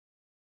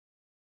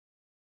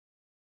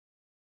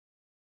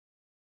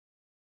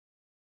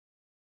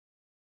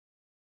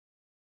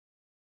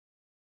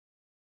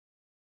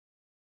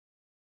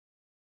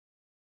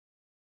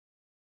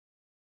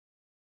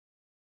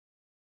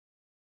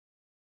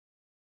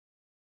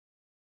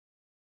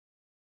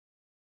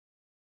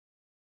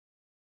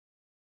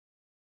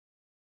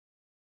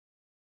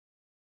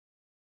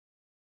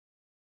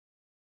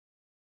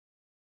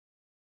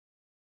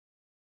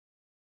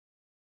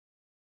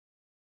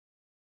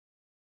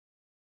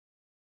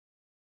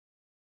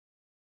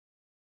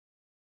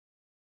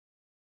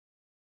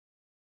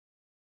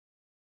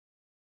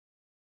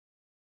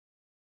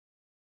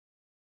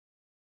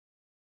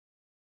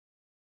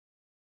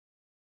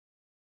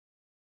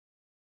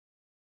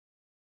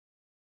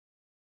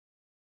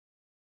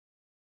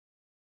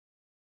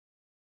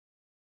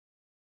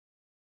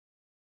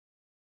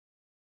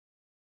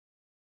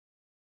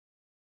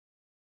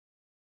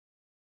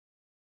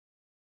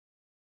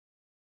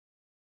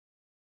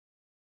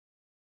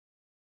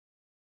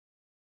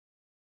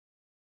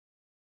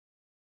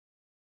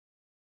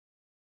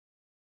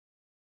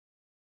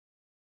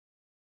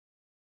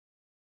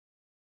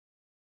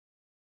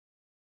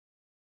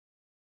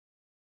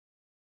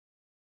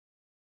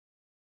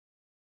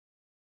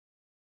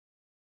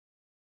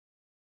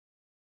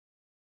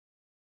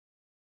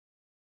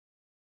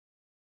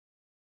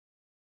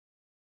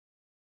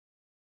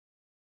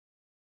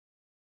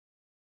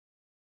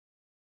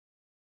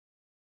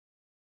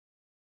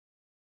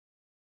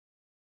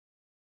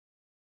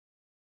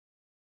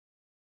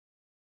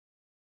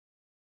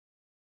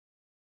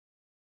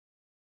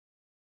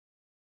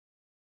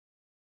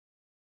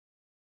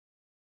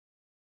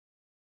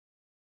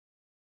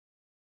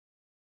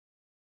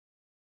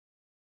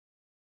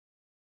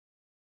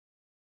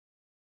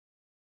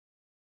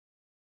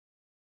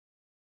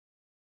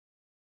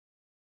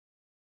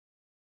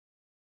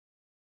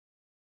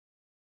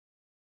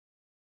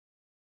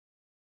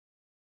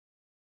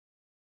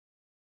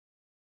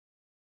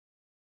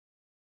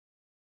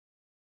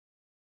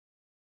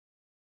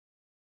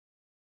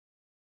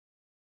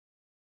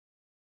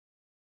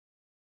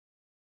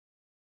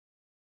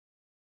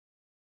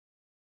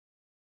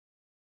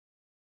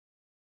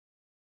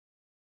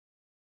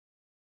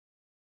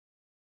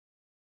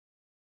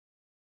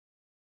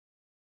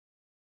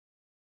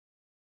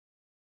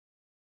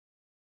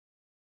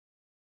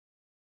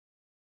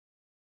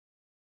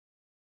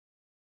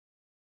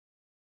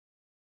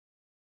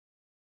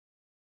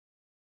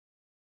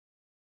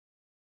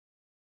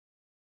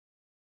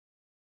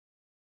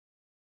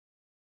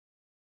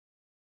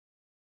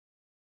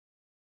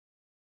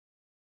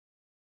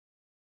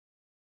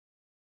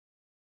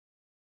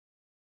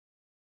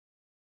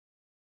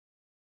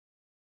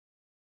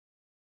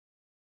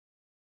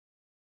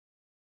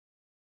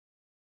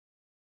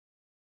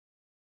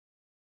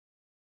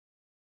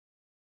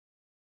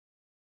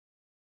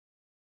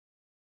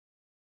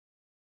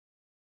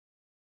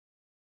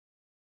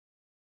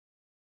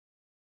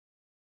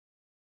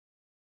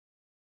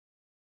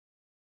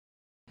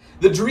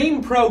The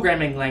dream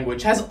programming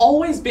language has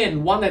always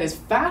been one that is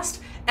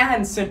fast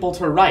and simple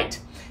to write.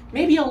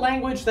 Maybe a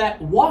language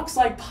that walks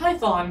like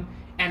Python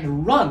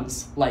and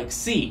runs like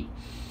C.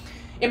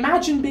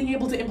 Imagine being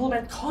able to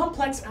implement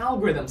complex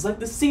algorithms like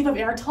the sieve of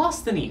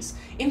Eratosthenes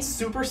in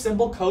super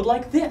simple code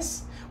like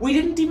this. We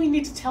didn't even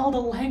need to tell the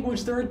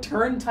language the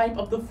return type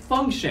of the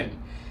function.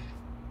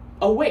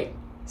 Oh wait,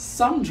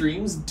 some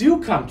dreams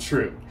do come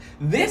true.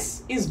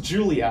 This is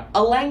Julia,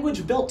 a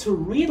language built to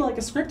read like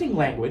a scripting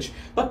language,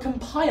 but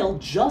compile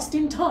just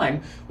in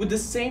time with the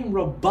same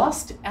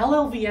robust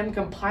LLVM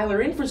compiler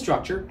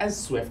infrastructure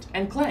as Swift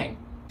and Clang.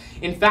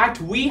 In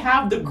fact, we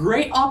have the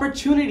great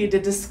opportunity to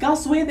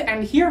discuss with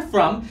and hear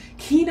from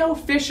Keno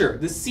Fischer,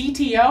 the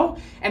CTO,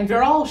 and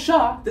Viral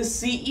Shah, the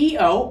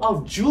CEO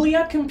of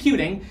Julia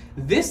Computing,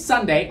 this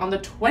Sunday on the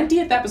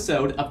 20th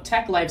episode of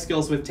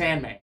TechLifeSkills with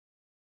Tanmay.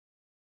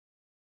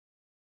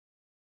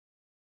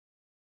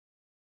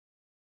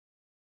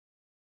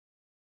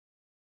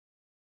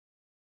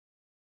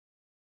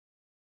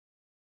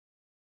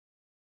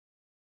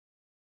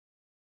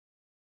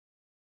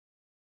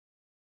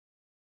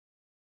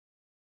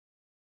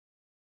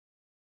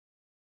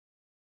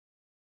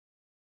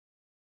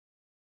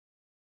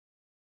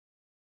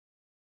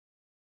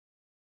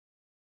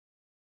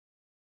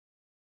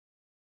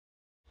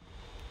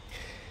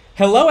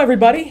 Hello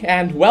everybody,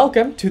 and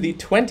welcome to the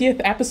 20th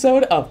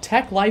episode of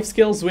Tech Life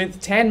Skills with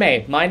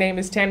Tanmay. My name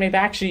is Tanmay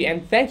Bakshi,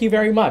 and thank you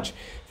very much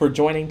for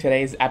joining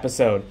today's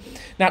episode.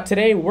 Now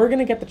today we're going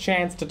to get the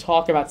chance to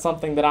talk about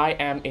something that I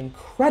am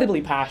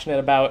incredibly passionate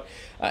about.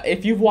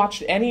 If you've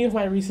watched any of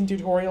my recent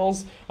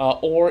tutorials,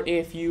 or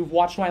if you've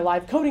watched my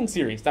live coding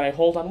series that I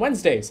hold on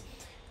Wednesdays,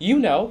 you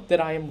know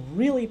that I am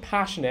really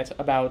passionate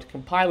about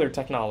compiler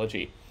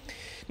technology.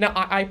 Now,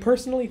 I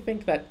personally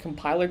think that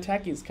compiler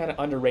tech is kind of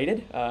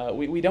underrated.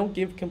 We don't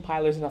give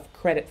compilers enough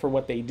credit for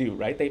what they do,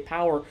 right? They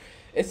power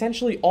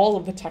essentially all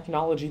of the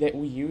technology that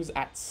we use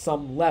at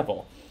some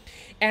level.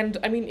 And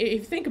I mean, if you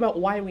think about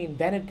why we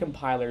invented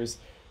compilers,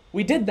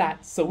 we did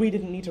that so we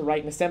didn't need to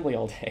write in assembly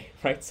all day,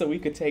 right? So we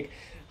could take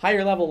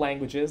higher level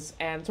languages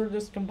and sort of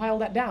just compile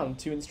that down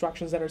to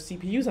instructions that our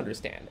CPUs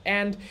understand.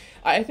 And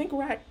I think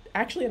we're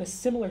actually at a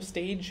similar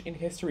stage in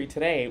history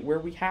today where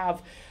we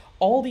have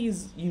all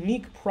these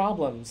unique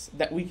problems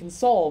that we can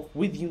solve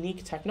with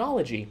unique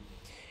technology.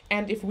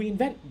 And if we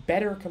invent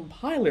better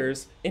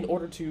compilers in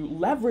order to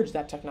leverage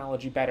that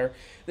technology better,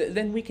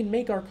 then we can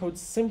make our code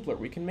simpler,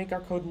 we can make our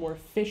code more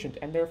efficient,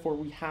 and therefore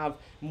we have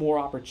more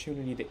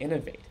opportunity to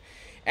innovate.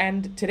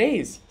 And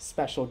today's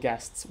special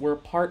guests were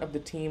part of the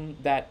team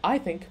that I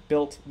think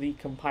built the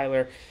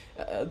compiler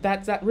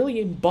that really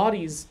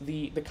embodies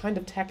the kind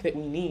of tech that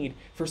we need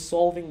for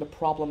solving the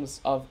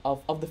problems of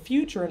the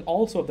future and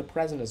also of the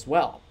present as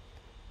well.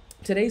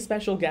 Today's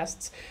special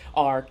guests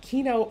are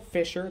Keno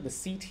Fischer, the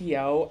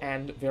CTO,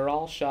 and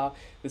Viral Shah,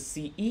 the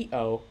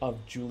CEO of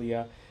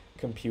Julia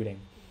Computing.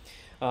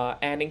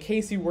 And in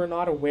case you were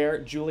not aware,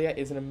 Julia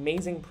is an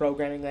amazing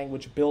programming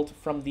language built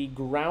from the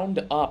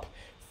ground up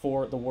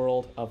for the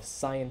world of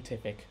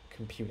scientific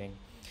computing.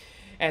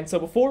 And so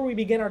before we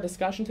begin our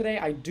discussion today,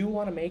 I do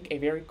want to make a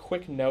very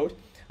quick note.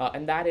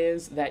 And that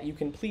is that you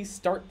can please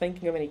start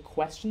thinking of any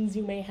questions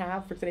you may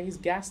have for today's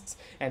guests,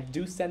 and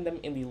do send them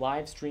in the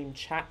live stream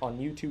chat on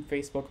YouTube,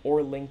 Facebook,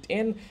 or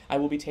LinkedIn. I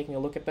will be taking a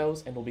look at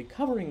those, and we'll be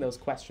covering those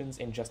questions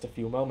in just a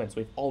few moments.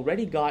 We've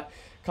already got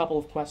a couple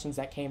of questions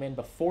that came in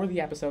before the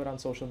episode on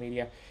social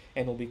media,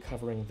 and we'll be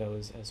covering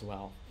those as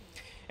well.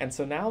 And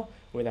so now,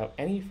 without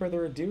any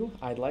further ado,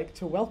 I'd like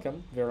to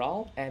welcome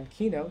Viral and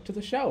Keno to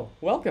the show.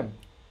 Welcome.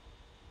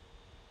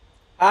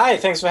 Hi,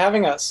 thanks for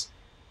having us.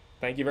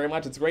 Thank you very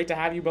much. It's great to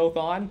have you both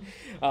on.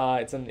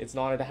 It's an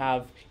honor to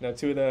have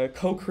two of the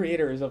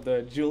co-creators of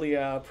the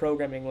Julia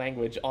programming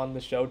language on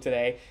the show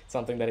today. It's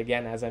something that,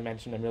 again, as I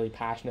mentioned, I'm really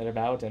passionate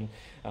about. And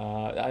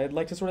I'd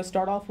like to sort of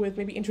start off with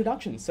maybe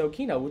introductions. So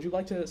Keno, would you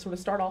like to sort of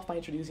start off by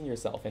introducing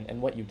yourself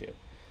and what you do?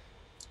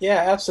 Yeah,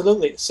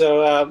 absolutely.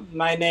 So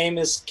my name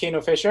is Keno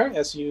Fischer.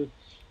 As you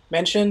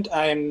mentioned,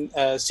 I'm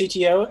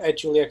CTO at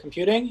Julia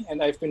Computing,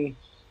 and I've been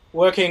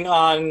working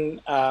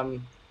on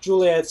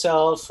Julia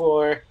itself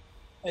for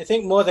I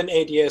think more than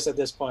 8 years at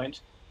this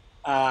point.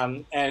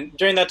 And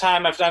during that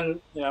time, I've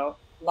done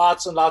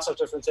lots and lots of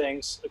different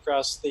things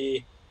across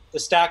the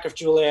stack of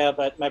Julia,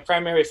 but my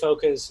primary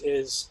focus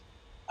is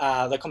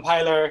the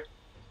compiler,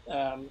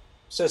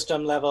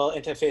 system level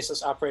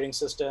interfaces, operating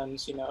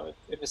systems.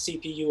 If a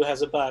CPU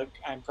has a bug,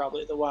 I'm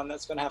probably the one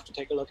that's going to have to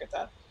take a look at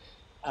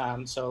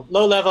that. So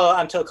low level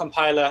until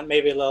compiler, and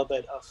maybe a little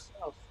bit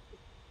of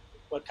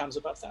what comes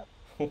above that.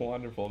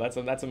 Wonderful.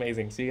 That's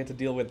amazing. So you get to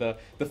deal with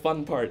the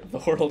fun part of the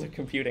world of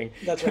computing.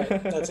 That's right.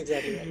 That's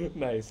exactly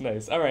right.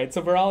 Nice. All right.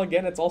 So Viral,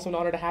 again, it's also an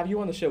honor to have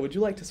you on the show. Would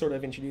you like to sort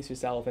of introduce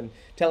yourself and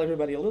tell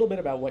everybody a little bit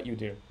about what you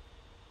do?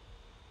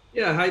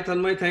 Yeah. Hi,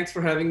 Tanmay. Thanks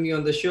for having me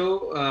on the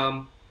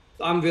show.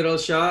 I'm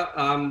Viral Shah.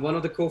 I'm one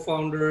of the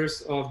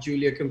co-founders of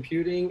Julia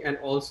Computing and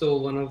also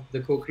one of the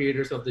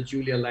co-creators of the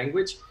Julia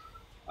language.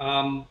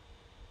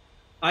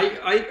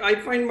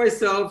 I find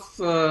myself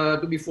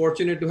to be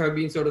fortunate to have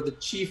been sort of the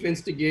chief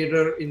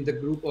instigator in the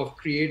group of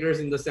creators,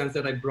 in the sense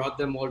that I brought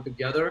them all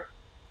together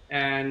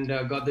and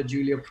got the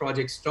Julia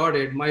project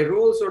started. My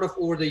role sort of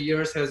over the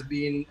years has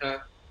been,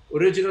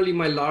 originally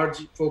my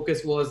large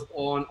focus was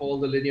on all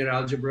the linear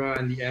algebra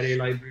and the array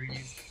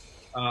libraries.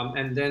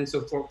 And then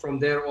from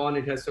there on,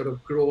 it has sort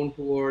of grown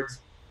towards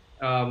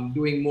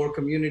doing more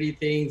community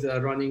things,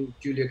 running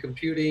Julia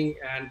Computing,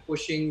 and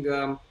pushing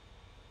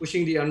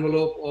the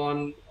envelope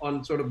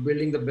on sort of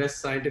building the best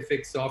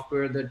scientific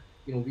software that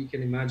we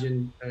can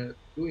imagine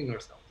doing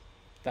ourselves.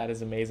 That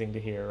is amazing to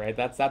hear, right?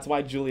 That's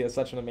why Julia is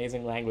such an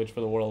amazing language for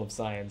the world of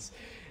science,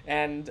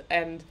 and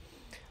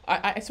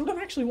I sort of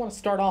actually want to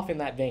start off in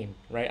that vein,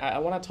 right? I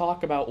want to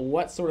talk about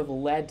what sort of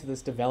led to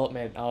this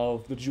development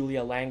of the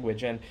Julia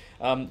language, and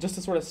just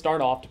to sort of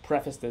start off, to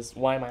preface this,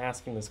 why am I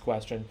asking this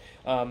question?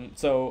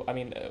 So, I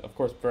mean, of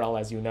course, Viral,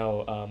 as you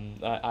know,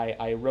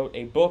 I wrote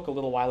a book a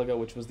little while ago,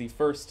 which was the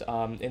first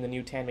in the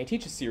new Tanmay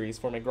Teaches series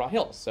for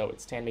McGraw-Hill. So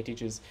it's Tanmay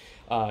Teaches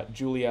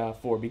Julia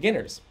for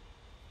Beginners.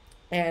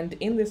 And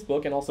in this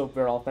book, and also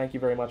Viral, thank you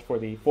very much for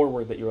the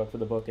foreword that you wrote for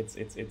the book.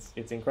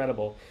 It's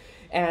incredible.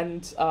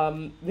 And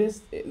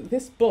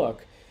this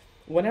book,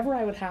 whenever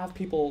I would have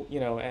people,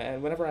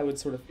 and whenever I would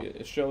sort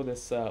of show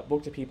this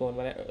book to people,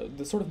 and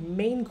the sort of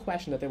main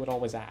question that they would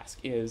always ask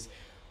is,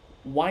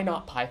 why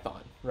not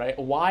Python, right?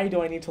 Why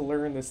do I need to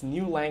learn this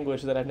new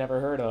language that I've never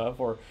heard of,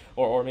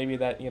 or maybe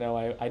that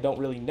I don't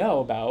really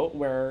know about,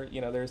 where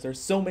there's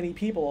so many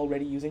people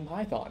already using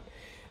Python.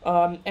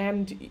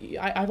 And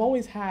I've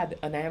always had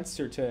an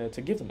answer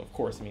to give them, of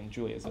course. I mean,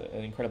 Julia is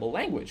an incredible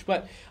language,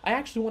 but I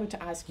actually wanted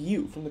to ask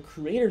you, from the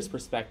creator's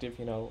perspective,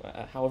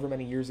 however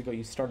many years ago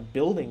you started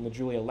building the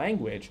Julia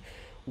language,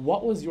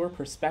 what was your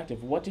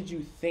perspective? What did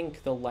you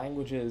think the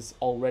languages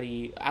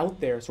already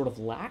out there sort of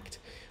lacked?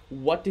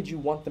 What did you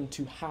want them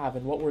to have,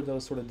 and what were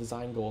those sort of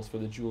design goals for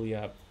the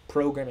Julia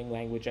programming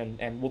language?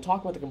 And we'll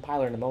talk about the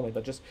compiler in a moment,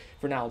 but just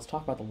for now, let's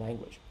talk about the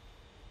language.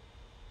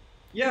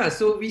 Yeah,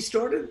 so we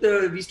started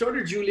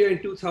Julia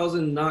in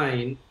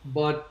 2009,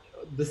 but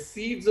the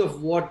seeds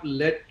of what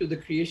led to the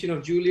creation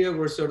of Julia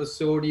were sort of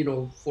sowed,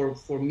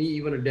 for me,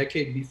 even a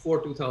decade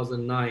before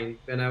 2009,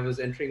 when I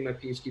was entering my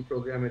PhD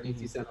program at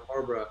UC Santa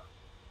Barbara.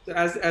 So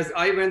as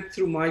I went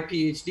through my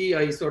PhD,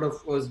 I sort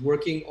of was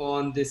working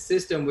on this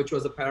system, which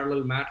was a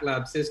parallel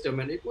MATLAB system,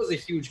 and it was a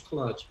huge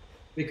clutch,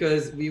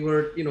 because we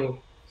were,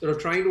 sort of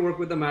trying to work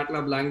with the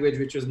MATLAB language,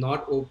 which was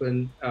not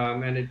open,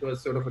 and it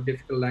was sort of a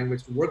difficult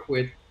language to work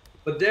with.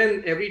 But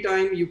then every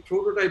time you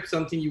prototype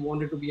something, you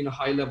wanted to be in a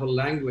high-level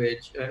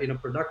language, in a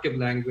productive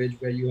language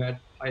where you had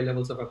high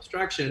levels of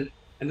abstraction.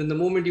 And then the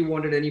moment you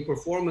wanted any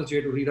performance, you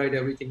had to rewrite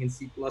everything in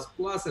C++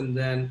 and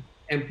then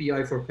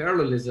MPI for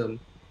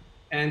parallelism.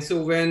 And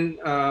so when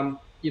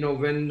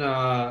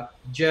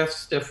Jeff,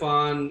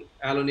 Stefan,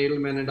 Alan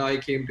Edelman, and I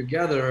came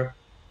together,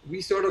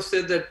 we sort of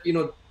said that,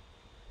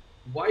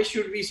 why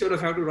should we sort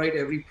of have to write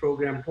every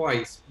program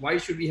twice? Why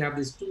should we have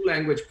this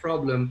two-language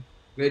problem,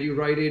 where you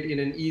write it in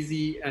an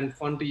easy and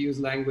fun to use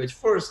language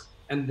first,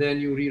 and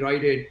then you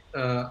rewrite it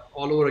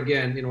all over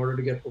again in order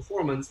to get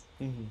performance.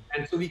 Mm-hmm.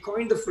 And so we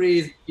coined the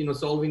phrase,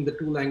 solving the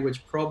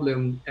two-language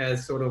problem,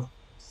 as sort of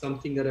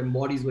something that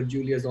embodies what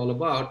Julia is all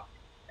about.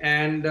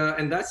 And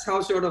that's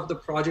how sort of the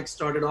project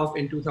started off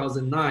in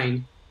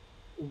 2009.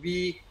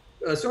 We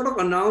sort of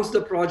announced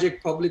the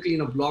project publicly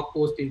in a blog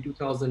post in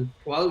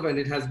 2012, and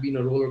it has been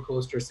a roller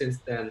coaster since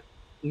then.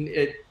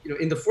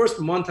 In the first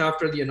month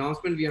after the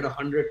announcement, we had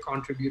 100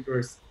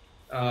 contributors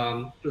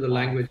to the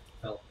language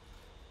itself,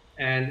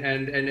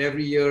 and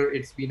every year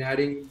it's been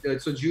adding.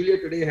 So Julia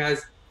today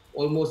has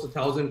almost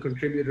 1,000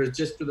 contributors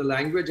just to the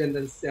language, and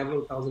then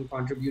several thousand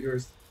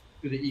contributors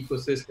to the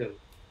ecosystem.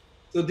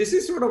 So this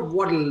is sort of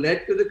what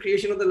led to the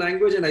creation of the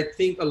language, and I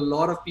think a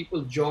lot of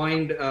people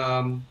joined,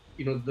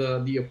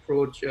 the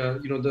approach,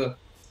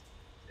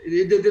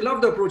 They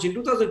loved the approach. In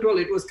 2012,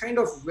 it was kind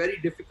of very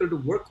difficult to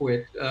work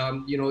with.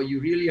 You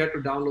really had to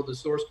download the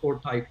source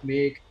code, type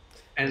make,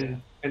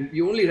 and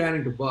you only ran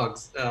into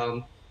bugs.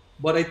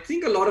 But I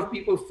think a lot of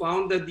people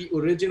found that the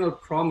original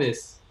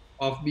promise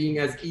of being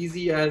as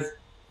easy as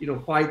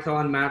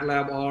Python,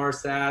 MATLAB, R,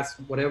 SAS,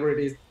 whatever it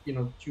is,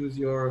 choose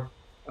your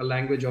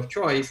language of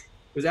choice,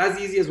 was as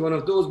easy as one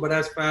of those, but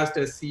as fast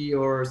as C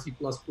or C++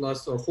 or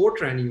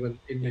Fortran even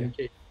in many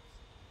cases.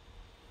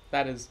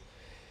 That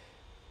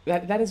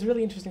is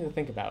really interesting to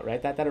think about,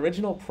 right? That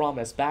original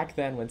promise back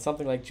then, when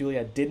something like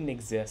Julia didn't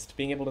exist,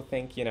 being able to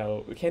think,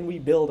 can we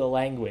build a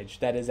language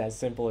that is as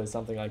simple as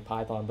something like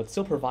Python, but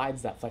still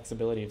provides that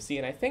flexibility of C?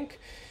 And I think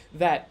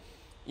that,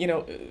 in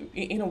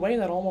a way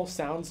that almost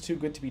sounds too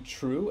good to be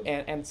true,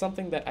 and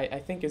something that I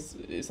think is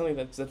something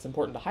that's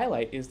important to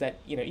highlight is that,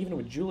 even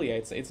with Julia,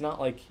 it's not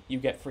like you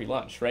get free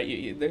lunch,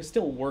 right? There's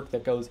still work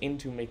that goes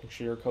into making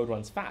sure your code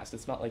runs fast.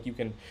 It's not like you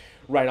can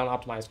write on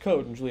optimized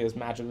code and Julia is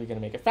magically going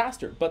to make it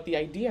faster. But the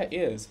idea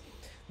is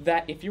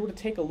that if you were to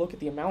take a look at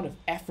the amount of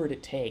effort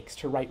it takes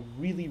to write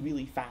really,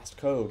 really fast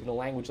code in a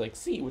language like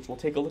C, which we'll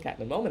take a look at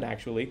in a moment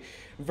actually,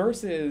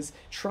 versus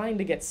trying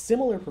to get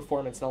similar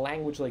performance in a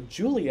language like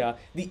Julia,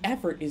 the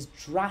effort is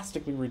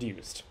drastically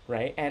reduced,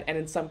 right? And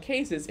in some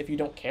cases, if you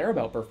don't care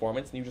about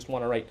performance and you just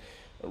want to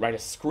write a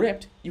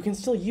script, you can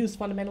still use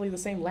fundamentally the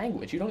same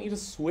language. You don't need to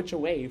switch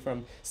away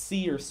from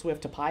C or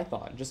Swift to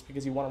Python just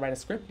because you want to write a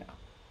script now.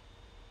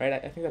 Right?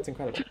 I think that's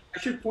incredible. I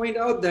should point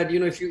out that,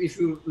 if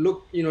you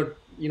look,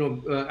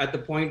 at the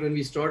point when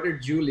we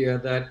started Julia,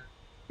 that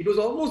it was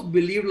almost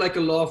believed like a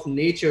law of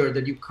nature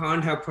that you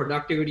can't have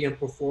productivity and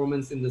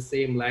performance in the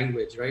same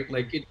language, right?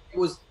 Like it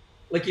was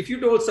like if you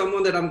told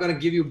someone that I'm going to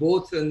give you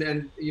both, and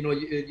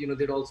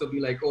they'd also be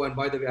like, oh, and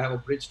by the way, I have a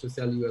bridge to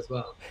sell you as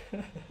well.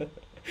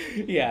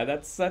 Yeah,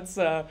 that's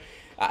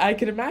I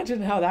can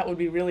imagine how that would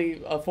be really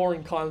a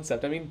foreign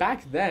concept. I mean,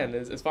 back then,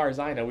 as far as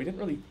I know, we didn't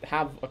really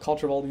have a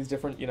culture of all these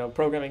different,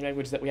 programming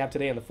languages that we have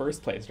today in the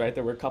first place, right?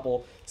 There were a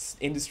couple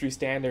industry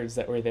standards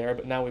that were there,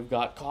 but now we've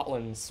got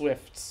Kotlin,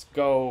 Swift,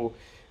 Go,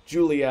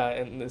 Julia,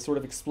 and the sort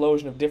of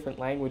explosion of different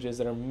languages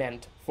that are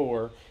meant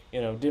for,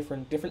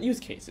 different use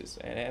cases.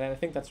 And I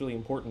think that's really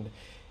important.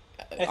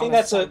 I think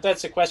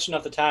that's a question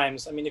of the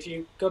times. I mean, if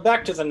you go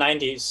back to the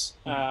 90s,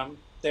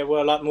 there were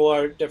a lot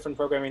more different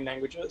programming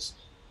languages.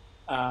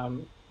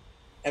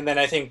 And then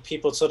I think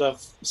people sort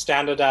of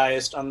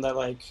standardized on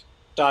the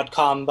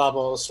 .com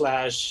bubble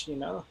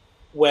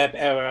 / web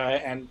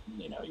era, and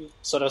you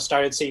sort of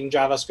started seeing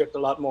JavaScript a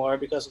lot more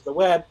because of the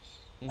web.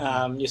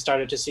 You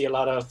started to see a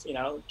lot of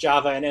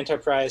Java and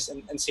Enterprise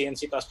and C and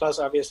C++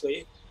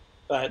 obviously,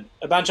 but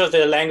a bunch of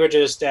the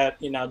languages that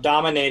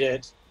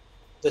dominated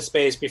the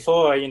space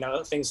before,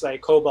 things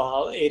like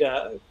COBOL,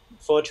 Ada,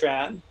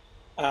 Fortran,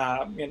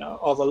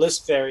 all the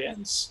Lisp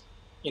variants.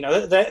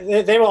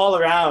 They were all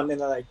around in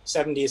the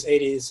 70s,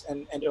 80s,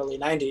 and early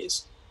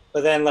 90s.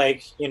 But then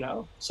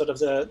sort of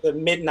the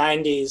mid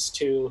 90s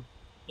to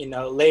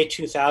late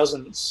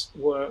 2000s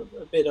were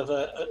a bit of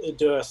a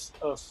dearth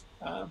of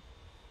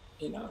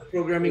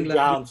programming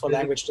ground for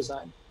language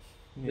design.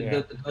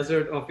 The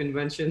desert of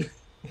invention.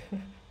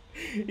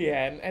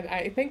 Yeah, and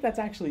I think that's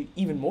actually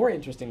even more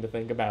interesting to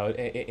think about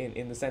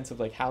in the sense of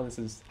how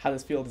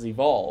this field has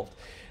evolved,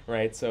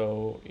 right?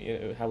 So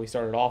how we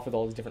started off with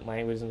all these different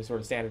languages and we sort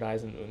of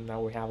standardized, and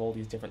now we have all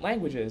these different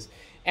languages.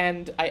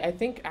 And I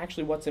think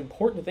actually what's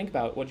important to think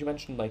about, what you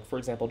mentioned, for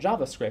example,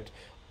 JavaScript,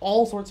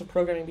 all sorts of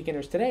programming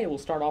beginners today will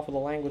start off with a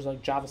language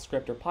like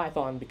JavaScript or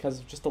Python because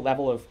of just the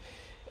level of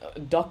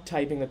duck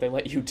typing that they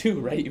let you do,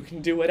 right? You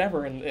can do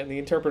whatever and the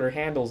interpreter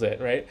handles it,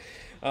 right?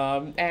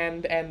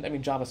 And I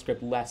mean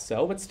JavaScript less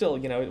so, but still,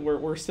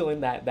 we're still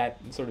in that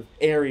sort of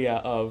area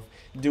of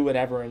do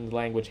whatever and the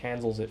language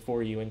handles it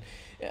for you. And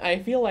I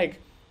feel like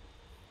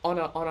on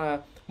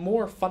a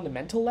more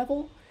fundamental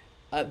level,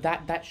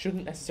 that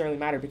shouldn't necessarily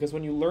matter, because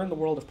when you learn the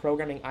world of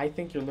programming, I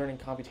think you're learning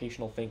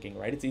computational thinking,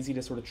 right? It's easy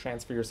to sort of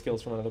transfer your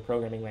skills from another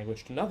programming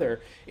language to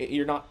another.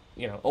 You're not,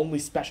 only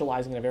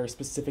specializing in a very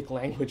specific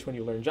language when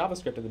you learn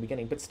JavaScript at the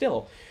beginning, but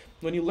still,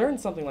 when you learn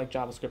something like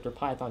JavaScript or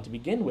Python to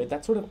begin with,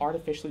 that sort of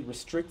artificially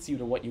restricts you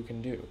to what you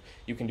can do.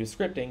 You can do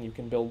scripting, you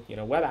can build,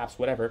 web apps,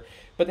 whatever,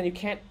 but then you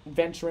can't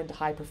venture into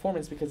high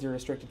performance because you're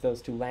restricted to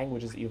those two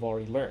languages that you've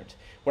already learned.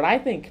 What I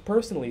think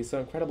personally is so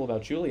incredible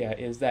about Julia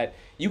is that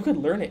you could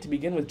learn it to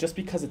begin with just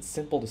because it's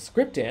simple to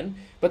script in,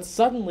 but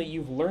suddenly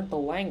you've learned the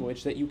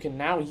language that you can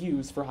now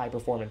use for high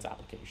performance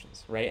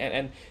applications, right?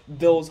 And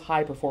those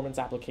high performance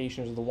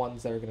applications are the ones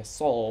that are going to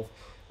solve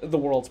the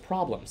world's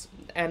problems.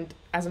 And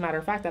as a matter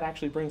of fact, that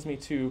actually brings me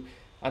to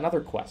another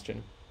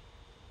question,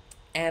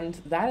 and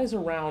that is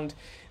around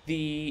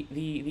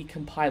the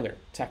compiler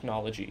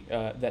technology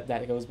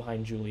that goes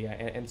behind Julia,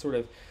 and sort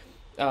of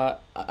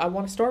I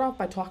want to start off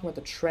by talking about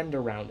the trend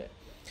around it.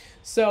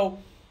 So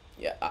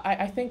yeah,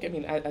 I think, I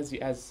mean,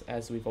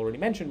 as we've already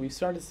mentioned, we've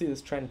started to see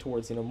this trend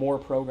towards more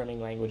programming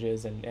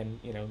languages, and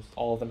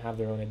all of them have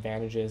their own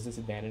advantages,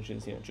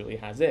 disadvantages. Julia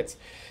has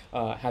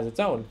its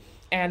own.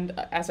 And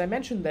as I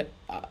mentioned, that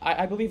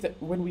I believe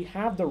that when we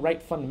have the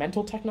right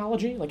fundamental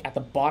technology, at the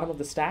bottom of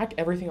the stack,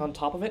 everything on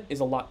top of it is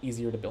a lot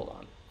easier to build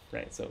on,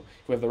 right? So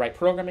if we have the right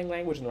programming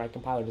language and the right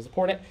compiler to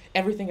support it,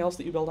 everything else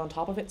that you build on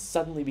top of it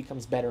suddenly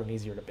becomes better and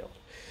easier to build.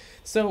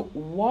 So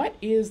what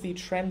is the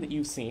trend that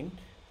you've seen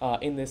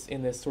in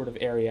this sort of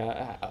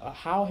area?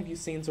 How have you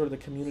seen sort of the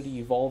community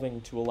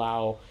evolving to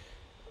allow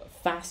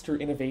faster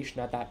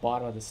innovation at that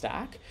bottom of the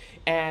stack?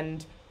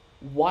 And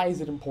why is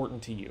it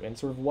important to you? And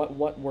sort of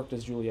what work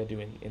does Julia do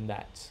in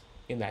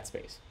that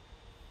space?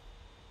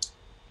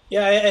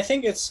 Yeah, I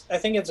think it's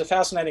a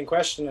fascinating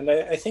question, and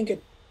I think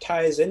it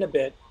ties in a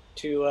bit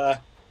to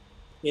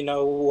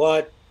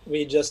what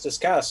we just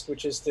discussed,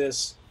 which is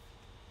this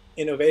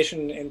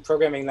innovation in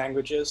programming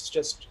languages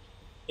just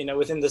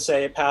within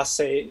the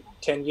past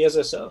 10 years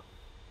or so.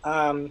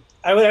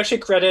 I would actually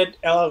credit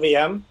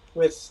LLVM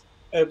with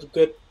a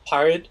good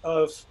part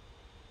of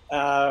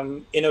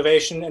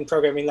innovation in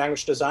programming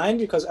language design,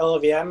 because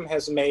LLVM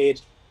has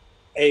made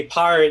a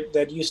part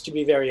that used to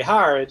be very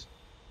hard,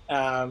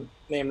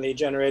 namely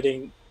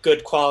generating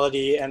good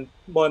quality and,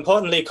 more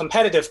importantly,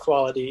 competitive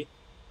quality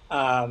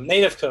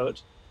native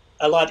code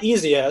a lot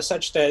easier,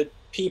 such that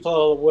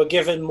people were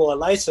given more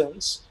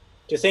license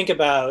to think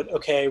about,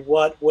 okay,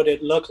 what would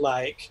it look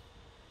like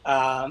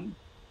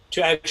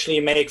to actually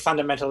make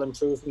fundamental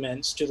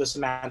improvements to the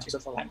semantics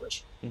of the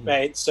language,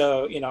 right?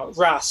 So,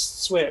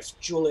 Rust, Swift,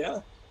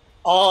 Julia,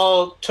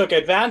 all took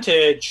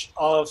advantage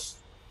of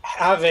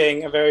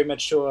having a very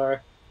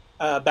mature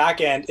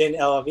backend in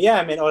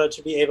LLVM in order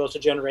to be able to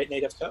generate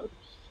native code.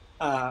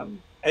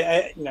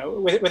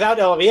 Without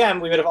LLVM,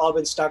 we would have all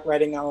been stuck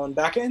writing our own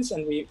backends,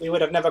 and we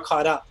would have never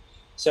caught up.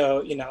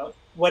 So,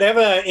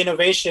 whatever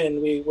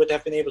innovation we would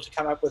have been able to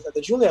come up with at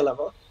the Julia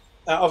level,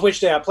 of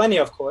which there are plenty,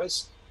 of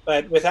course,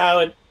 but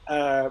without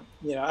a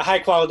high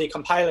quality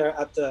compiler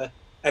at the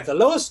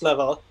lowest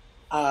level,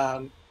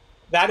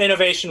 that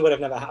innovation would have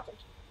never happened.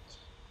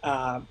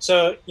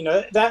 So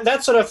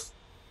that's sort of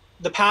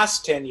the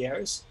past 10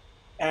 years.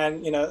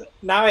 And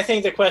now I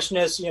think the question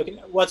is,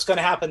 what's going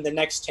to happen the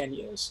next 10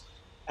 years?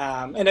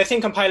 And I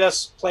think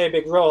compilers play a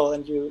big role,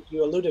 and you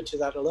alluded to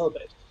that a little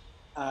bit.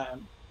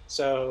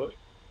 So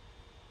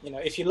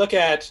if you look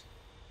at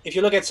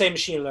say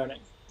machine learning,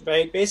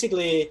 right?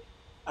 Basically,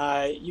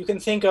 you can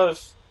think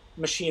of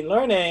machine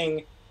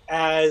learning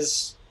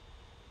as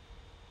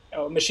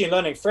machine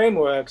learning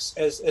frameworks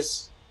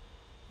as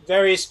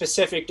very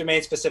specific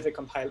domain-specific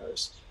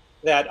compilers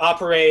that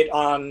operate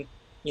on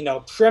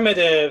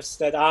primitives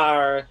that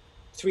are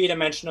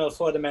 3-dimensional,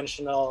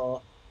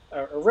 4-dimensional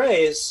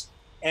arrays,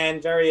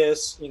 and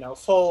various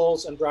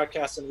folds and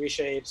broadcasts and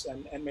reshapes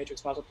and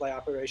matrix multiply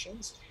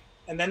operations.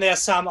 And then there are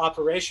some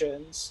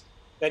operations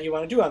that you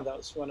want to do on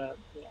those. You want to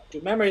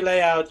do memory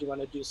layout. You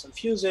want to do some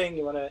fusing.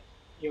 You want to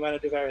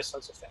do various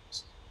sorts of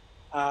things.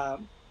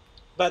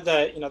 But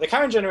the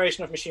current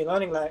generation of machine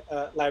learning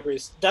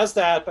libraries does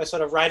that by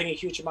sort of writing a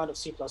huge amount of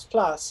C++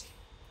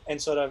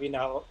 and sort of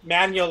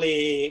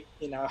manually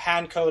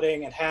hand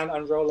coding and hand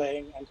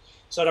unrolling and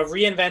sort of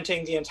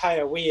reinventing the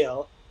entire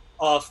wheel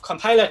of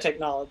compiler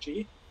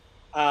technology,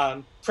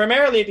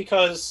 primarily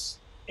because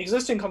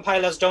existing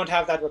compilers don't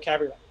have that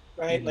vocabulary,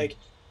 right? Like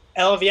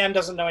LLVM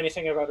doesn't know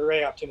anything about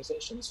array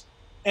optimizations,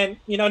 and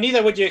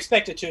neither would you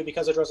expect it to,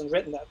 because it wasn't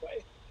written that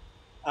way.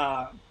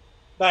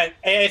 But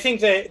I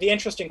think the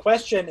interesting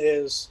question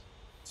is,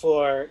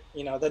 for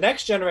the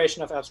next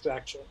generation of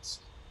abstractions,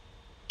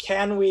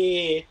 can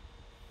we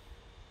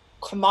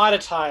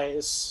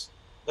commoditize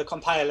the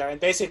compiler and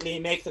basically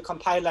make the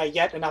compiler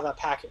yet another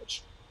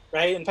package,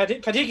 right? And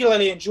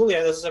particularly in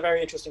Julia, this is a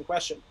very interesting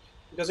question,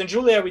 because in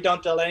Julia we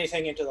don't build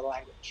anything into the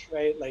language,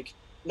 right? Like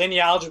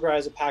linear algebra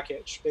is a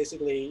package.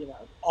 Basically,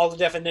 all the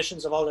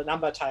definitions of all the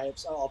number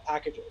types are all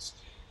packages.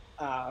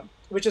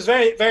 Which is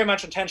very, very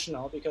much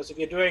intentional, because if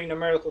you're doing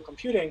numerical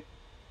computing,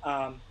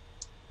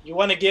 you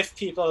want to give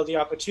people the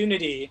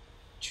opportunity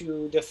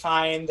to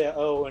define their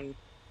own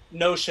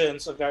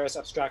notions of various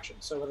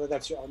abstractions. So whether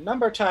that's your own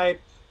number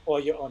type or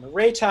your own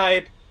array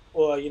type,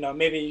 or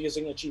maybe you're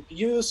using a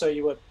GPU, so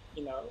you would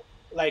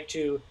like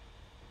to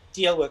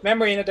deal with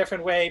memory in a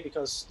different way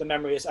because the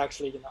memory is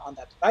actually on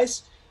that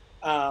device.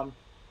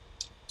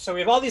 So we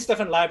have all these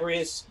different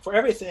libraries for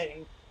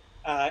everything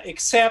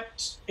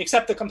except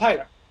the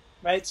compiler.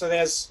 Right, so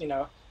there's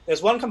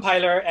one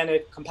compiler, and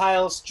it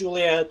compiles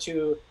Julia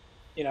to,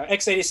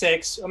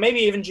 x86 or maybe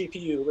even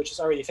GPU, which is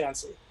already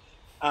fancy.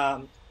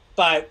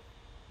 But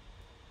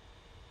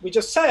we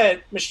just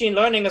said machine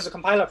learning is a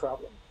compiler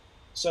problem.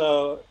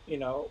 So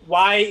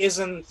why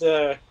isn't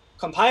the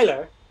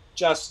compiler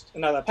just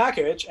another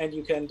package, and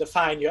you can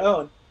define your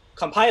own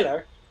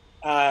compiler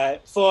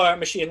for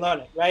machine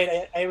learning,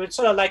 right? I would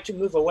sort of like to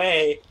move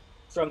away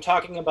from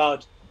talking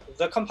about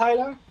the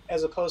compiler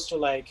as opposed to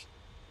like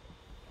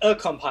a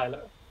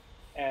compiler,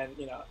 and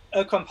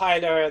a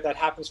compiler that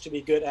happens to be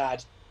good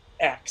at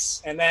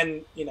X, and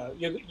then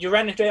you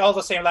run into all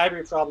the same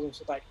library problems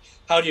with like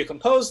how do you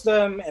compose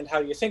them, and how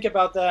do you think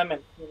about them,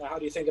 and how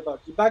do you think about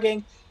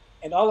debugging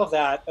and all of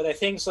that. But I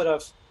think sort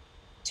of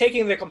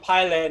taking the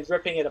compiler and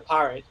ripping it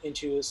apart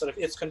into sort of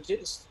its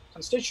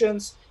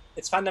constituents,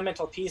 its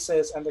fundamental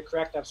pieces, and the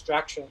correct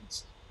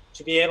abstractions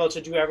to be able to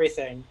do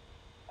everything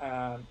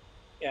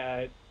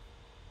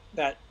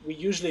that we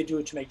usually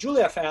do to make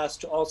Julia fast,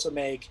 to also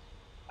make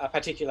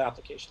particular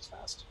applications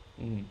fast.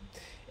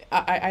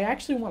 I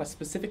actually want to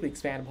specifically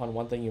expand upon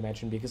one thing you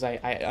mentioned, because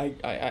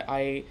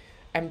I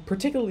am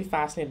particularly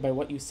fascinated by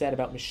what you said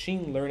about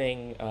machine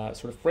learning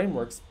sort of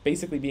frameworks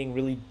basically being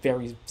really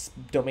very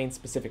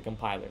domain-specific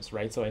compilers,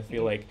 right? So I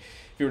feel like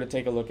if you were to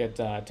take a look at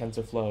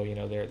TensorFlow,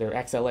 their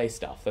XLA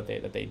stuff that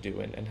they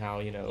do, and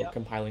how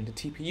compiling to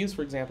TPUs,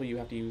 for example, you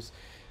have to use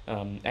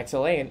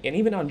XLA, and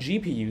even on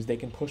GPUs they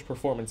can push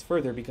performance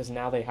further, because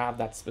now they have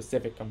that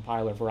specific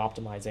compiler for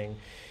optimizing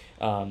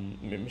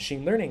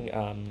machine learning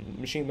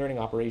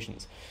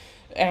operations.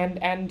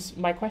 And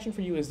my question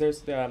for you is,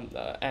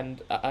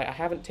 and I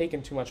haven't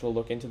taken too much of a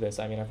look into this.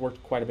 I mean, I've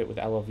worked quite a bit with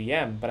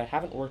LLVM, but I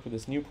haven't worked with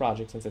this new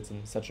project since it's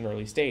in such an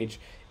early stage.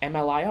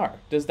 MLIR,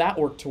 does that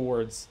work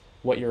towards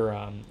what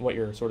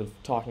you're sort of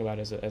talking about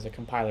as a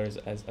compiler,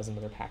 as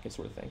another package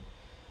sort of thing?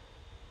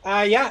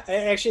 Yeah, I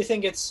actually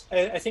think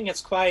I think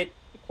it's quite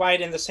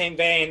in the same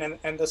vein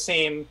and the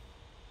same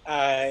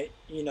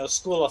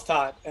school of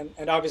thought.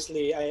 And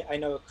obviously I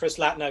know Chris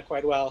Latner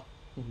quite well,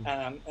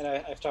 Mm-hmm. and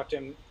I've talked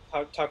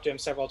to him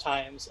several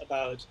times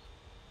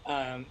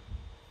um,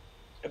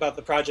 about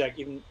the project,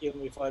 even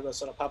before it was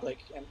sort of public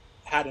and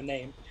had a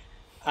name.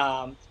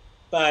 Um,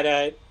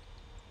 but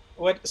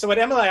what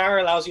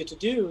MLIR allows you to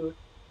do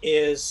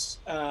is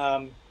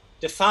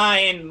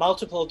define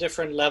multiple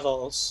different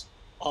levels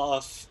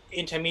of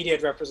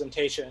intermediate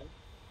representation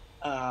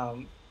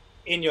um,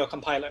 in your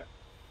compiler.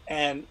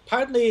 And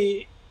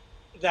partly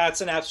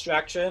that's an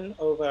abstraction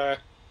over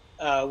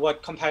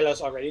what compilers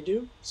already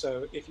do.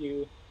 So if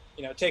you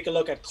take a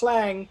look at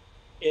Clang,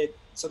 it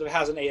sort of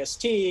has an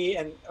AST,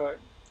 or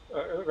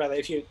rather,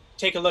 if you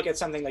take a look at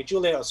something like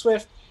Julia or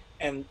Swift,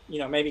 and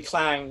maybe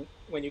Clang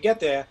when you get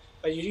there,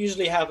 but you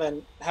usually have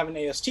an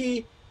AST,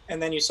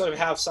 and then you sort of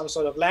have some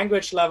sort of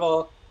language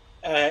level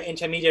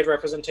intermediate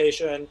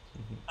representation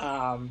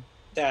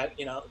that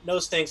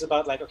knows things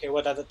about, like, okay,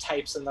 what are the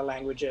types in the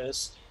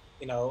languages,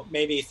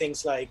 maybe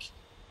things like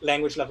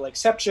language level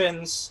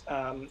exceptions.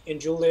 In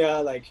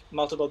Julia, like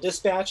multiple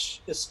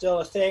dispatch is still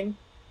a thing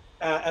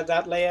at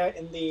that layer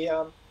in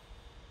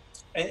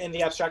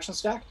the abstraction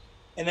stack.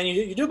 And then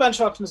you do a bunch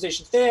of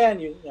optimizations there,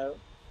 and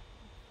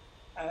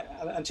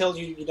until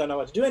you don't know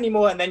what to do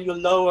anymore, and then you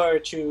lower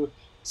to,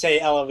 say,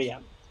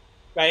 LLVM,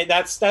 right?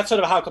 That's sort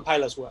of how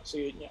compilers work. So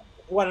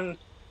one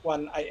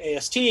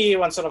AST,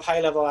 one sort of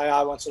high level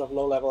IR, one sort of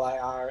low level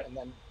IR, and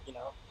then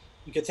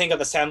you could think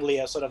of assembly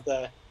as sort of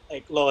the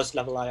like lowest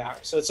level IR.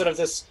 So it's sort of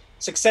this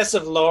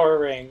successive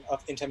lowering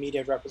of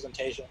intermediate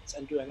representations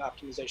and doing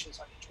optimizations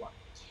on each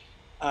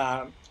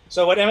one.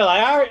 So what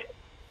MLIR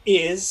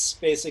is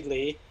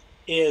basically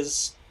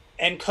is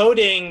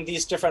encoding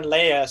these different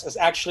layers as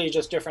actually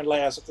just different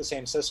layers of the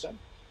same system.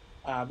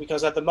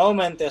 Because at the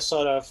moment, they're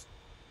sort of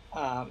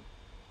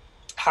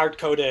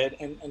hard-coded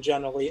and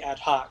generally ad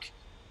hoc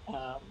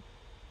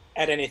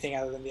at anything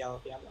other than the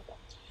LLVM level.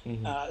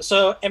 Mm-hmm.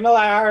 So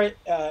MLIR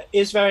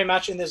is very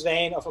much in this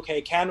vein of,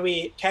 okay, can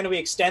we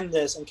extend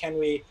this, and can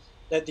we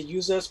let the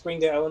users bring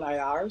their own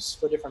IRs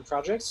for different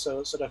projects?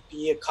 So sort of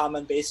be a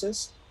common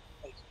basis,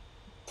 like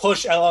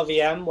push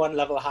LLVM one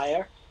level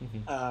higher,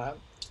 mm-hmm.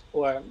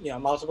 Or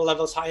multiple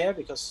levels higher,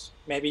 because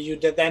maybe you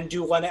then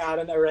do want to add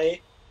an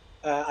array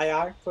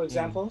IR, for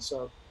example.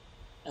 Mm.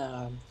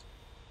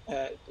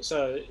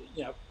 So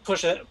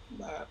push it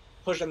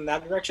in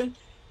that direction.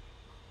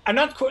 I'm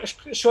not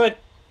sure it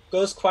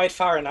goes quite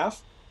far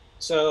enough.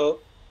 So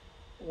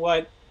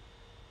what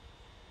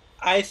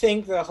I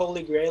think the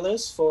holy grail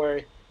is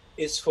for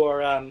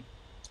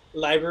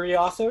library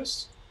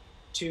authors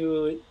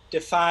to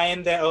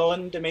define their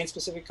own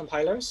domain-specific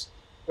compilers,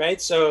 right?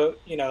 So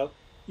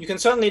you can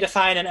certainly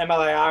define an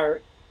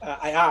MLIR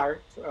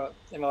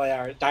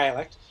MLIR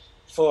dialect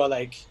for,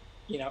 like,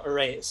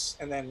 arrays,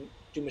 and then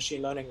do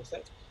machine learning with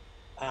it.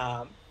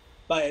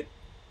 But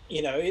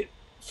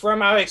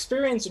from our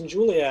experience in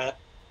Julia,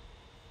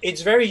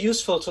 it's very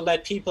useful to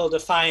let people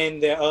define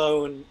their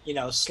own,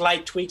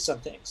 slight tweaks on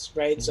things,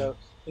 right? Mm-hmm.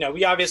 So,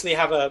 we obviously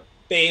have a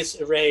base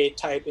array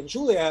type in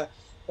Julia,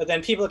 but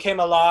then people came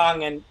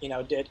along and,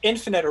 did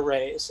infinite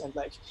arrays, and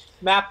like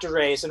mapped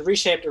arrays and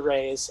reshaped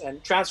arrays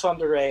and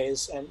transformed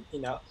arrays. And,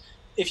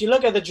 if you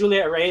look at the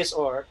Julia arrays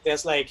org,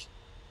 there's like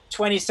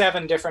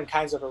 27 different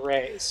kinds of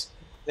arrays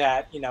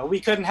that, we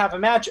couldn't have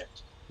imagined.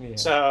 Yeah.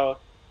 So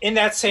in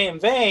that same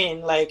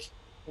vein, like,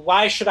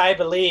 why should I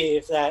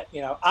believe that,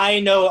 I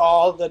know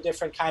all the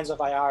different kinds of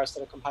IRs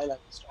that a compiler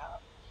needs to have?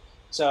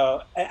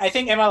 So I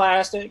think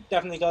MLIR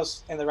definitely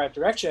goes in the right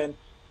direction,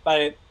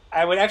 but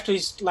I would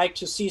actually like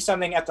to see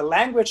something at the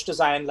language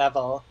design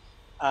level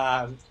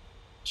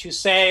to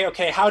say,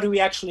 okay, how do we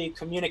actually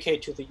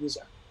communicate to the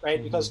user, right?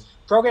 Mm-hmm. Because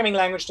programming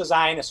language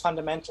design is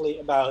fundamentally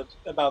about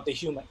the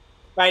human,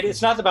 right? Mm-hmm.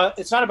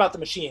 It's not about the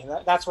machine.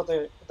 That's what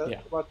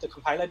what the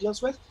compiler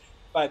deals with.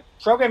 But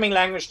programming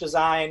language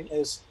design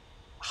is,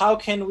 how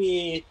can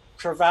we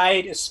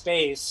provide a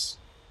space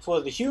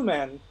for the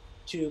human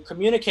to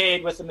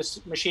communicate with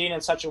the machine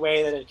in such a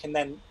way that it can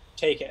then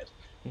take it?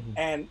 Mm-hmm.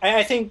 And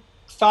I think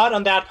thought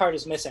on that part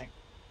is missing,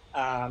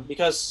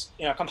 because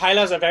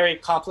compilers are very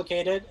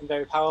complicated and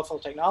very powerful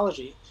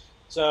technology.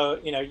 So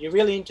you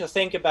really need to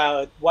think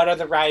about what are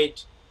the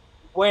right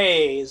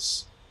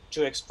ways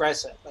to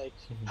express it. Like,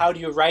 mm-hmm. how do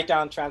you write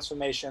down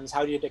transformations?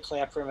 How do you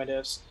declare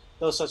primitives?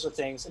 Those sorts of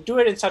things, and do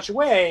it in such a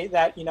way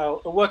that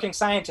a working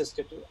scientist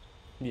could do it.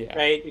 Yeah.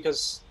 Right?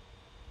 Because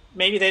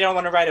maybe they don't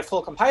want to write a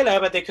full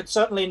compiler, but they could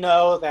certainly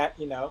know that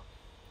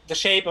the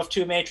shape of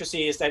two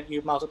matrices that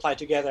you multiply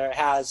together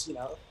has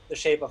the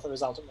shape of the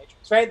resultant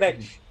matrix. Right? Like,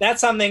 mm-hmm.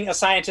 that's something a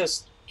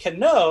scientist can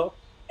know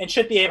and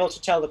should be able to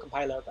tell the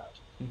compiler about.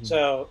 Mm-hmm.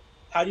 So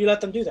how do you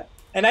let them do that?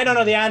 And I don't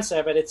know the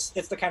answer, but it's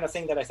the kind of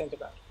thing that I think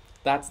about.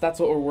 That's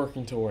what we're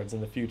working towards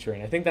in the future,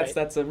 and I think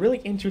that's a really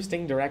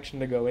interesting direction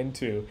to go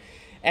into.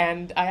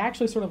 And I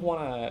actually sort of want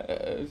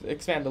to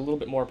expand a little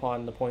bit more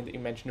upon the point that you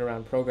mentioned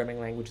around programming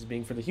languages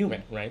being for the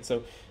human, right?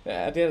 So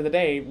at the end of the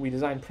day, we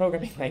design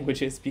programming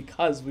languages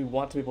because we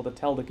want to be able to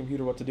tell the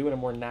computer what to do in a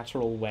more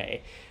natural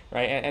way,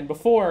 right? And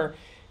before,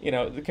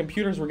 the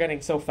computers were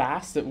getting so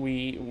fast that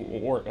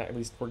or at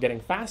least we're getting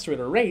faster at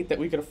a rate that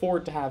we could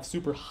afford to have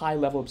super high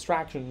level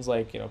abstractions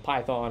like,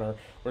 Python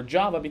or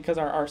Java, because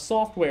our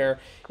software,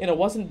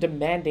 wasn't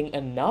demanding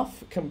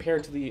enough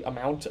compared to the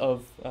amount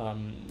of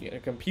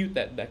compute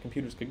that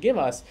computers could give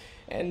us.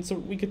 And so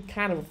we could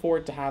kind of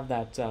afford to have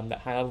that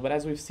high level. But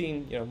as we've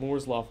seen,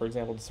 Moore's law, for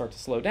example, to start to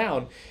slow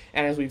down,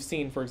 and as we've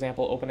seen, for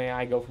example,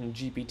 OpenAI go from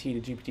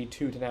GPT to GPT-2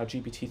 to now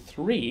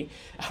GPT-3,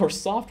 our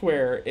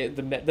software,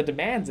 the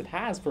demands it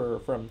has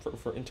for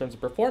in terms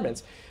of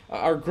performance,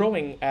 are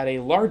growing at a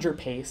larger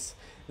pace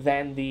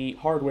than the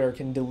hardware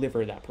can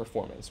deliver that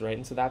performance, right?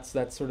 And so that's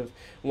sort of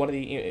one of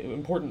the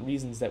important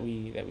reasons that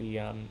we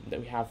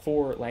have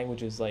for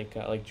languages like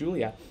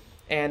Julia.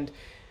 And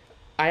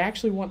I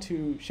actually want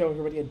to show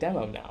everybody a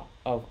demo now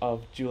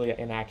of Julia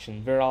in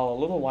action. Viral, a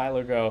little while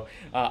ago,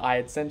 I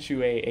had sent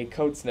you a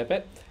code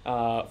snippet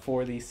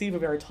for the Siva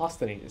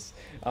Veritosthenes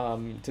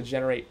to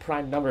generate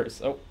prime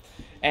numbers.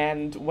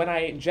 And when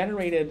I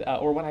generated,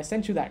 or when I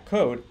sent you that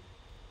code,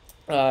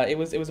 it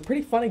was a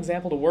pretty fun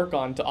example to work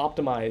on to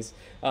optimize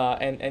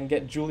and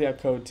get Julia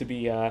code to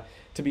be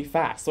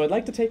fast. So I'd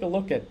like to take a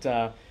look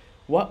at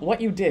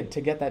what you did to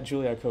get that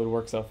Julia code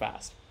work so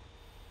fast.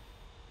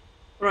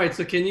 All right,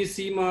 so can you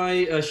see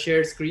my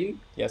shared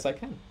screen? Yes, I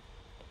can.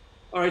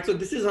 All right, so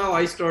this is how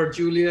I start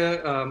Julia.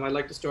 I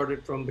like to start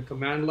it from the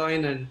command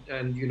line, and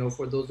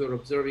for those who are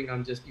observing,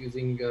 I'm just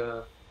using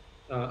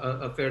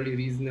a fairly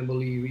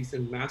reasonably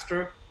recent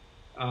master.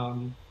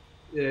 And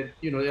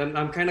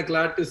I'm kind of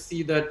glad to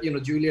see that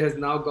Julia has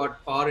now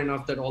got far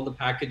enough that all the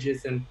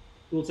packages and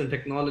tools and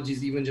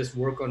technologies even just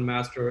work on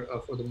master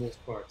for the most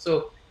part.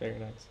 So very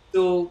nice.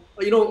 So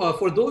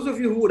for those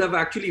of you who would have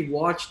actually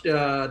watched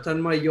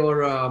Tanmay,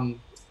 your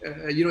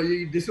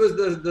this was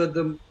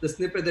the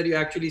snippet that you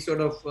actually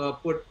sort of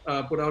put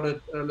out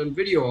a little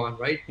video on,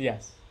 right?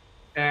 Yes.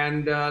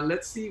 And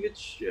let's see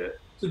which.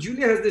 So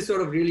Julia has this sort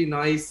of really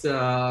nice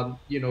a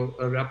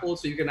REPL,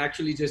 so you can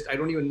actually I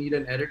don't even need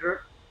an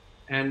editor.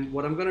 And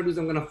what I'm going to do is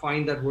I'm going to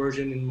find that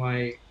version in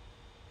my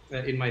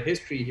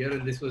history here,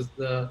 and this was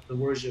the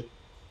version.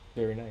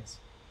 Very nice.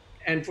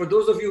 And for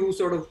those of you who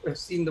sort of have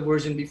seen the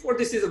version before,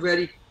 this is a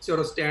very sort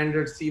of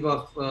standard sieve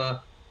of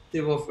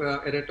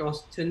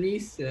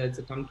Eratosthenes. It's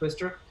a tongue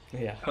twister.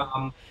 Yeah.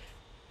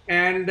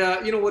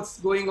 What's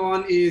going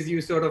on is you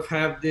sort of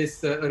have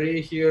this array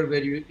here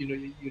where you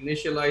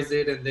initialize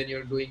it, and then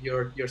you're doing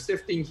your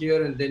sifting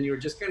here, and then you're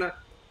just kind of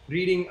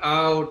reading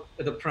out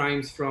the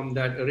primes from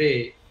that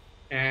array,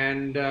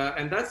 and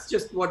that's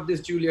just what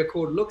this Julia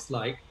code looks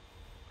like.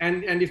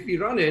 And if we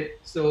run it,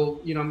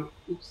 so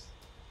oops,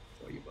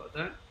 sorry about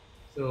that.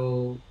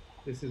 So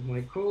this is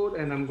my code,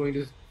 and I'm going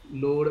to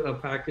load a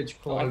package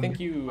called. I think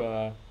you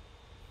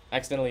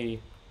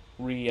accidentally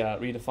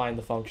redefined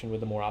the function with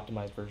the more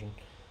optimized version.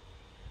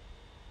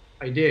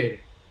 I did.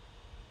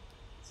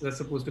 So that's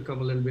supposed to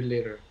come a little bit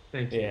later.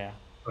 Thank you. Yeah.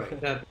 Right.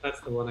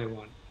 That's the one I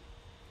want,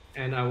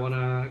 and I want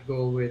to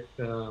go with.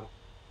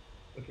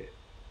 Okay.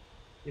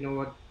 You know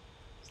what?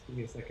 Just give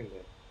me a second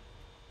there.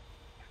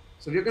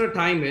 So we're going to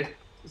time it.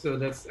 So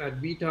that's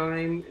at B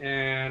time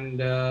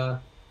and.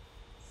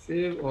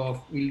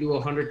 We'll do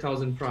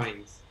 100,000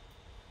 primes.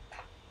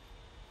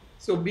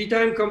 So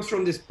B-time comes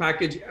from this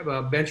package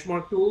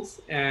benchmark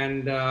tools,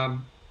 and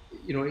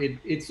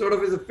it sort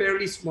of is a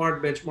fairly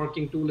smart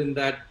benchmarking tool in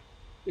that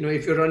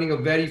if you're running a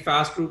very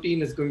fast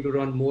routine, it's going to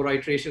run more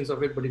iterations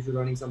of it, but if you're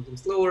running something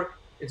slower,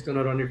 it's going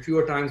to run it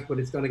fewer times, but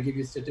it's going to give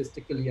you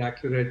statistically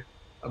accurate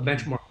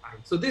benchmark time.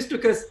 So this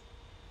took us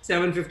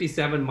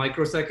 757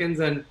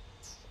 microseconds, and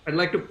I'd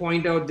like to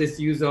point out this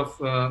use of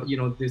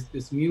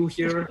this mu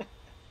here.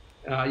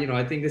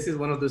 I think this is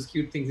one of those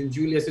cute things in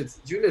Julia. So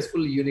Julia is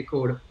fully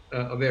Unicode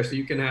aware. So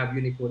you can have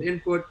Unicode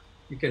input,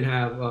 you can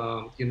have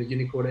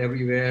Unicode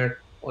everywhere,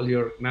 all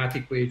your math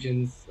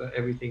equations,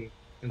 everything.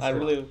 I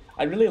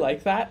really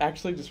like that,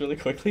 actually, just really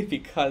quickly,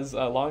 because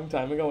a long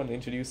time ago when they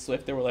introduced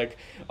Swift, they were like,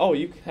 oh,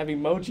 you can have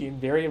emoji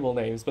and variable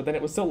names, but then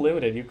it was so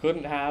limited. You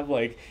couldn't have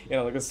like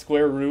a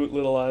square root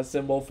little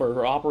symbol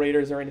for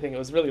operators or anything. It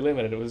was really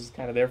limited. It was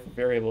kind of there for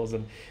variables,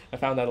 and I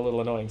found that a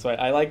little annoying. So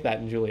I like that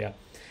in Julia.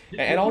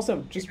 And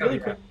also, just really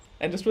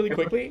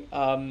quickly,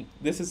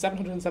 this is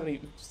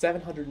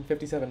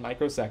 757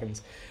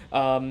 microseconds,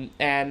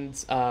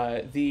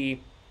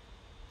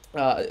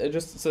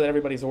 just so that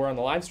everybody's aware on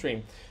the live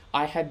stream,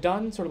 I had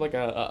done sort of like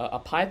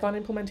a Python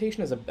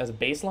implementation as a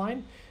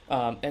baseline,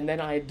 and then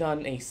I had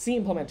done a C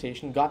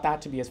implementation, got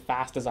that to be as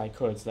fast as I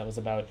could, so that was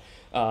about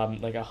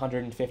like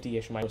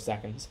 150-ish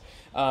microseconds.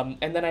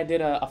 And then I did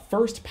a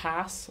first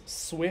pass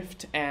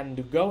Swift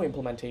and Go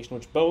implementation,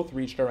 which both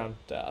reached around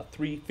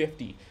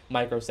 350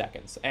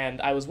 microseconds.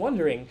 And I was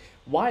wondering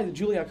why the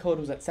Julia code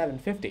was at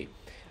 750,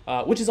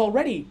 which is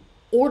already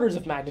orders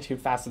of magnitude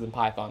faster than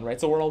Python, right?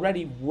 So we're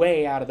already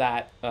way out of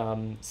that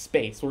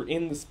space. We're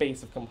in the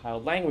space of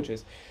compiled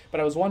languages. But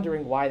I was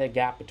wondering why the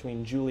gap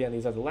between Julia and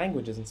these other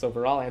languages, and so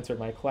Viral answered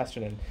my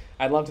question, and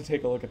I'd love to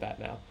take a look at that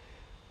now.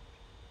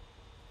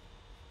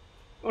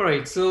 All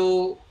right,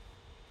 so,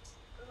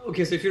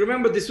 okay, so if you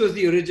remember, this was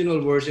the original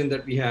version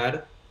that we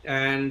had.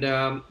 And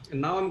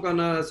now I'm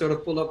gonna sort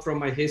of pull up from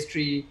my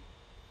history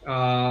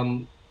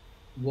one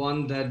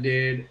that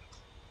did,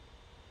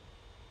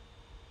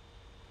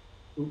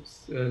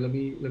 oops, let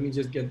me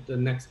just get the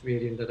next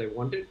variant that I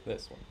wanted.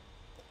 This one.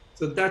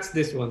 So that's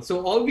this one.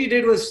 So all we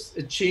did was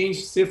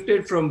change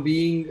sifted from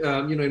being,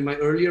 in my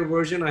earlier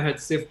version, I had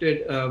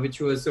sifted, which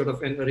was sort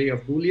of an array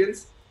of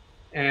Booleans.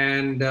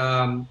 And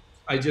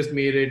I just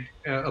made it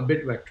a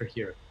bit vector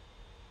here.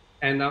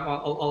 And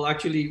I'll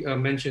actually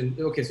mention,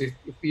 okay, so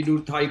if we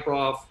do type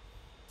of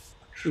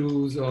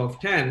trues of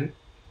 10,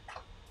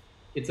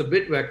 it's a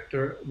bit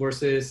vector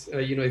versus,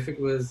 if it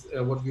was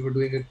what we were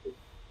doing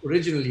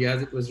originally,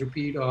 as it was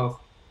repeat of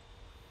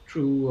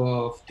true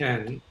of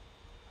 10.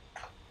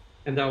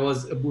 And that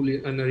was a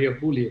Boolean, an array of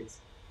Booleans.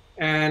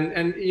 And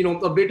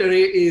a bit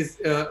array is,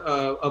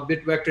 a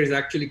bit vector is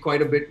actually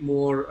quite a bit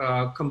more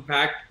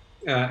compact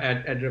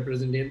at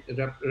representing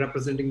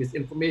this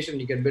information.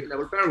 You get bit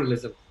level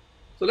parallelism.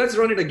 So let's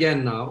run it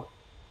again now.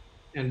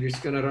 And we're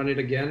just gonna run it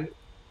again.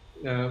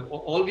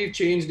 All we've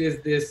changed is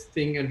this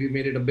thing, and we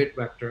made it a bit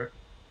vector.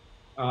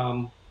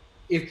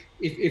 If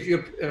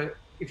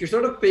you're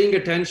sort of paying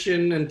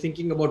attention and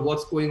thinking about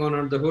what's going on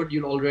under the hood,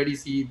 you'll already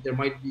see there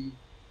might be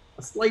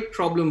a slight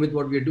problem with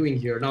what we're doing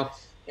here. Now,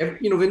 so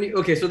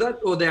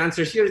the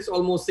answer here is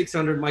almost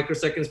 600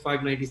 microseconds,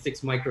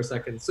 596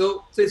 microseconds.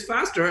 So it's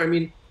faster. I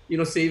mean,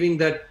 saving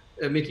that,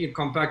 making it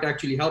compact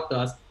actually helped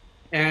us.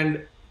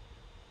 And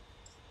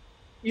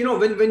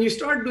when you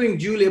start doing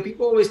Julia,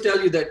 people always tell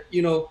you that,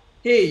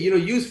 hey,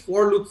 use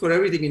for loops for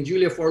everything. In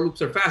Julia, for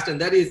loops are fast. And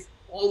that is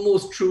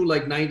almost true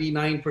like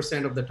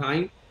 99% of the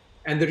time.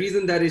 And the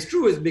reason that is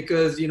true is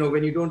because,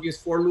 when you don't use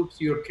for loops,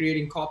 you're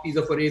creating copies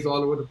of arrays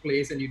all over the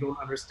place, and you don't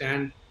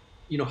understand,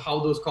 how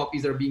those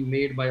copies are being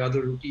made by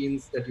other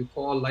routines that you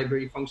call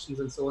library functions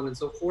and so on and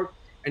so forth.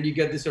 And you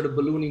get this sort of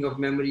ballooning of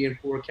memory and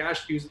poor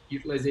cache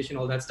utilization,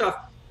 all that stuff.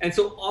 And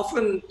so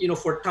often,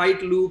 for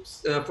tight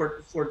loops,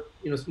 for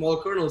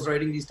small kernels,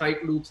 writing these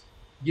tight loops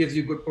gives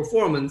you good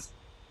performance.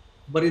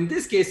 But in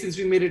this case, since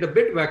we made it a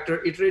bit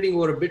vector, iterating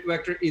over a bit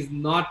vector is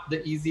not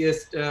the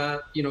easiest,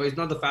 is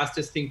not the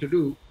fastest thing to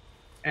do.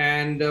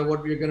 And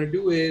what we're going to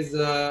do is,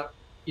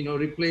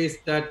 replace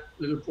that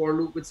little for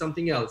loop with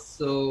something else.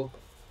 So,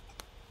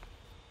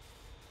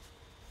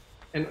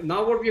 and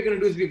now what we're going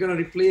to do is we're going to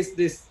replace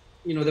this.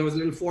 There was a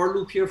little for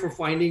loop here for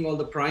finding all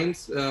the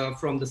primes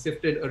from the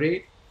sifted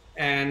array.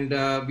 And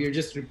we're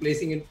just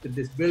replacing it with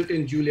this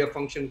built-in Julia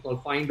function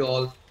called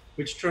findAll,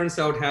 which turns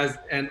out has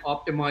an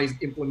optimized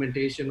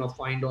implementation of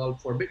findAll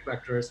for bit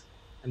vectors.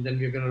 And then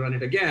we're going to run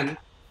it again.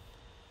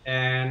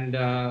 And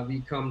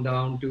we come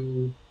down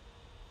to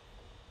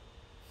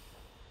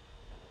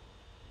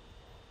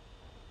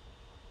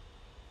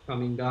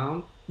coming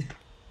down.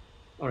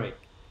 All right,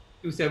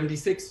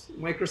 276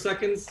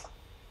 microseconds.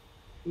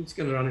 I'm just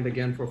going to run it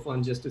again for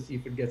fun just to see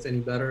if it gets any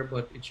better,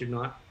 but it should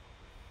not.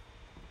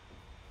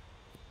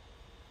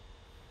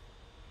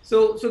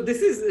 So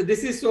this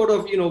is sort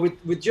of,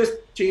 with just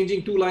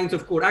changing 2 lines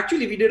of code.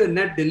 Actually, we did a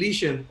net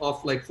deletion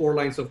of like 4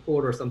 lines of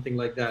code or something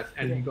like that,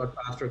 and we got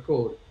faster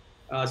code.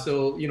 I'd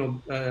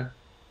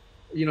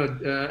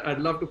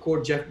love to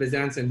quote Jeff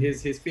Bezanson.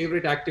 His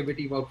favorite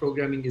activity while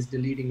programming is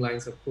deleting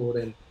lines of code,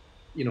 and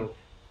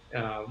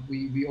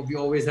we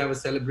always have a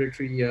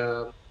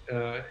celebratory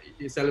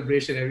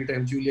celebration every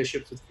time Julia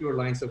ships with fewer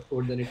lines of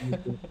code than it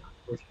used to.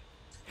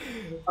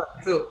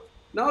 So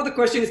now the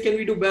question is, can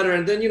we do better?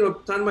 And then,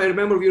 Tanmay, I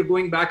remember we were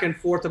going back and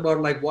forth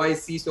about like, why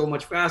is C so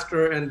much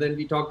faster? And then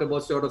we talked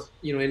about sort of,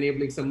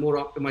 enabling some more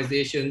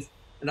optimizations.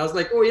 And I was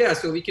like, oh yeah,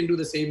 so we can do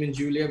the same in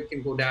Julia. We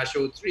can go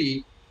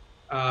 -03.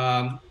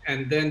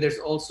 And then there's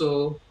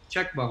also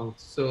check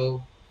bounds.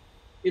 So,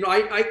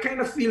 I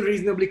kind of feel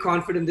reasonably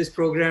confident this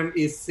program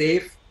is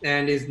safe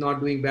and is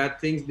not doing bad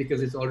things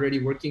because it's already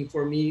working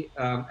for me.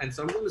 And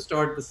so I'm going to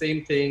start the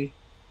same thing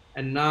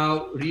and now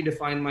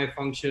redefine my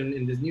function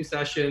in this new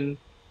session.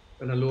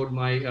 I'm going to load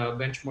my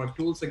benchmark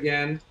tools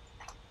again,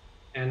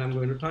 and I'm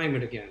going to time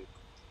it again.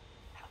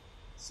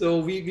 So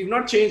we've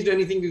not changed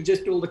anything. We've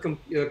just told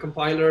the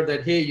compiler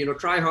that, hey,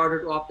 try harder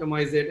to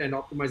optimize it and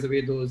optimize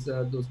away those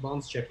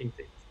bounds checking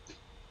things.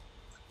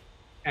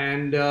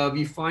 And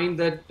we find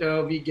that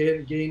we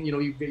gain,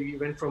 we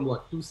went from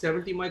what,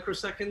 270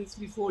 microseconds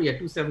before? Yeah,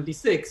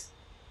 276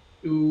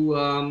 to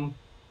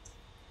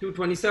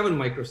 227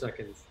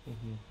 microseconds.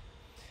 Mm-hmm.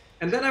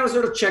 And then I was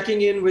sort of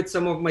checking in with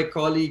some of my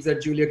colleagues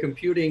at Julia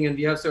Computing, and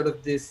we have sort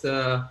of this,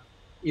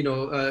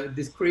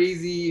 this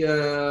crazy,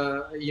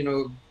 a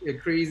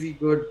crazy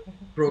good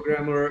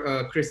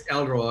programmer, Chris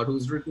Elrod,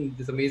 who's written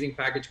this amazing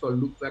package called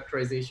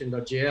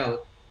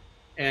loopvectorization.jl.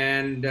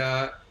 And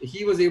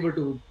he was able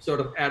to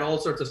sort of add all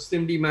sorts of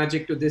SIMD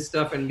magic to this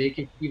stuff and make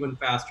it even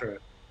faster.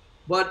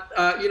 But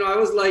I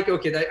was like,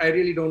 okay, I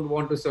really don't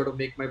want to sort of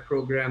make my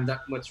program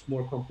that much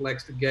more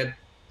complex to get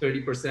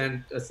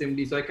 30%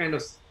 SIMD. So I kind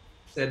of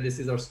said this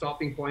is our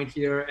stopping point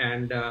here,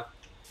 and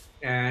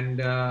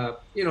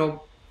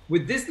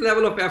with this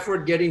level of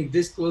effort, getting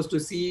this close to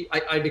C,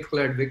 I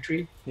declared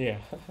victory. Yeah.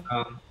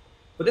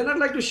 But then I'd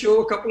like to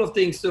show a couple of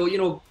things. So,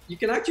 you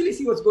can actually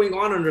see what's going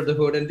on under the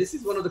hood. And this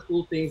is one of the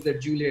cool things that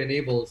Julia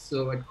enables.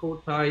 So at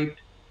code typed,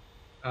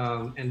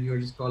 and we are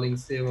just calling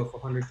save of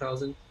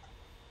 100,000.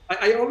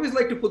 I always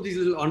like to put these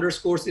little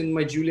underscores in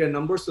my Julia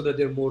numbers so that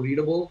they're more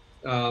readable.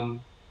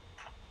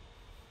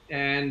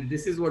 And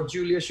this is what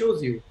Julia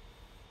shows you.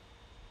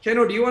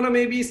 Keno, do you want to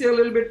maybe say a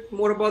little bit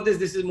more about this?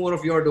 This is more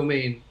of your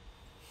domain.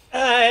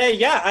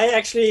 Yeah, I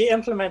actually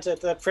implemented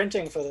the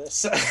printing for this,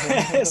 so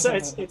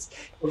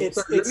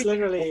it's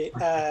literally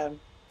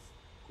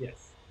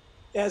yes.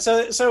 Yeah.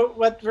 So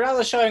what Viral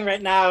is showing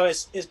right now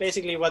is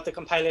basically what the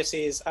compiler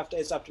sees after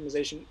its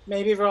optimization.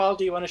 Maybe Viral,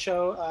 do you want to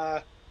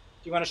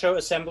show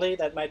assembly?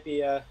 That might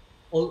be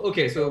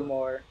okay. So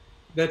more.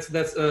 That's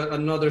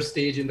another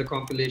stage in the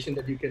compilation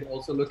that you can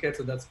also look at.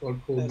 So that's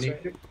called code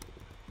native. Right.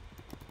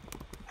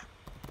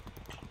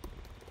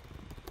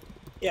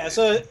 Yeah.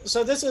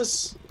 So this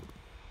is.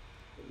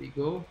 We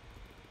go.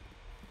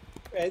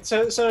 Right.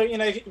 So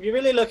if you're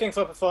really looking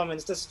for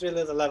performance, this is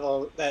really the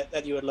level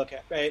that you would look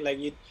at, right? Like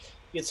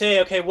you'd say,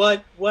 okay,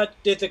 what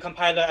did the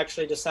compiler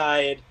actually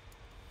decide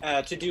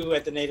to do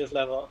at the native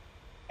level,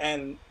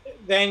 and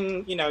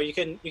then you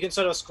can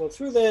sort of scroll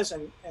through this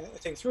and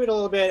think through it a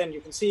little bit, and you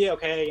can see,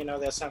 okay,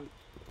 there's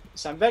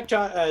some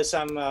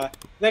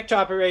vector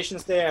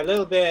operations there a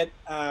little bit,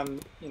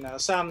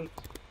 some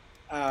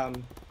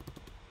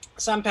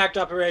packed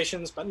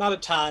operations, but not a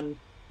ton.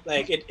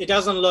 Like it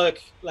doesn't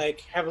look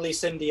like heavily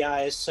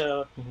SIMDized,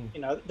 so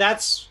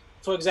that's,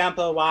 for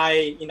example,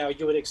 why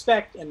you would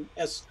expect, and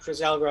as Chris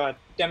Elrod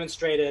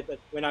demonstrated, but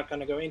we're not going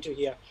to go into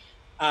here,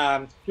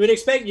 you would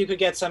expect you could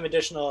get some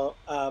additional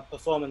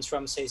performance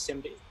from, say,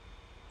 SIMD.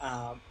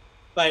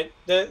 But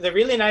the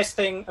really nice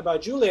thing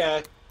about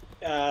Julia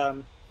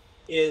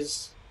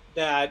is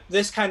that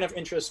this kind of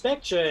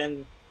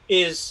introspection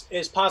is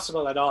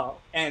possible at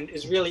all and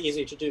is really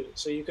easy to do.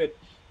 So you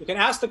can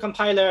ask the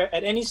compiler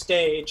at any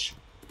stage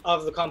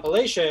of the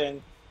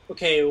compilation,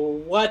 okay,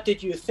 what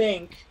did you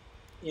think?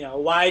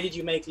 Why did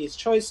you make these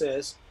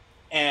choices?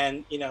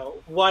 And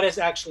what is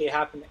actually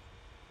happening?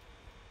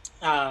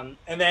 And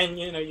then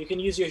you can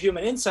use your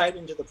human insight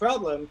into the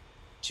problem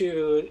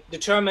to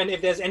determine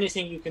if there's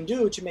anything you can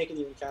do to make it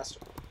even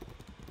faster.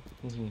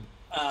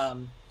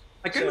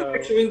 I kind of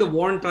like showing the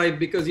warn type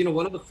because,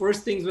 one of the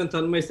first things when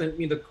Tanmay sent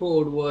me the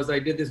code was I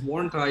did this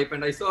warn type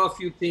and I saw a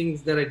few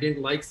things that I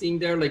didn't like seeing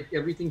there. Like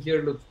everything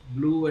here looks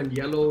blue and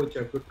yellow, which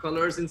are good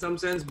colors in some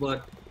sense.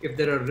 But if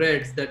there are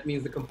reds, that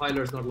means the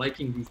compiler is not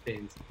liking these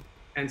things.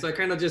 And so I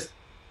kind of just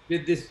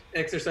did this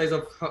exercise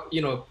of,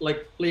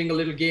 like playing a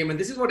little game. And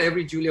this is what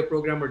every Julia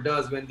programmer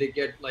does when they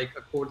get like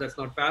a code that's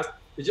not fast.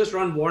 They just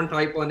run warn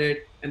type on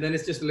it. And then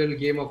it's just a little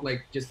game of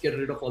like, just get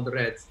rid of all the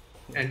reds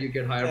and you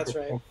get higher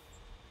performance.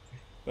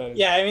 Right.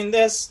 Yeah, I mean,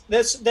 there's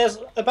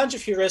a bunch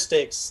of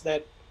heuristics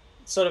that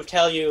sort of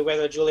tell you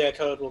whether Julia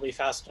code will be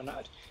fast or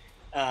not.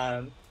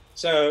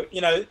 So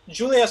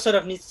Julia sort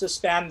of needs to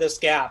span this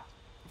gap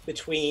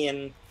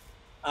between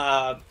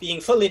being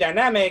fully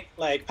dynamic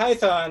like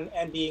Python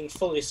and being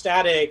fully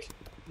static,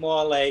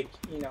 more like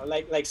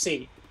like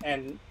C.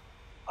 And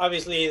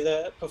obviously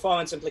the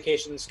performance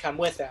implications come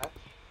with that,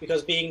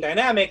 because being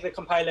dynamic, the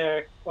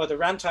compiler or the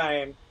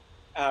runtime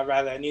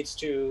rather needs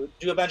to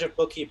do a bunch of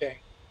bookkeeping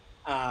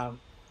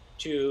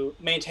to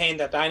maintain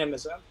that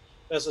dynamism.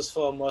 Versus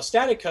for more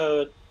static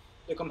code,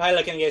 the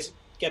compiler can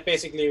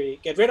basically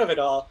get rid of it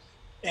all.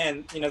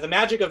 And the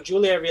magic of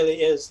Julia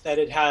really is that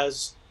it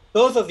has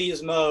both of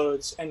these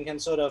modes and can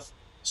sort of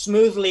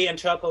smoothly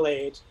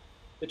interpolate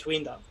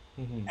between them.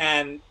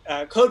 And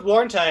code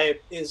warn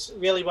type is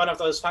really one of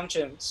those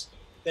functions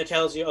that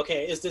tells you,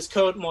 okay, is this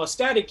code more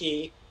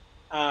static-y?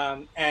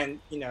 And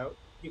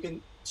you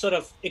can sort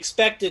of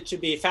expect it to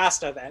be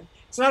faster then.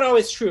 It's not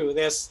always true.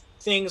 There's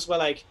things where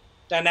like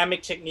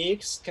dynamic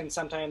techniques can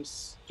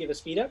sometimes give a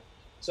speed up.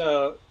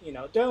 So,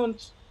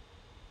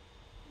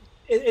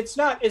 it's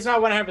not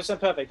 100%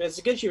 perfect, but it's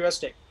a good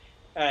heuristic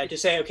to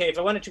say, okay, if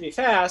I want it to be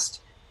fast,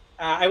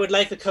 I would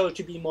like the code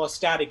to be more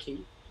static-y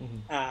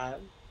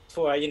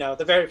for,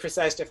 the very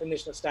precise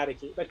definition of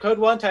static-y. But code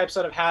warn type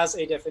sort of has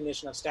a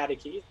definition of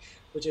static-y,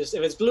 which is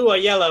if it's blue or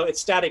yellow,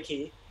 it's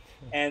static-y.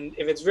 And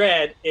if it's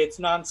red, it's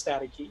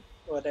non-static-y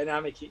or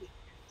dynamic-y.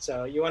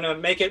 So you want to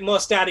make it more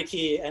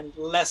static-y and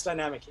less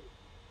dynamic-y.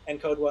 And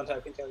code warn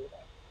type can tell you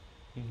that.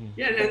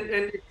 Yeah,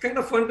 and it's kind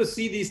of fun to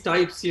see these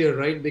types here,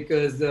 right?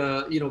 Because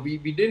we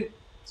didn't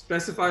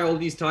specify all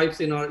these types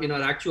in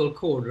our actual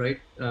code, right?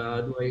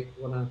 Do I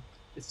wanna?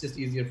 It's just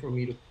easier for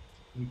me to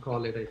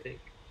recall it, I think.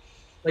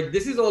 Like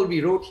this is all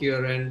we wrote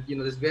here, and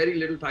there's very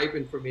little type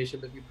information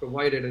that we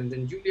provided, and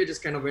then Julia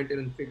just kind of went in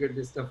and figured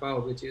this stuff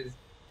out, which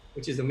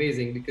is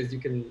amazing because you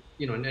can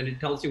and it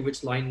tells you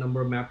which line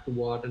number mapped to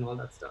what and all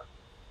that stuff.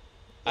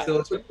 So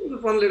it's a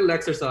fun little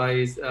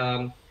exercise.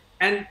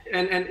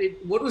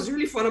 What was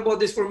really fun about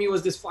this for me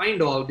was this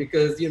find all,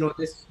 because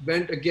this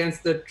went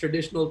against the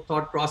traditional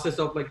thought process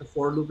of like the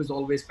for loop is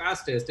always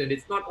fastest, and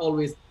it's not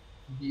always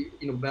the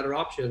better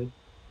option.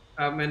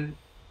 And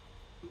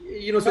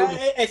so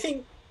I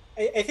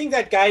think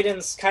that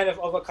guidance kind of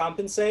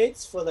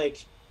overcompensates for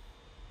like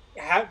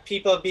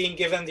people being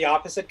given the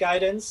opposite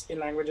guidance in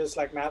languages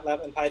like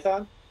MATLAB and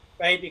Python,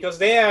 right?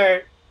 Because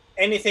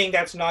anything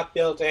that's not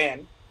built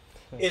in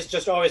is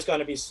just always going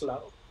to be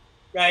slow,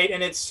 right?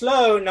 And it's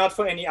slow not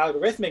for any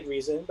algorithmic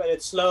reason, but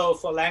it's slow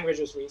for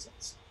languages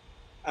reasons.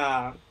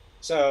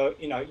 So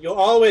you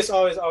always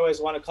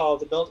want to call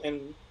the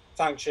built-in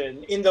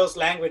function in those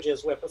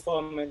languages where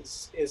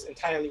performance is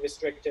entirely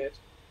restricted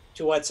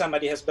to what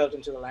somebody has built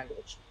into the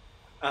language.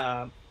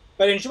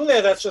 But in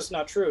Julia, that's just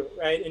not true,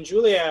 right? In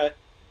Julia,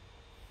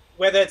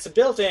 whether it's a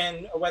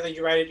built-in or whether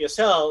you write it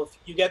yourself,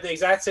 you get the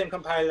exact same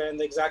compiler and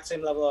the exact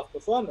same level of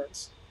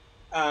performance.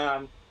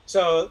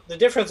 So the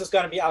difference is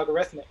going to be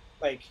algorithmic.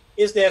 Like,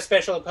 is there a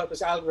special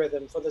purpose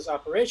algorithm for this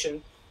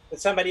operation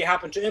that somebody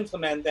happened to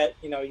implement that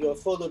your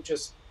for loop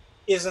just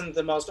isn't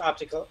the most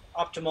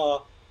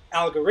optimal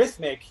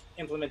algorithmic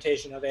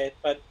implementation of it,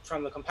 but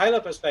from the compiler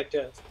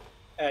perspective,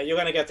 you're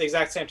going to get the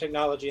exact same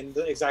technology and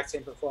the exact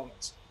same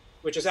performance,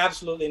 which is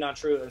absolutely not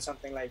true in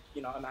something like a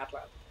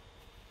MATLAB.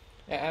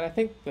 And I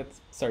think that's,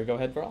 sorry, go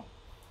ahead, Viral.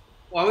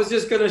 Well, I was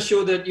just going to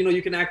show that,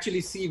 you can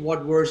actually see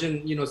what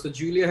version, so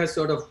Julia has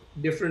sort of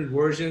different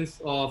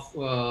versions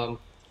of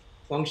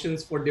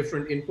functions for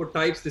different input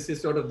types. This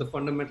is sort of the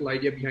fundamental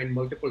idea behind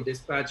multiple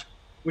dispatch,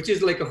 which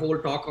is like a whole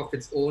talk of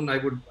its own. I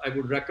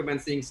would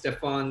recommend seeing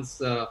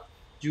Stefan's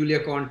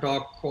JuliaCon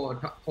talk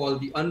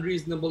called The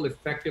Unreasonable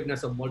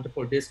Effectiveness of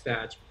Multiple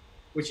Dispatch,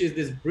 which is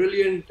this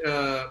brilliant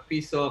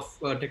piece of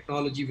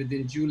technology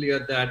within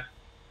Julia that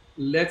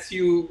lets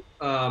you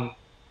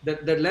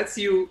that lets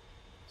you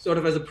sort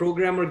of as a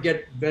programmer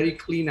get very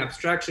clean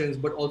abstractions,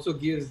 but also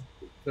gives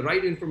the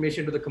right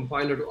information to the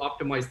compiler to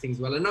optimize things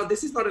well. And now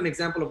this is not an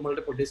example of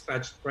multiple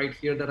dispatch right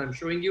here that I'm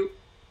showing you,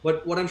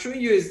 but what I'm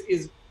showing you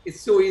is it's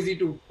so easy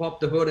to pop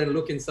the hood and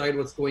look inside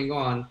what's going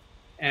on.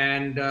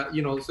 And,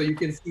 so you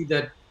can see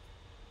that,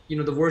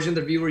 the version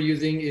that we were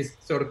using is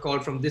sort of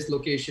called from this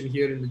location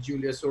here in the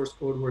Julia source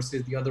code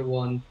versus the other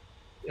one,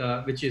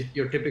 which is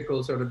your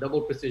typical sort of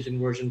double precision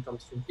version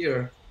comes from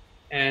here.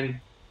 And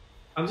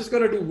I'm just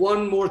going to do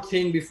one more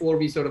thing before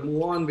we sort of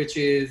move on, which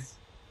is,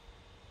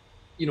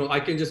 I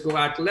can just go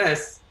at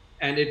less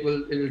and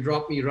it'll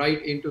drop me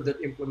right into the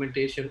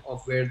implementation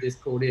of where this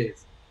code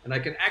is. And I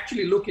can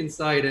actually look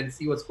inside and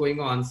see what's going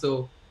on.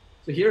 So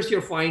here's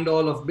your find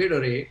all of bit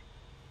array.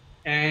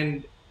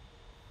 And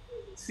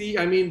see,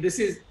 I mean, this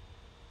is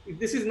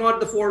not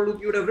the for loop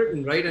you would have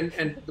written, right?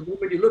 And the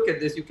moment you look at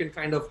this, you can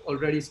kind of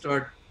already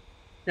start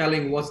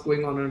telling what's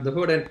going on under the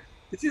hood. And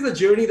this is a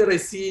journey that I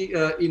see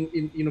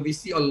we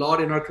see a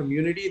lot in our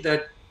community,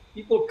 that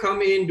people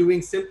come in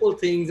doing simple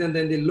things and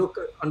then they look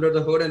under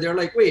the hood and they're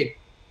like, wait,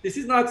 this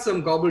is not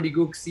some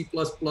gobbledygook C++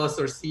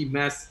 or C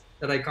mess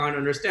that I can't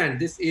understand.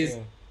 This is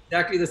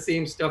exactly the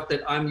same stuff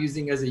that I'm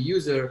using as a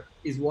user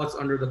is what's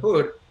under the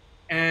hood.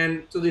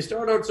 And so they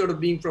start out sort of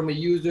being from a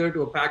user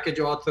to a package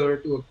author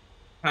to a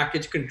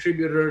package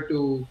contributor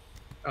to,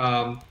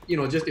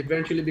 just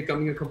eventually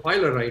becoming a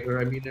compiler writer.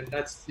 I mean, and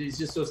it's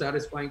just so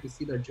satisfying to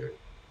see that journey.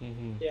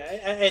 Mm-hmm.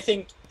 Yeah, I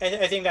think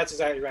that's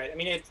exactly right. I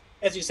mean,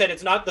 as you said,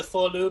 it's not the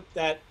for loop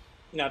that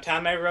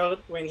Tanmay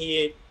wrote when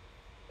he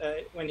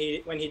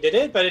did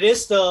it, but it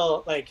is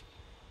still like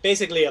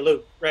basically a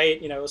loop,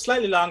 right? It was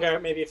slightly longer,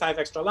 maybe 5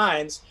 extra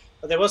lines,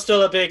 but there was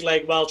still a big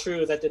while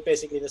true that did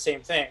basically the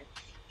same thing,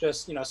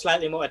 just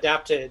slightly more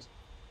adapted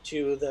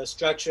to the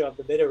structure of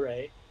the bit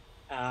array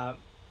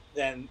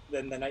than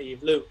the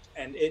naive loop.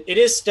 And it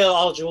is still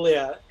all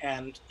Julia.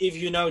 And if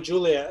you know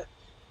Julia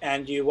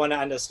and you want to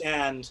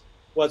understand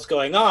what's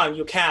going on,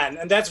 you can.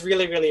 And that's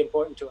really, really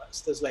important to us.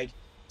 There's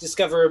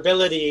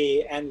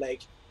discoverability and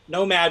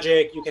no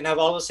magic. You can have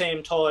all the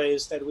same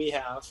toys that we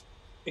have,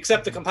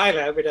 except the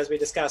compiler, but as we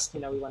discussed, we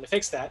want to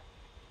fix that.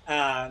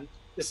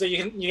 So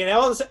you can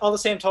have all the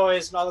same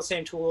toys and all the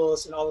same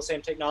tools and all the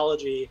same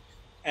technology,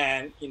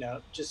 and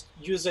just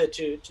use it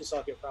to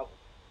solve your problem.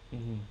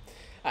 Mm-hmm.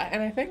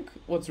 And I think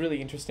what's really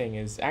interesting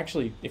is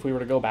actually, if we were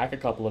to go back a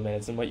couple of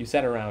minutes and what you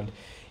said around,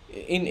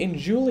 in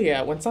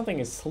Julia, when something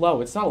is slow,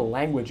 it's not a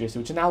language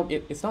issue.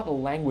 It's not a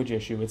language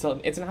issue. It's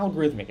an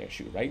algorithmic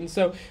issue, right? And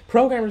so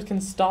programmers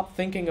can stop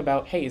thinking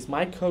about, hey, is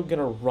my code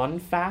gonna run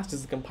fast?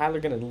 Is the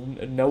compiler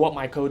gonna know what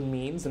my code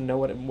means and know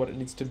what it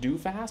needs to do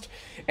fast?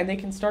 And they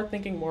can start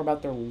thinking more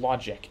about their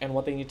logic and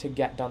what they need to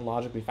get done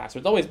logically faster.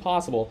 It's always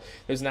possible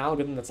there's an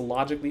algorithm that's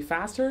logically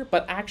faster,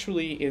 but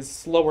actually is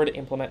slower to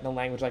implement in a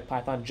language like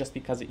Python just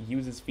because it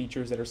uses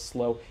features that are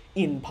slow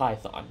in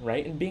Python,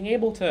 right? And being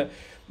able to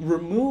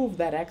remove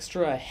that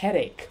extra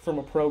headache from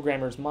a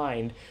programmer's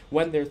mind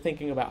when they're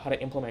thinking about how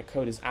to implement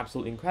code is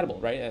absolutely incredible,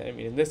 right? I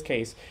mean, in this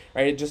case,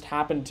 right, it just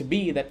happened to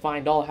be that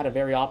findAll had a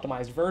very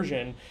optimized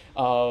version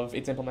of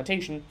its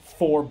implementation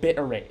for bit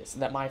arrays,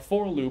 that my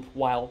for loop,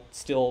 while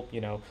still,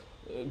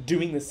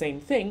 doing the same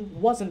thing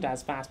wasn't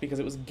as fast because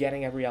it was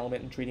getting every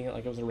element and treating it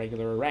like it was a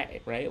regular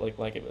array, right?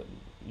 Like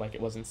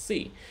it was in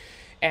C.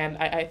 And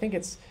I think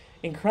it's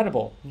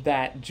incredible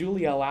that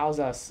Julia allows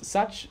us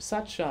such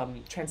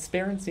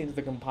transparency into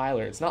the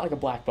compiler. It's not like a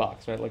black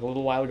box, right? Like a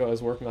little while ago, I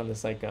was working on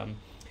this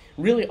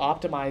really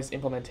optimized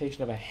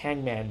implementation of a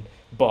hangman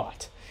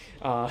bot.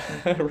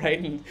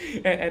 Right?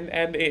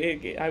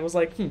 I was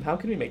like, how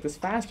can we make this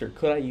faster?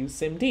 Could I use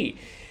SIMD?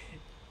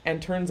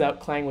 And turns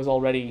out Clang was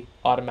already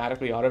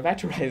automatically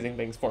auto-vectorizing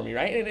things for me,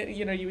 right? And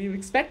you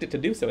expect it to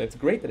do so. It's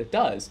great that it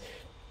does,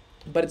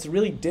 but it's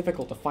really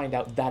difficult to find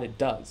out that it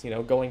does.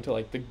 Going to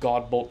like the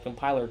Godbolt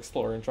compiler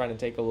explorer and trying to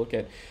take a look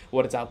at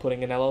what it's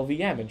outputting in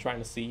LLVM and trying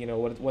to see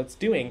what it's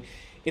doing.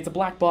 It's a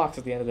black box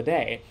at the end of the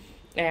day.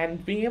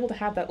 And being able to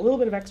have that little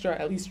bit of extra,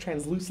 at least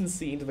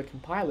translucency into the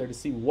compiler to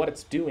see what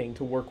it's doing,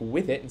 to work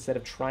with it instead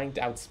of trying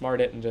to outsmart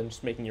it and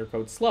just making your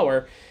code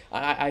slower,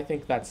 I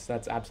think that's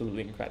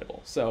absolutely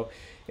incredible. So,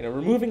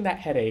 removing that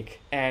headache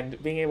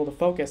and being able to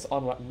focus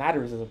on what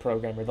matters as a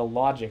programmer, the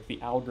logic, the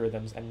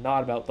algorithms, and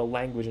not about the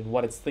language and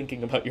what it's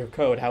thinking about your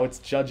code, how it's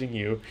judging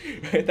you,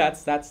 right?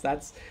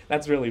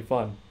 That's really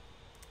fun.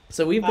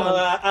 So we've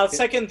gone. I'll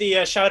second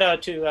the shout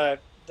out to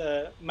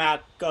the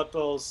Matt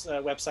Godbol's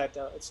website,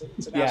 though. It's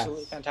an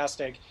absolutely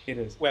fantastic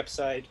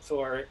website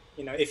for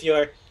if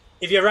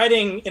you're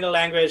writing in a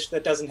language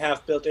that doesn't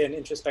have built-in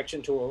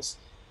introspection tools.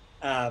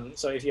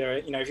 So if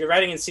you're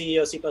writing in C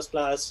or C++,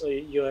 or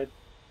you're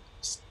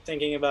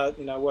thinking about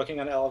working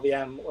on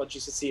LLVM or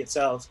GCC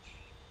itself,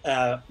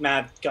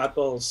 Matt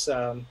Godbol's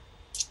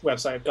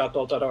website,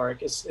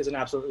 godbolt.org, is an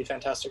absolutely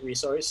fantastic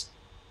resource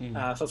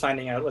for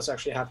finding out what's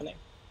actually happening.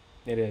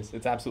 It is.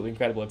 It's absolutely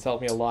incredible. It's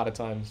helped me a lot of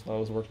times when I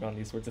was working on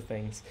these sorts of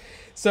things.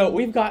 So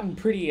we've gotten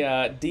pretty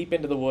deep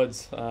into the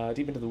woods,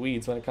 deep into the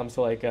weeds when it comes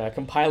to like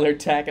compiler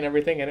tech and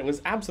everything, and it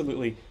was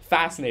absolutely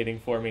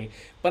fascinating for me.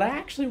 But I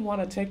actually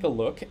want to take a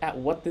look at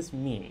what this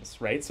means,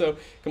 right? So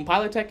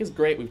compiler tech is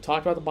great. We've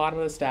talked about the bottom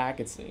of the stack.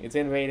 It's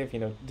innovative.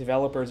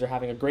 Developers are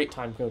having a great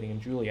time coding in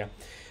Julia.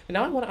 But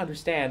now I want to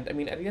understand, at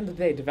the end of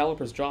the day,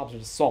 developers' jobs are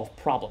to solve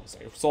problems,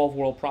 solve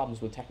world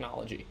problems with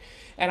technology.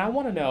 And I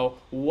want to know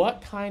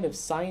what kind of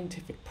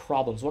scientific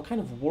problems, what kind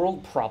of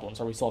world problems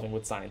are we solving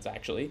with science,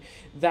 actually,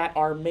 that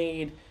are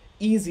made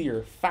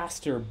easier,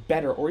 faster,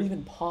 better, or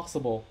even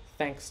possible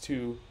thanks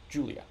to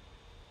Julia?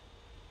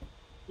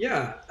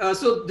 Yeah,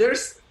 so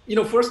there's,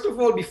 first of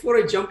all, before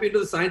I jump into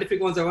the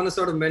scientific ones, I want to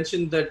sort of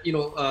mention that,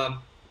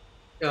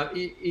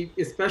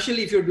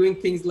 especially if you're doing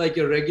things like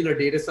your regular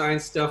data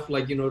science stuff,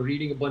 like,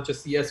 reading a bunch of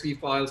CSV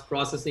files,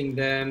 processing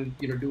them,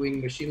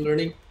 doing machine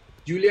learning,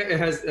 Julia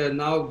has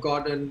now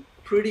gotten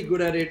pretty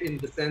good at it in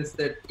the sense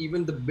that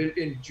even the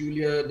built-in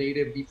Julia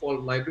native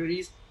default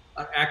libraries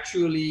are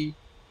actually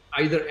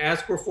either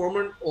as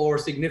performant or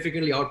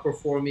significantly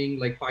outperforming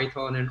like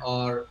Python and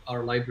R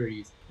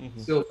libraries.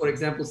 Mm-hmm. So for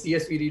example,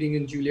 CSV reading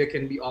in Julia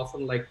can be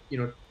often like,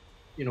 5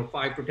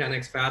 to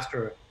 10x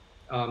faster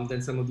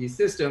than some of these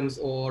systems,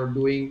 or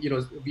doing,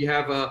 we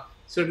have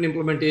certain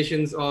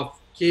implementations of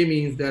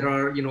k-means that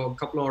are, a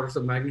couple of orders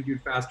of magnitude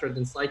faster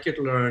than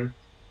scikit-learn,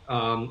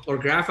 or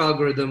graph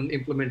algorithm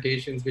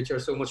implementations, which are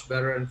so much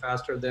better and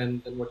faster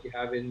than what you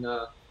have in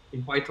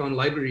Python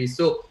libraries.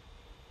 So,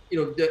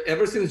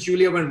 ever since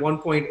Julia went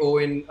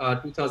 1.0 in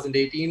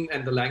 2018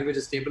 and the language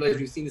is stabilized,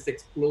 we've seen this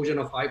explosion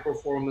of high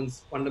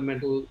performance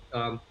fundamental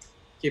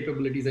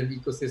capabilities and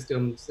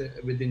ecosystems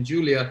within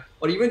Julia,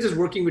 or even just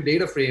working with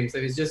data frames.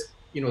 It's just,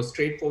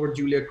 straightforward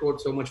Julia code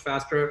so much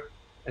faster,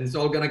 and it's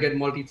all gonna get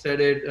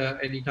multi-threaded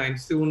anytime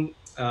soon.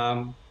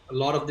 A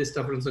lot of this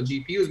stuff runs on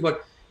GPUs,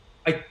 but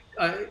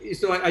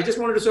so I just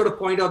wanted to sort of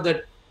point out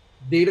that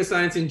data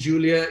science in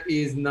Julia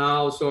is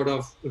now sort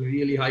of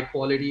really high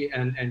quality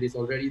and is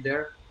already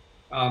there.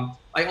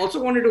 I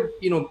also wanted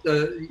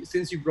to,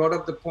 since you brought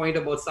up the point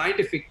about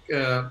scientific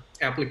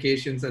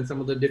applications and some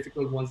of the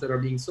difficult ones that are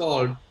being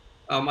solved,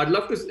 I'd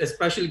love to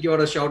especially give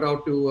a shout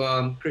out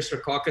to Chris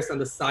Rackauckus and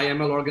the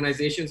SciML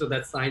organization, so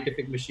that's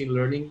Scientific Machine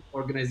Learning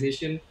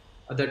organization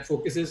that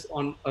focuses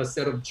on a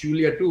set of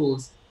Julia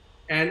tools.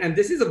 And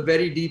this is a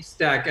very deep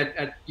stack.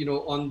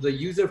 On the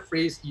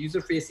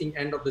user-facing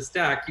end of the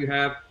stack, you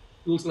have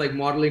tools like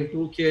Modeling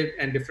Toolkit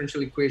and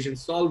Differential Equation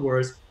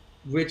Solvers,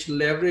 which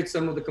leverage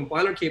some of the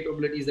compiler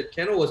capabilities that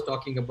Keno was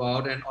talking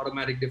about, and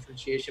automatic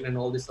differentiation and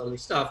all this other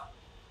stuff,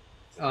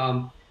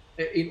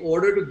 in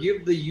order to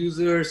give the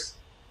users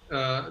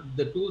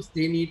the tools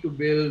they need to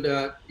build,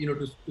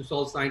 to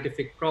solve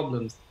scientific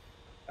problems.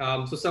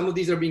 So some of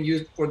these are being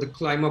used for the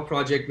CLIMA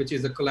project, which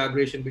is a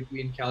collaboration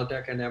between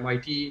Caltech and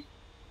MIT.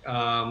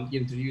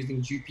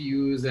 Using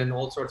GPUs and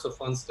all sorts of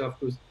fun stuff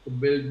to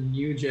build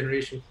new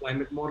generation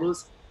climate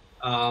models.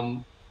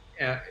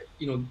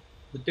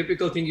 The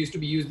typical thing used to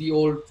be use the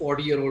old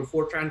 40-year-old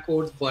Fortran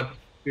codes, but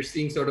we're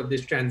seeing sort of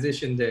this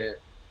transition there.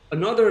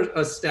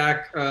 Another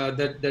stack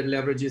that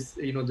leverages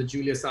the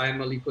Julia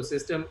SciML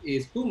ecosystem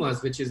is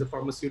Pumas, which is a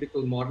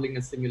pharmaceutical modeling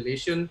and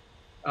simulation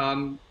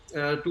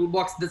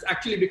toolbox that's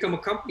actually become a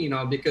company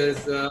now,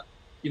 because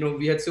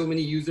we had so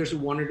many users who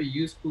wanted to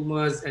use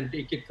pumas and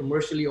take it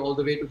commercially all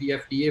the way to the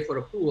FDA for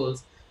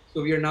approvals.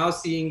 So we are now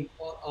seeing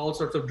all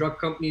sorts of drug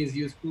companies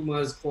use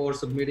pumas for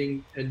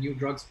submitting new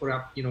drugs for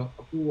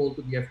approval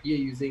to the FDA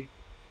using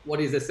what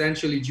is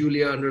essentially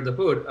Julia under the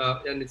hood,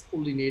 and it's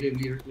fully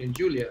natively written in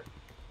Julia.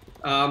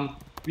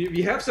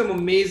 We have some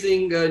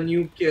amazing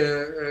new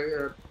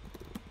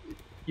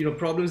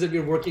problems that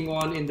we're working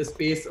on in the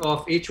space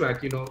of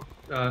HVAC.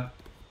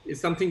 Is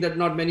something that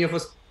not many of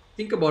us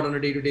think about on a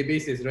day-to-day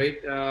basis,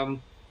 right?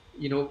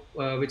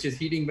 Which is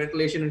heating,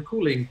 ventilation, and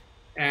cooling.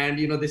 And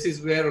this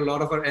is where a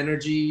lot of our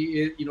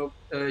energy is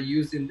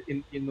used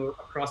in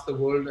across the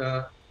world.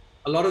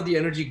 A lot of the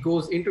energy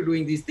goes into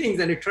doing these things,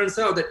 and it turns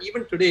out that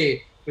even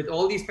today, with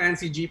all these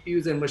fancy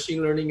GPUs and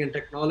machine learning and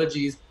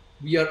technologies,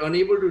 we are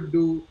unable to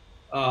do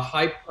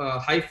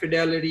high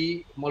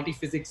fidelity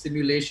multi-physics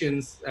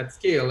simulations at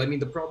scale. I mean,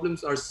 the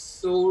problems are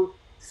so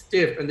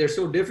stiff and they're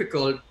so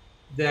difficult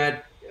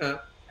that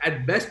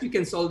at best you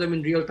can solve them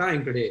in real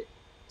time today.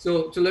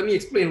 So let me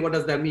explain what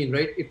does that mean,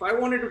 right? If I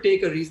wanted to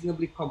take a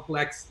reasonably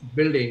complex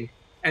building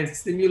and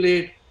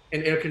simulate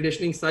an air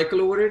conditioning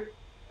cycle over it,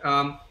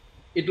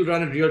 it will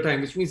run in real time,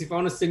 which means if I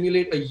want to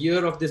simulate a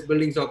year of this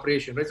building's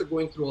operation, right? So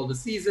going through all the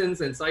seasons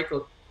and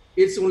cycles,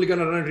 it's only going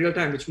to run in real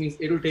time, which means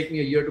it will take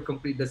me a year to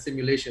complete the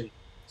simulation.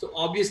 So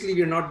obviously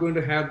we're not going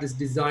to have this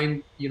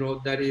design,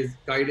 that is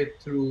guided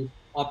through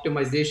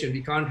optimization.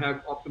 We can't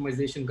have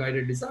optimization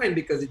guided design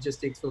because it just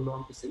takes so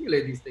long to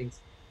simulate these things.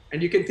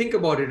 And you can think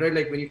about it, right?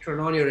 Like when you turn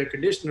on your air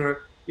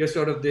conditioner, you're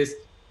sort of this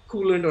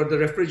coolant or the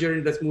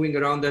refrigerant that's moving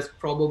around that's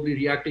probably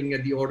reacting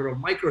at the order of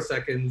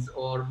microseconds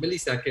or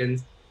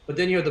milliseconds. But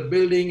then you have the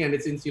building and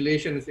its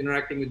insulation is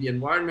interacting with the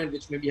environment,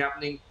 which may be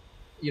happening,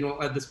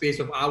 at the space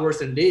of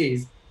hours and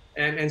days.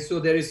 And so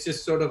there is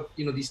just sort of,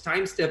 these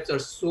time steps are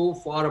so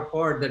far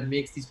apart that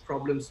makes these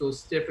problems so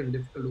stiff and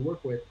difficult to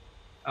work with.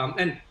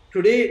 And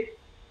today,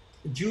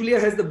 Julia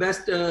has the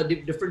best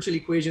differential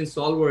equation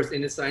solvers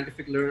in a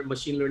scientific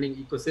machine learning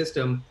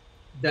ecosystem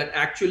that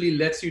actually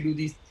lets you do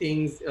these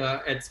things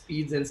at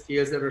speeds and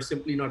scales that are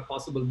simply not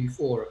possible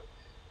before.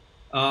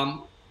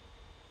 So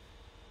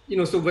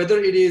whether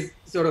it is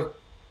sort of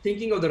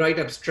thinking of the right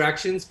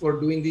abstractions for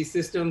doing these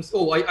systems.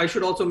 Oh, I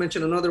should also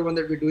mention another one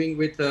that we're doing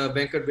with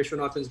Venkat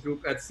Vishwanathan's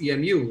group at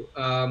CMU.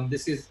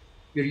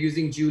 We're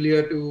using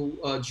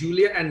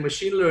Julia and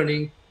machine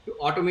learning to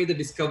automate the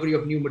discovery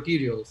of new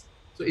materials.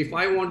 So if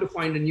I want to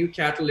find a new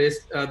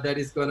catalyst that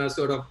is going to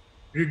sort of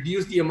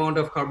reduce the amount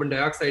of carbon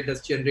dioxide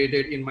that's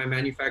generated in my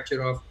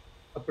manufacture of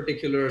a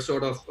particular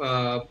sort of,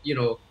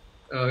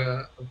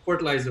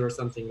 fertilizer or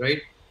something,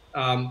 right?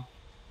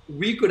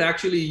 We could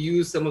actually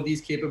use some of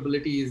these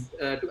capabilities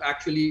to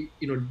actually,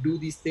 do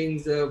these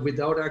things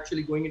without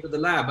actually going into the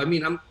lab. I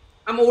mean, I'm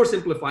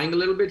oversimplifying a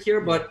little bit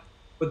here, but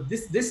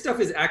this stuff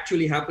is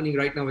actually happening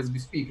right now as we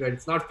speak, right?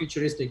 It's not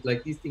futuristic.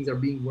 Like these things are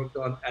being worked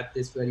on at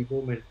this very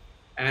moment.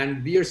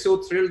 And we are so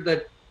thrilled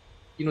that,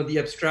 the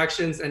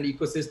abstractions and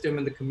ecosystem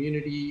and the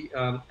community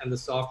and the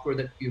software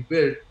that we've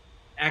built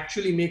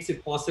actually makes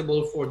it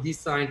possible for these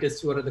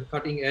scientists who are at the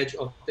cutting edge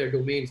of their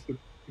domains to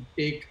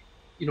take,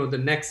 the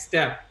next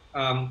step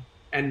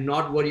and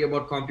not worry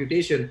about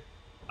computation.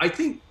 I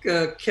think,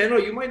 Keno,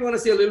 you might want to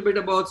say a little bit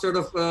about sort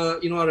of,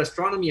 our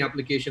astronomy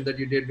application that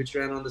you did, which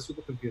ran on the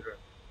supercomputer.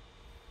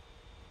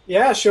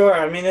 Yeah, sure.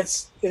 I mean,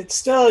 it's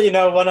still,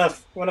 one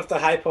of the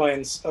high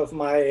points of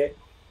my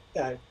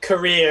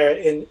career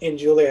in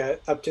Julia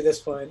up to this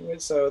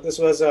point. So this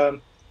was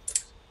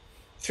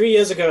 3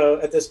 years ago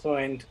at this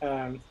point.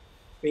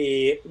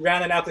 We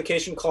ran an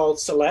application called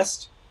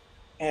Celeste.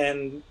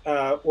 And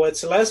what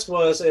Celeste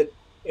was,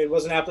 it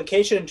was an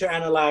application to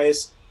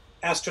analyze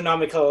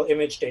astronomical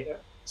image data.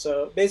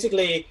 So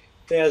basically,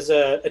 there's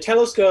a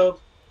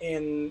telescope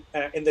in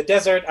the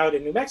desert out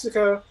in New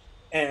Mexico,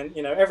 and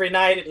every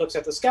night it looks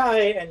at the sky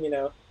and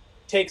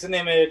takes an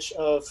image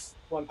of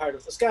one part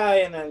of the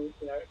sky, and then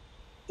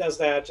does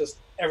that just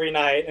every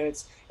night. And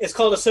it's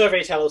called a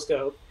survey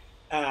telescope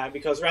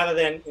because rather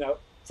than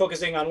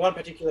focusing on one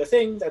particular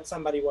thing that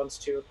somebody wants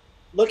to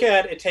look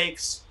at, it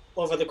takes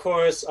over the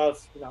course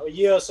of a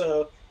year or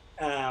so.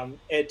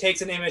 It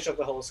takes an image of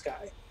the whole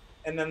sky.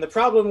 And then the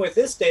problem with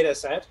this data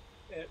set,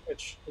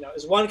 which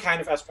is one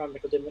kind of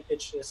astronomical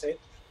image data set,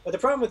 but the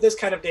problem with this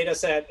kind of data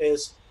set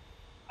is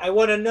I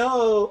want to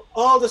know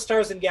all the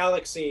stars and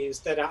galaxies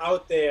that are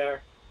out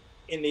there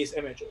in these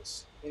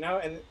images, and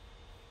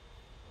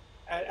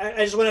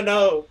I just want to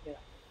know,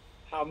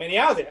 how many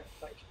are there?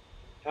 Like,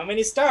 how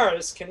many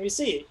stars can we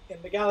see in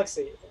the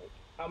galaxy? Like,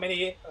 how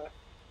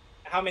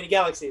many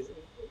galaxies?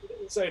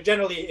 So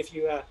generally, if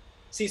you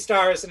see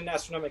stars in an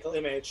astronomical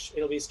image,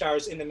 it'll be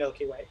stars in the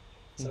Milky Way.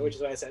 So which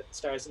is why I said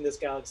stars in this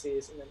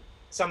galaxies, and then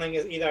something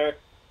is either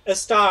a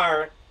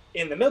star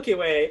in the Milky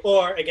Way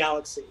or a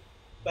galaxy.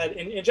 But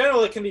in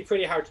general, it can be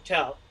pretty hard to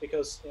tell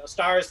because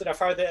stars that are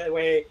farther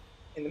away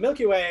in the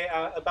Milky Way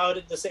are about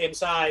the same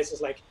size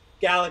as like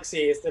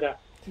galaxies that are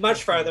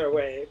much farther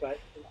away, but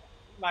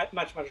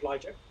much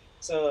larger.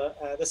 So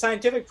the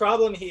scientific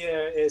problem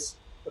here is,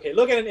 okay,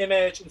 look at an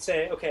image and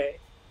say, okay,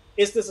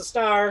 is this a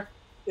star?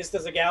 is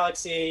this a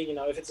galaxy?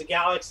 If it's a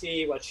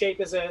galaxy, what shape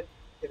is it?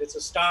 If it's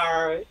a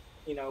star,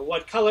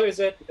 what color is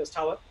it? Because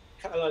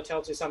color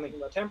tells you something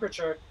about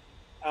temperature.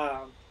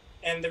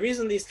 And the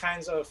reason these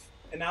kinds of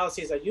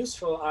analyses are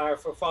useful are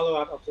for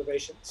follow-up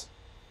observations.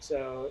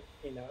 So,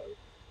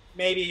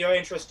 maybe you're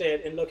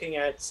interested in looking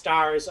at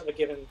stars of a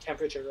given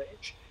temperature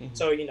range. Mm-hmm.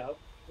 So,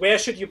 where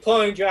should you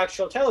point your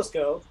actual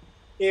telescope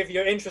if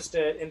you're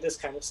interested in this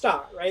kind of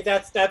star, right?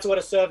 That's what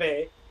a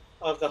survey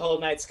of the whole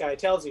night sky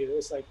tells you.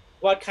 It's like,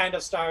 what kind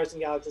of stars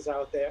and galaxies are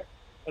out there,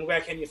 and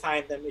where can you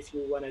find them if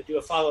you want to do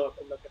a follow-up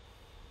and look at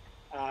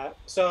them.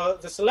 So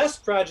the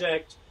Celeste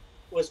project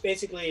was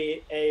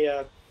basically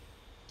a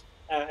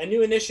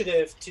new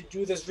initiative to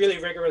do this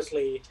really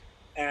rigorously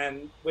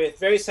and with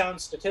very sound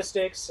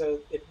statistics. So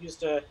it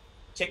used a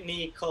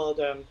technique called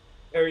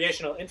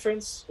variational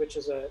inference, which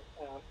is a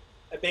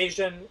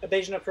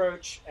Bayesian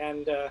approach,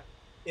 and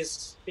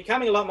is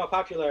becoming a lot more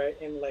popular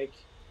in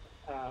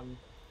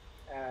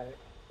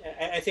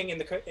I think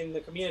in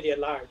the community at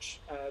large.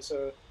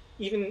 So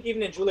even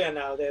in Julia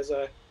now, there's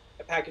a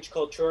package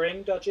called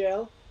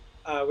Turing.jl,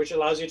 which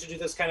allows you to do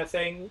this kind of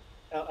thing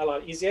a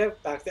lot easier.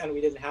 Back then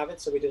we didn't have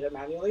it, so we did it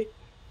manually.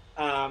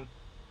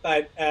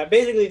 But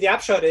basically, the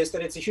upshot is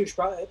that it's a huge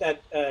problem.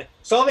 That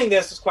solving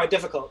this is quite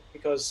difficult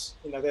because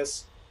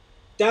there's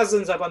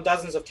dozens upon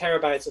dozens of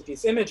terabytes of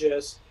these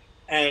images,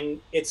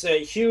 and it's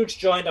a huge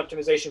joint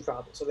optimization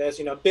problem. So there's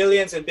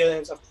billions and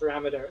billions of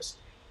parameters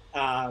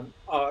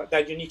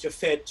that you need to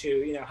fit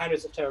to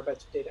hundreds of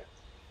terabytes of data.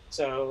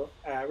 So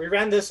we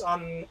ran this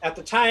on, at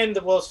the time,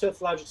 the world's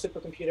 5th largest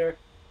supercomputer.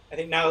 I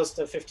think now it's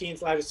the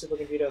 15th largest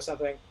supercomputer or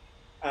something.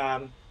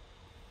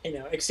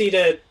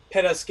 Exceeded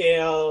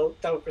petascale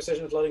double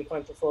precision floating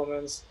point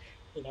performance.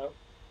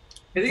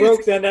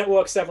 Broke their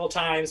network several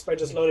times by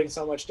just loading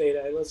so much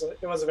data. It was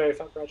a very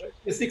fun project.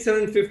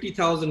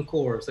 650,000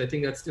 cores. I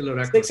think that's still a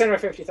record.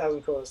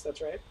 650,000 cores.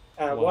 That's right.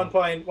 Wow.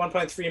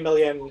 1.3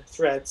 million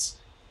threads.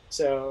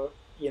 So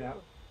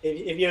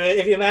if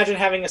you imagine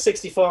having a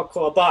 64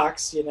 core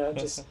box,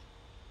 just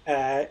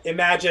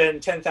imagine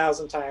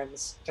 10,000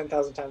 times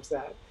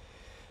that.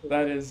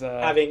 That is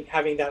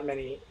having that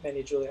many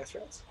Julia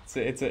threads.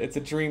 It's a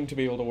dream to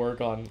be able to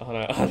work on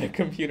a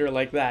computer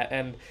like that,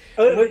 and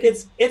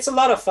it's a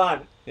lot of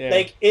fun. Yeah.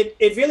 Like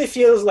it really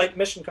feels like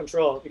mission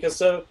control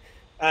because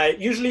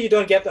usually you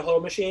don't get the whole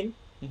machine,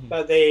 mm-hmm.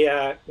 but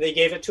they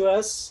gave it to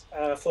us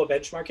for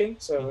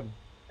benchmarking. So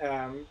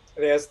mm-hmm.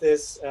 There's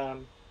this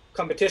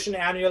competition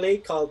annually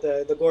called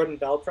the Gordon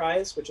Bell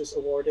Prize, which is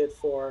awarded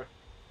for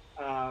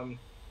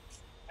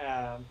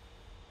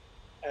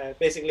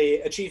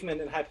basically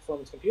achievement in high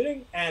performance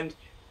computing. And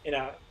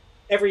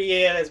every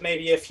year there's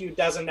maybe a few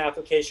dozen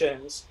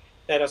applications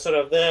that are sort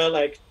of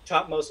the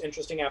top most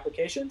interesting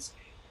applications,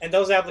 and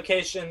those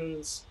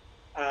applications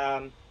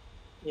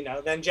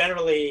then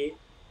generally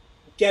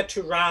get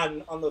to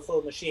run on the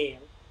full machine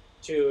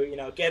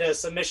to get a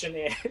submission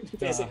in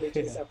basically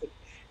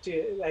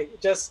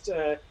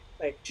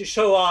to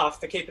show off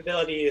the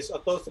capabilities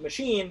of both the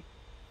machine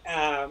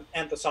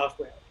and the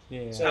software.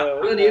 Yeah.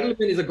 So Alan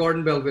Edelman is a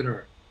Gordon Bell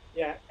winner.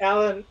 Yeah,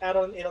 Alan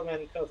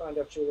Edelman,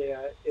 co-founder of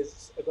Julia,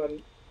 is a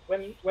Gordon.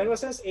 When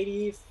was this?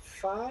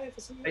 85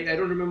 or something? I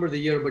don't remember the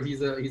year, but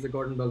he's a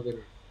Gordon Bell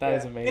winner. That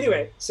is amazing.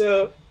 Anyway,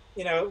 so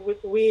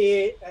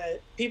we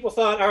people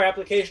thought our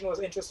application was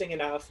interesting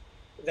enough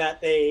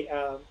that they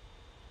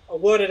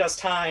awarded us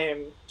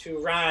time to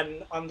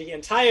run on the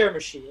entire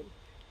machine,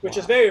 which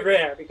is very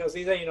rare because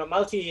these are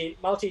multi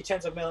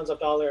tens of millions of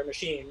dollar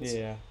machines.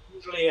 Yeah.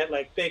 Usually at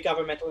big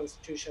governmental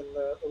institution.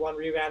 The one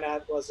we ran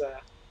at was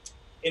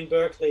in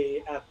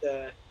Berkeley at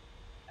the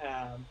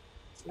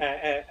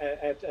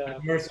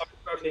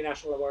Berkeley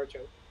National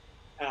Laboratory.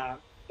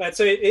 But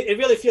so it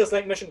really feels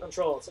like mission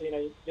control. So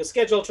you're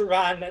scheduled to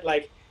run at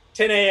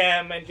 10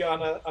 a.m. and you're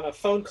on a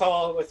phone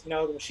call with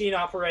the machine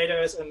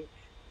operators, and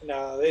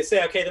they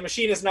say, okay, the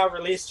machine is now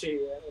released to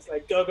you, and it's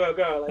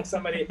go.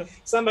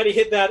 Somebody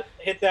hit that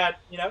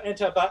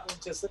enter button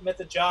to submit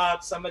the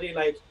job. Somebody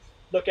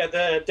look at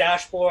the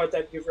dashboard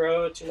that you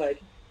wrote to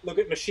look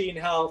at machine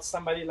health.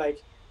 Somebody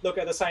look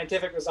at the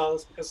scientific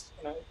results, because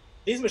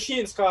these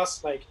machines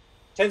cost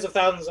tens of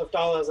thousands of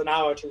dollars an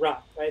hour to run,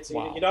 right?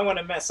 So you don't want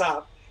to mess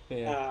up,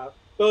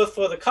 both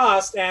for the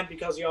cost and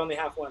because you only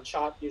have one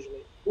shot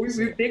usually.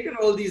 We've taken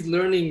all these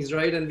learnings,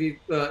 right? And we've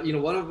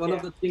one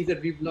of the things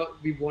that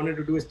we've wanted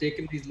to do is take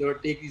these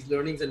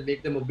learnings and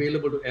make them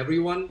available to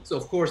everyone. So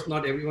of course,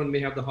 not everyone may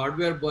have the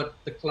hardware, but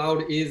the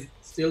cloud is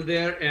still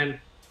there. And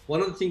one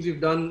of the things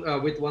we've done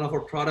with one of our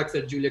products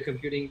at Julia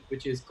Computing,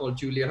 which is called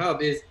Julia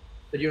Hub, is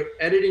that you're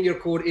editing your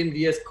code in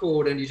VS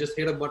Code, and you just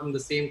hit a button, the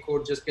same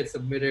code just gets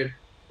submitted,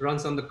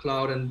 runs on the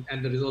cloud, and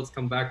the results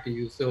come back to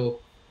you. So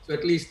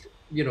at least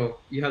you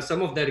have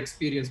some of that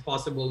experience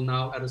possible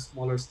now at a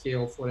smaller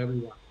scale for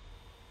everyone.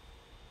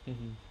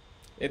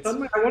 Mm-hmm.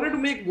 I wanted to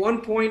make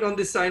one point on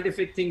this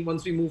scientific thing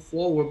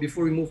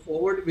before we move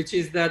forward, which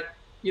is that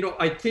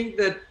I think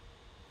that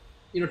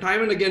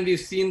time and again we've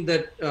seen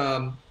that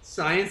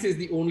science is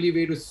the only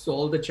way to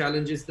solve the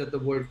challenges that the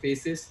world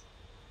faces.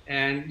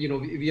 and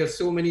we have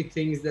so many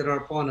things that are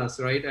upon us,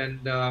 right?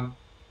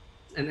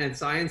 And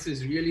science is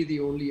really the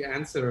only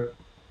answer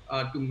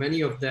to many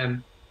of them.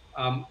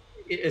 Um,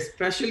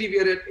 Especially we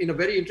are in a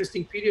very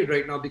interesting period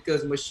right now, because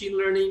machine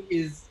learning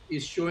is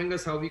showing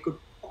us how we could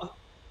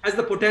has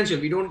the potential.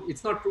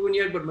 It's not proven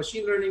yet, but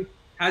machine learning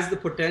has the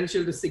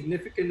potential to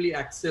significantly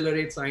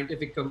accelerate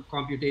scientific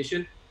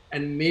computation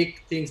and make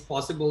things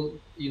possible,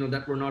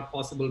 that were not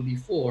possible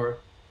before.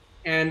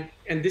 And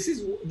this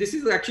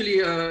is actually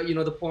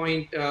the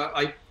point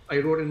I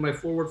wrote in my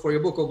foreword for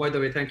your book. Oh, by the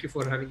way, thank you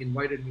for having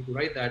invited me to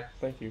write that.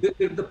 Thank you.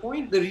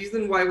 The reason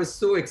why I was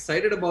so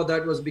excited about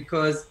that was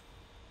because,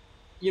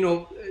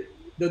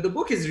 the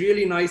book is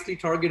really nicely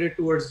targeted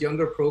towards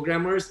younger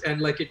programmers, and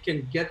like it can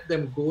get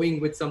them going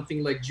with something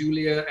like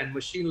Julia and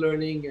machine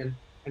learning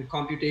and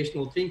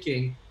computational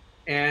thinking.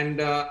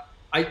 And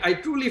I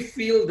truly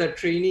feel that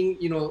training,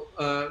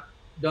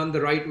 done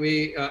the right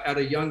way at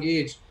a young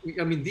age.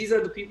 I mean, these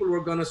are the people who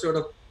are going to sort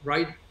of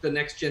write the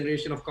next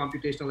generation of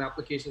computational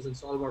applications and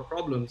solve our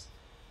problems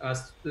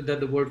that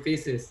the world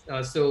faces.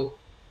 So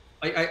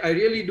I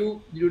really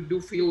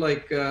do feel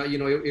like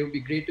it would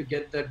be great to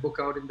get that book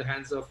out in the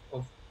hands of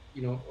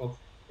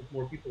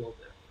more people out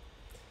there.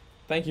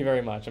 Thank you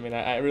very much. I mean,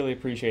 I really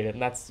appreciate it.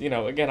 And that's,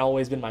 again,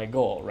 always been my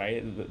goal,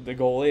 right? The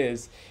goal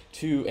is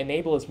to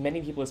enable as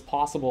many people as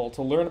possible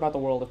to learn about the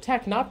world of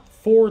tech, not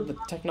for the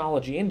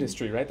technology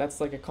industry, right? That's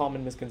like a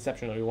common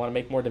misconception. We want to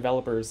make more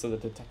developers so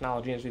that the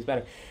technology industry is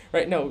better,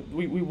 right? No,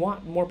 we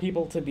want more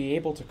people to be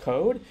able to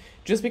code,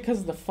 just because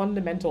of the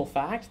fundamental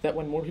fact that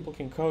when more people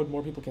can code,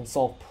 more people can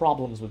solve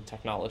problems with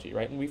technology,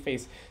 right? And we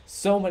face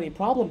so many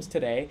problems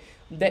today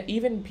that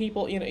even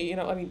people,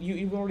 I mean,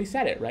 you've already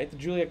said it, right? The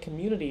Julia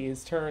community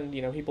has turned,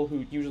 people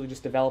who usually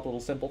just develop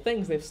little simple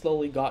things, they've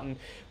slowly gotten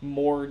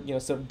more,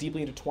 sort of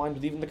deeply intertwined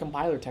with even the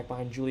compiler tech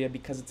behind Julia,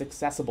 because it's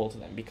accessible to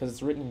them, because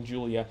it's written in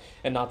Julia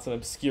and not some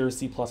obscure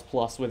C++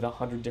 with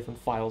 100 different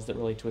files that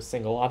relate to a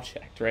single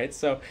object, right?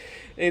 So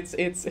it's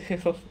it's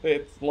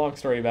a long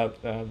story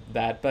about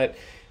that, but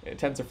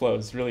TensorFlow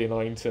is really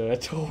annoying to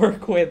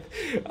work with,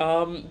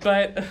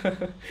 but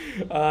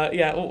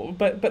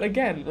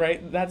again,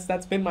 right?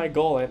 That's been my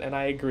goal, and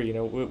I agree.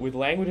 With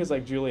languages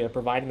like Julia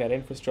providing that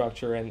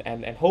infrastructure,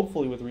 and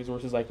hopefully with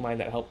resources like mine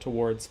that help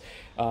towards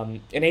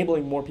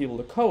enabling more people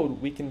to code,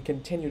 we can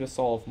continue to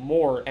solve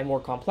more and more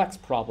complex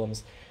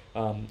problems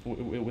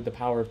with the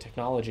power of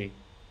technology.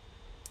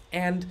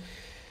 And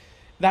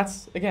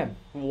that's, again,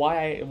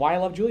 why I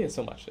love Julia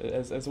so much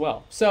as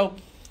well. So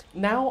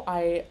now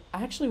I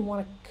actually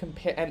want to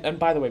compare, and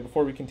by the way,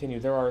 before we continue,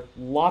 there are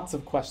lots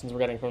of questions we're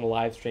getting from the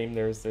live stream.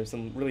 There's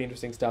some really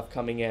interesting stuff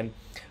coming in.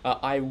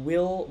 We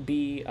will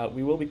be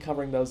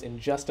covering those in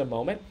just a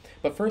moment.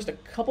 But first, a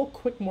couple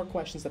quick more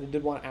questions that I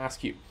did want to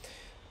ask you.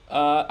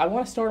 I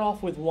want to start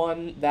off with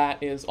one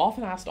that is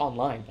often asked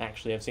online.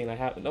 Actually,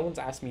 no one's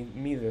asked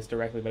me this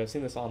directly, but I've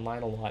seen this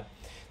online a lot.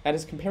 That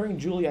is comparing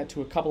Julia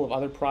to a couple of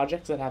other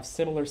projects that have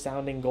similar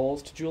sounding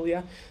goals to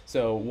Julia.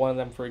 So one of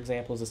them, for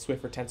example, is a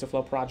Swift for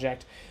TensorFlow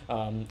project,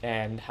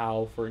 and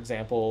how, for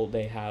example,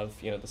 they have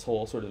this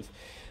whole sort of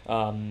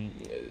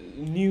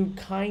new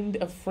kind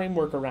of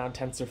framework around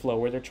TensorFlow,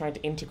 where they're trying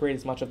to integrate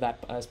as much of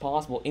that as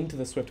possible into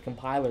the Swift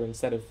compiler,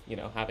 instead of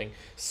having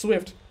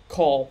Swift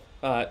call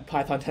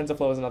Python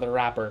TensorFlow as another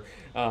wrapper,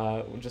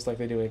 just like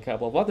they do in a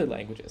couple of other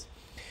languages,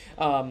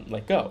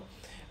 like Go.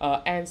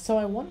 And so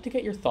I wanted to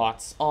get your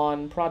thoughts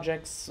on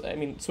projects. I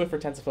mean, Swift for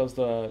TensorFlow is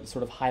the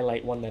sort of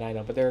highlight one that I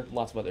know, but there are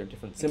lots of other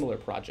different similar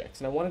projects.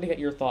 And I wanted to get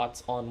your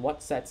thoughts on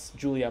what sets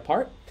Julia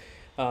apart,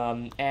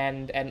 and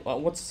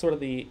what's sort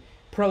of the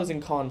pros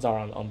and cons are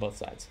on both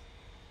sides.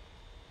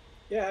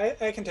 Yeah,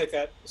 I can take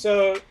that.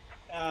 So,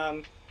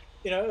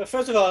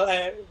 first of all,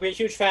 we're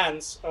huge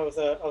fans of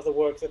the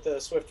work that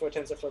the Swift for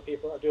TensorFlow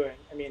people are doing.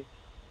 I mean,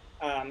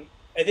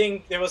 I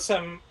think there was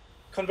some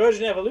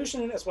conversion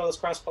evolution as well as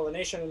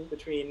cross-pollination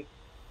between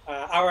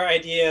our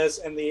ideas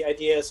and the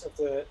ideas of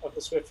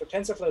the Swift for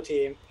TensorFlow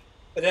team.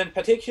 But in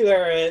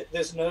particular,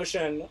 this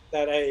notion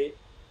that I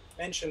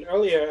mentioned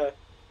earlier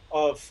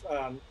of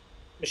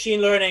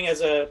machine learning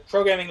as a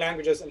programming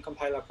languages and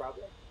compiler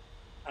problem.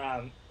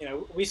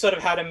 We sort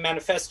of had a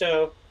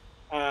manifesto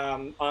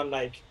on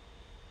like,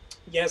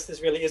 yes,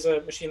 this really is a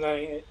machine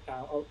learning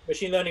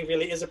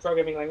really is a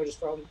programming languages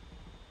problem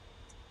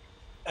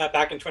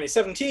back in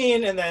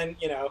 2017, and then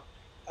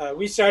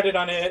we started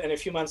on it, and a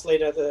few months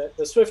later,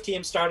 the Swift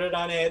team started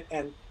on it,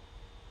 and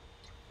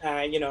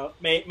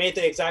made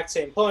the exact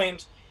same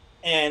point.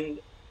 And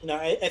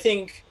I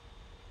think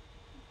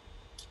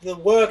the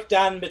work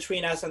done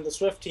between us and the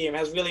Swift team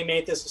has really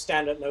made this a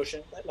standard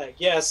notion that, like,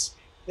 yes,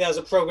 there's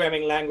a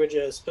programming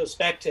languages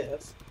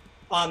perspective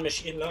on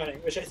machine learning,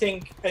 which I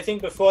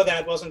think before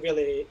that wasn't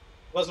really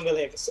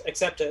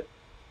accepted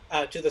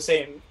to the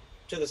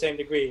same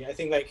degree. I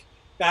think like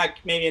back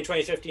maybe in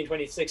 2015,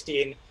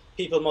 2016.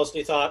 People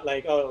mostly thought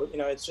like, oh,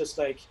 it's just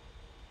like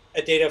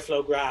a data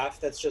flow graph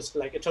that's just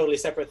like a totally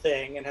separate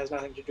thing and has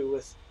nothing to do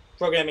with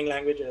programming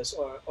languages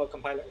or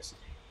compilers.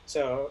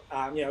 So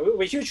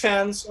we're huge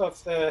fans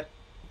of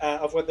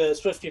what the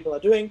Swift people are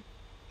doing.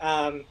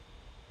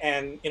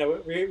 And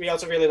we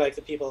also really like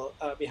the people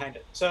behind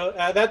it. So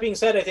that being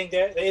said, I think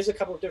there is a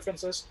couple of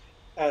differences.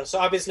 So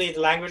obviously the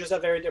languages are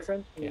very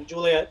different. I mean,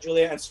 Julia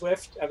and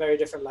Swift are very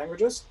different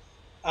languages.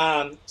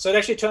 So it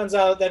actually turns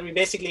out that we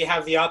basically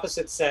have the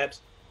opposite set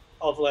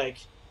of like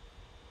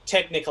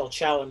technical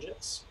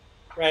challenges,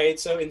 right?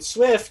 So in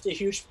Swift, a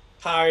huge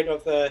part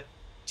of the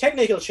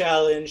technical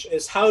challenge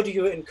is how do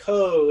you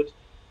encode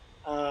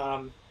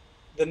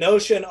the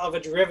notion of a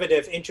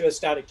derivative into a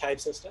static type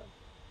system?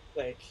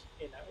 Like,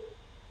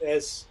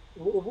 there's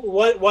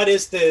what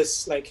is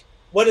this, like,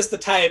 what is the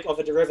type of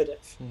a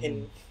derivative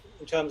in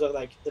terms of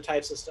like the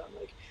type system?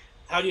 Like,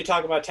 how do you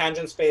talk about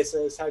tangent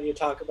spaces? How do you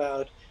talk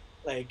about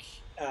like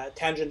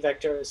tangent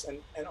vectors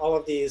and all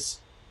of these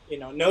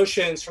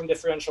notions from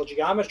differential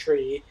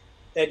geometry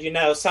that you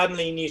now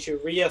suddenly need to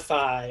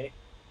reify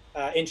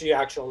into your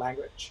actual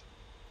language?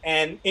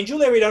 And in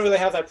Julia, we don't really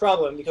have that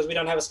problem because we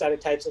don't have a static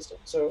type system.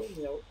 So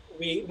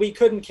we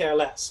couldn't care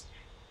less.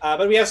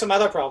 But we have some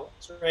other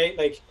problems, right?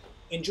 Like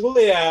in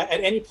Julia, at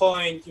any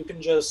point, you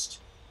can just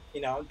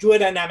do a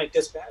dynamic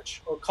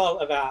dispatch or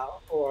call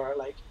eval or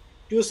like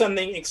do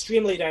something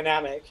extremely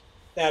dynamic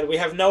that we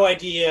have no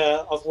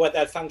idea of what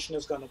that function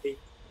is going to be,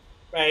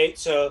 right?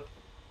 So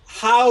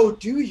how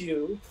do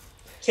you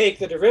take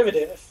the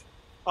derivative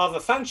of a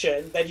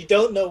function that you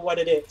don't know what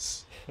it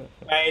is,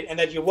 right? And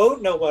that you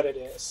won't know what it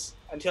is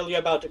until you're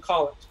about to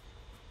call it.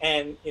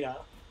 And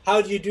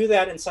how do you do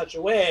that in such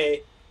a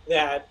way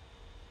that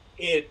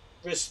it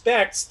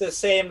respects the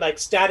same like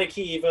static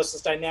key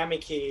versus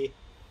dynamic key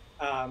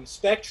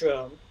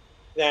spectrum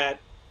that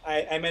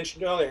I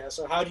mentioned earlier?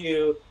 So how do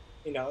you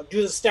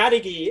do the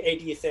static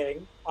AD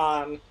thing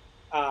on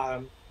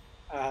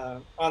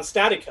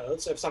static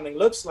code? So if something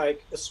looks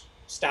like a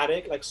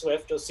static, like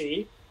Swift or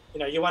C,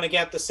 you want to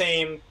get the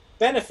same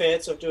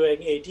benefits of doing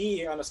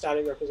AD on a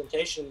static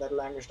representation that a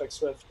language like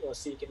Swift or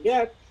C can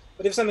get.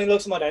 But if something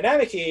looks more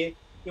dynamic-y,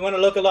 you want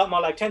to look a lot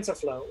more like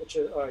TensorFlow, which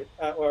is,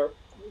 or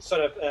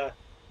sort of,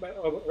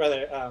 or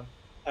rather,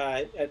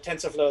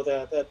 TensorFlow,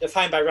 the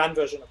defined by run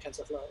version of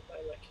TensorFlow.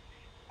 Like,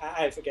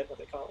 I forget what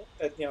they call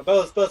it. But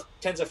both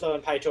TensorFlow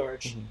and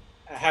PyTorch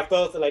have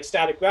both the like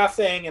static graph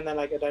thing, and then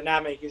like a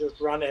dynamic, you just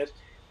run it,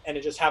 and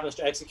it just happens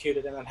to execute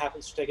it, and then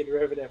happens to take a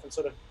derivative and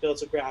sort of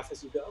builds a graph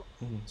as you go.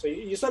 So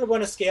you sort of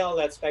want to scale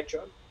that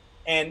spectrum.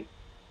 And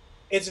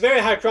it's a very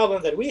high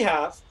problem that we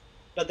have,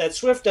 but that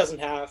Swift doesn't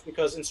have,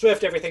 because in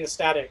Swift, everything is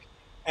static,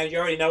 and you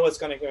already know what's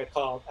going to get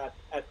called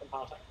at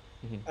compile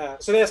time.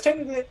 So there's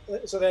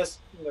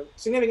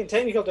significant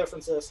technical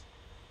differences.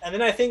 And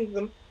then I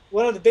think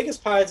one of the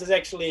biggest parts is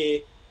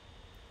actually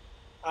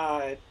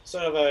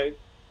sort of a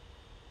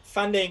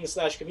funding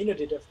 /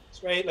 community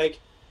difference, right? Like,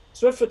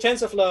 Swift for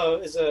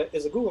TensorFlow is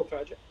a Google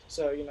project.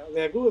 So,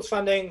 there are Google's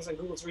fundings and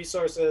Google's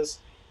resources.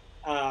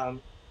 And,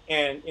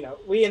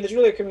 we in the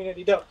Julia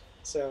community don't.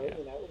 So,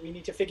 we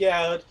need to figure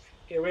out,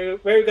 okay, where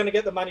are we going to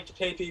get the money to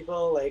pay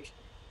people? Like,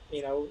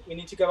 we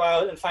need to go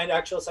out and find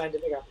actual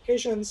scientific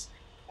applications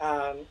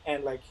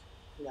and like,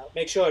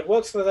 make sure it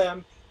works for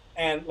them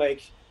and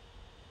like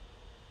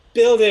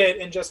build it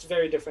in just a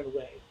very different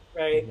way,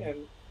 right?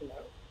 And,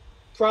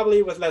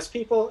 probably with less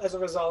people as a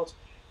result.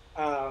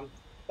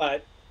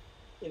 But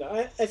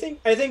I think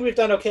we've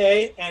done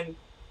okay, and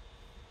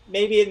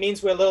maybe it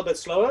means we're a little bit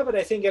slower, but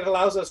I think it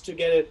allows us to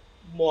get it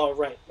more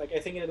right. Like, I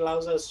think it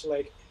allows us to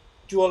like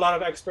do a lot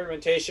of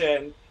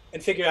experimentation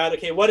and figure out,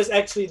 okay, what is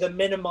actually the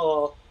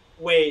minimal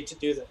way to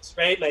do this,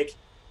 right? Like,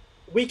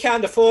 we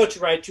can't afford to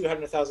write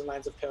 200,000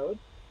 lines of code.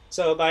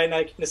 So by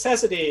like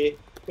necessity,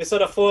 we're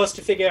sort of forced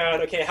to figure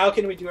out, okay, how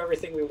can we do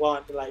everything we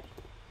want in like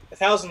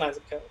 1,000 lines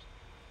of code,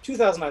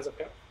 2,000 lines of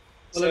code?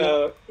 Well,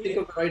 so think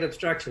of the right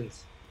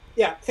abstractions.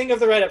 Yeah, think of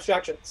the right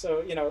abstraction.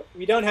 So,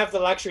 we don't have the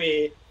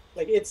luxury,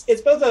 like it's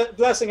both a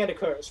blessing and a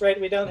curse, right?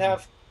 We don't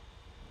have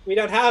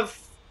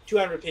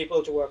 200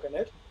 people to work on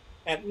it,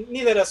 and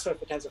neither does Swift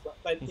for TensorFlow.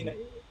 But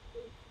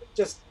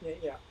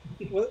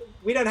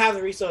we don't have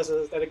the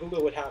resources that a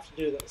Google would have to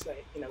do this.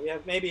 Like,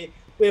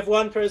 we have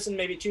one person,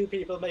 maybe two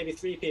people, maybe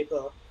three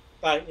people,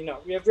 but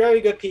we have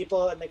very good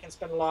people, and they can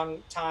spend a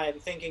long time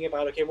thinking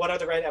about, okay, what are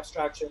the right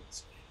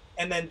abstractions,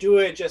 and then do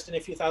it just in a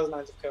few thousand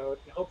lines of code,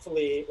 and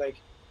hopefully like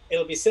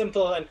it'll be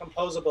simple and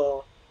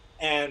composable,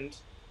 and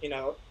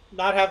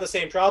not have the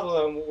same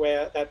problem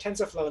where that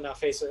TensorFlow now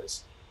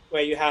faces,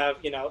 where you have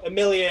 1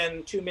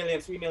 million, 2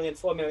 million, 3 million,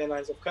 4 million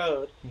lines of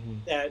code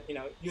that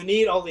you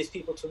need all these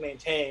people to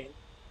maintain,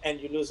 and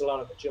you lose a lot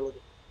of agility.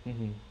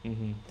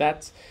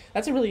 That's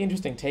a really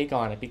interesting take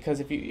on it, because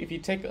if you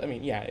take, I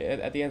mean,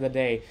 at the end of the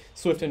day,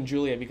 Swift and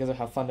Julia, because of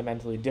how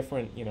fundamentally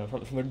different,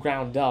 from the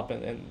ground up,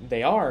 and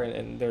they are,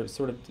 and they're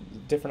sort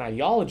of different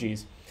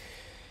ideologies,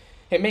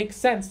 it makes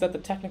sense that the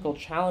technical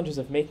challenges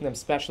of making them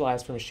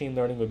specialized for machine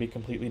learning would be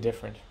completely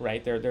different,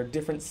 right? There are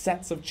different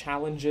sets of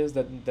challenges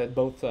that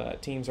both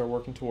teams are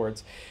working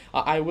towards.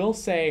 I will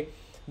say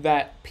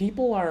that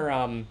people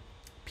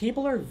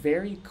are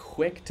very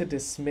quick to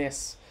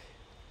dismiss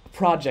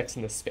projects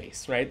in this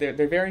space, right?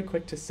 They're very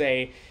quick to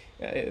say,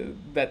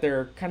 that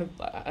they're kind of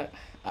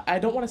I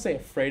don't want to say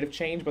afraid of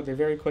change, but they're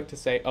very quick to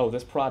say, oh,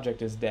 this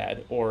project is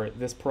dead, or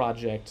this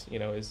project, you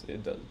know,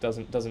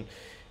 doesn't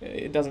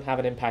have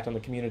an impact on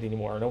the community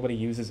anymore, or nobody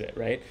uses it,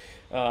 right?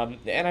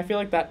 And I feel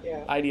like that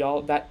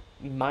that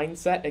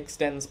mindset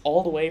extends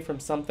all the way from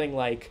something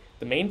like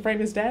the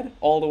mainframe is dead,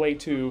 all the way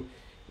to,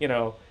 you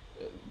know,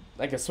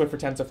 like a Swift for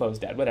TensorFlow is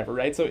dead, whatever,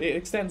 right? So it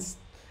extends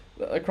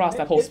across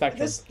that whole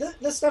spectrum.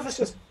 This stuff is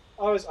just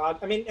always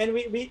odd. I mean, and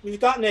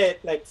we've gotten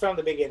it like from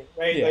the beginning,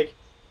 right? Yeah. Like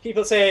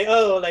people say,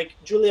 oh, like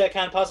Julia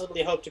can't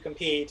possibly hope to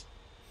compete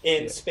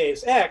in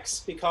space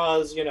X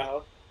because, you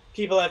know,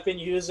 people have been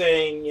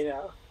using, you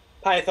know,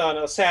 Python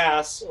or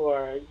SAS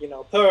or, you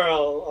know,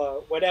 Perl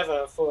or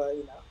whatever for,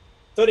 you know,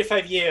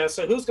 35 years.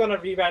 So who's going to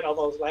rewrite all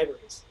those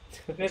libraries?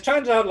 And it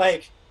turns out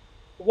like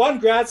one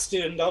grad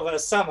student over a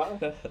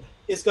summer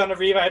is going to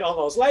rewrite all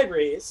those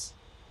libraries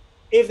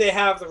if they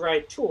have the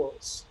right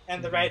tools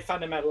and the right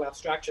fundamental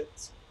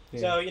abstractions.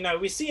 Yeah. So, you know,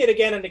 we see it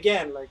again and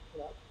again, like,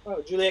 you know,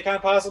 oh, Julia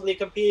can't possibly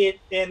compete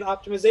in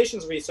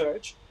optimizations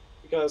research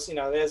because, you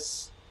know,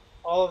 there's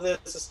all of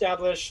this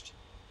established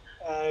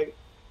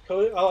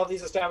code, all of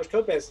these established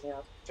code bases. You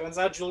know, turns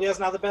out Julia's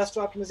now the best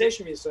for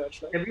optimization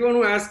research. Like, everyone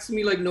who asks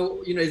me, like,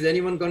 no, you know, is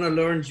anyone going to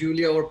learn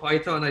Julia or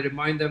Python? I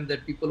remind them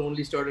that people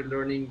only started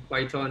learning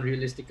Python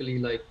realistically,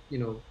 like, you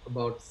know,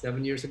 about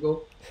 7 years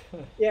ago.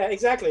 Yeah,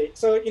 exactly.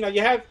 So, you know,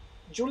 you have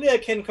Julia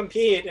can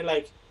compete in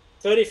like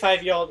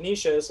 35-year-old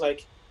niches,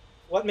 like,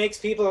 what makes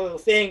people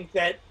think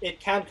that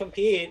it can't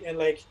compete in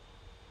like,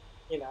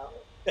 you know,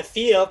 a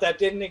field that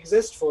didn't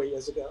exist 4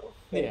 years ago?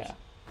 Like, yeah.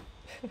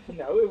 You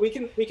know, we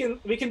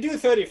can do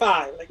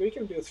 35, like we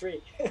can do 3.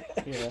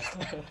 Yeah.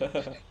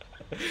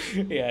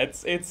 Yeah,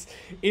 it's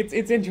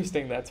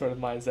interesting, that sort of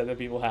mindset that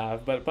people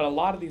have, but a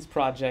lot of these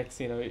projects,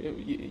 you know,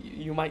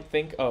 you might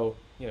think, oh,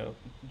 you know,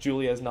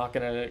 Julia is not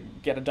going to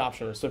get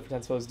adoption, or Swift for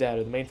TensorFlow is dead,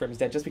 or the mainframe is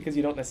dead, just because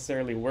you don't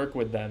necessarily work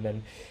with them.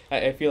 And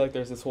I feel like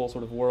there's this whole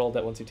sort of world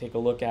that once you take a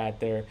look at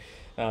there,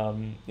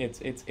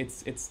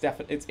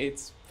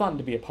 it's fun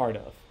to be a part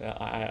of.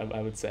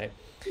 I would say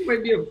it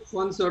might be a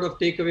fun sort of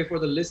takeaway for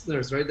the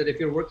listeners, right? That if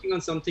you're working on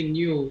something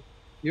new,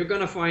 you're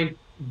gonna find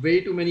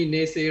way too many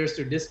naysayers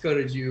to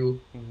discourage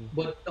you. Mm-hmm.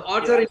 But the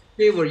odds are in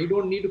favor. You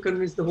don't need to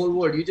convince the whole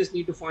world. You just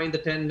need to find the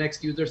 10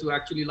 next users who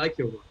actually like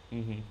your work.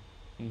 Mm-hmm.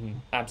 Mm-hmm.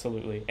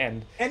 Absolutely.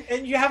 And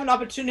you have an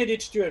opportunity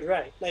to do it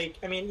right. Like,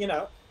 I mean, you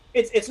know,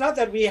 it's not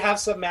that we have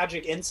some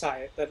magic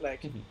insight that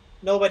like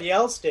nobody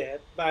else did,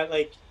 but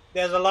like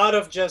there's a lot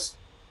of just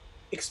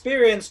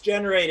experience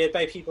generated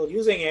by people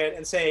using it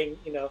and saying,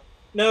 you know,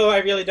 no, I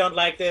really don't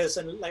like this,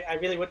 and like I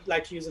really would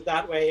like to use it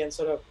that way, and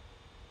sort of,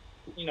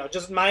 you know,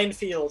 just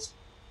minefields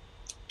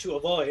to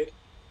avoid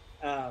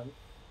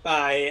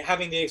by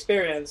having the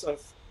experience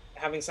of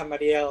having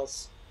somebody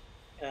else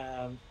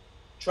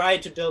try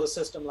to build a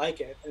system like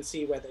it and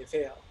see where they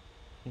fail.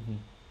 Mm-hmm.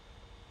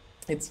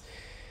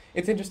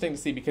 It's interesting to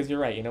see, because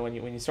you're right. You know, when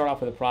you start off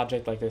with a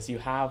project like this, you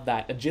have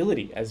that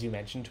agility, as you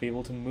mentioned, to be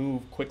able to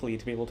move quickly,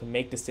 to be able to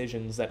make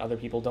decisions that other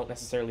people don't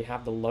necessarily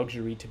have the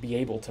luxury to be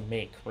able to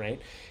make, right?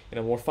 You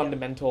know, more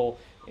fundamental,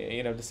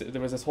 you know,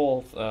 there was this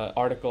whole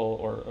article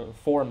or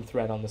forum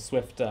thread on the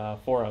Swift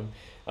forum.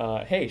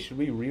 Hey, should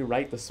we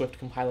rewrite the Swift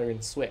compiler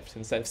in Swift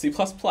instead of C++?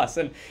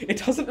 And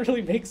it doesn't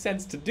really make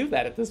sense to do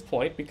that at this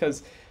point,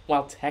 because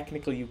while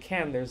technically you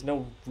can, there's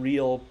no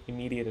real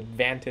immediate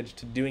advantage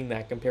to doing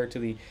that compared to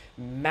the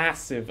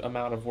massive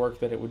amount of work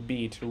that it would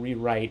be to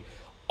rewrite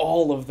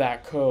all of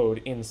that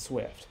code in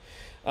Swift.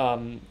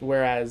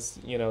 Whereas,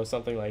 you know,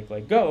 something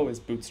like Go is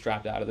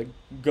bootstrapped out of the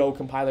Go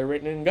compiler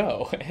written in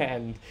Go,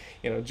 and,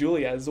 you know,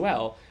 Julia as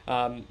well.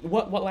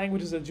 What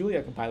language is the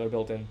Julia compiler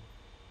built in?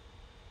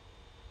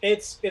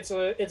 It's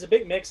a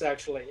big mix,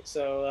 actually.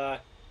 So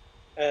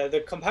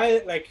the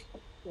compiler, like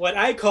what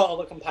I call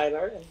the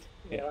compiler, and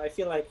you know, I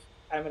feel like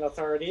I'm an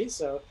authority.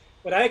 So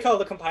what I call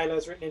the compiler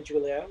is written in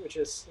Julia, which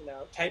is, you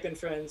know, type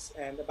inference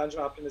and a bunch of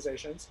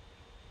optimizations.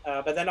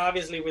 But then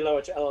obviously we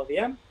lower to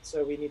LLVM,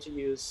 so we need to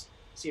use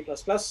C++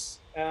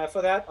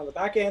 for that on the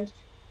back end.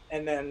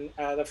 And then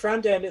the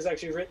front end is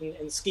actually written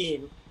in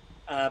Scheme,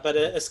 but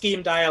a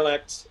Scheme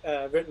dialect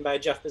written by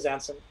Jeff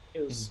Bezanson,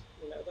 who's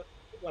you know,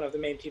 one of the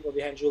main people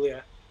behind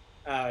Julia.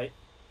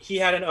 He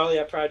had an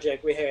earlier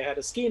project where he had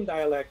a Scheme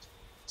dialect,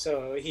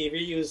 so he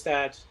reused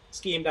that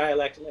Scheme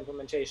dialect and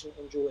implementation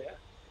in Julia.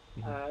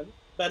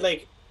 But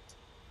like,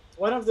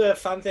 one of the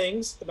fun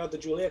things about the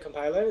Julia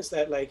compiler is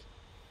that like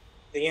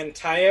the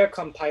entire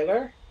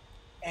compiler,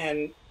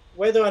 and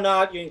whether or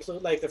not you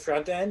include like the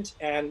front end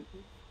and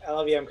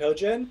LLVM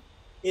codegen,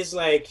 is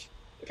like,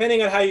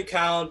 depending on how you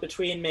count,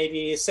 between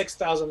maybe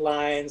 6,000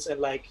 lines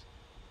and like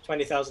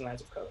 20,000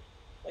 lines of code.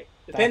 Like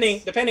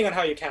depending on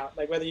how you count,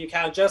 like whether you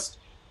count just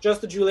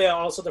the Julia,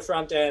 also the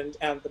front end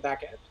and the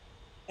back end.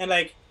 And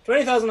like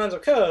 20,000 lines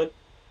of code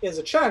is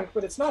a chunk,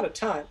 but it's not a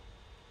ton,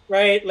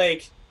 right?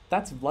 Like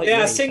that's lightweight.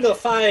 There are single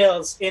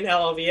files in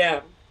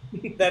LLVM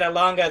that are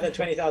longer than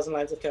 20,000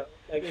 lines of code.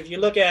 Like if you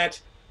look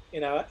at, you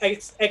know,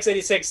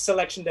 x86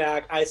 selection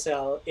DAC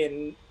ICEL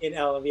in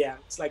LLVM,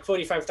 it's like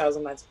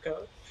 45,000 lines of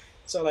code.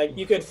 So like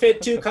you could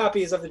fit 2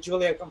 copies of the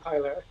Julia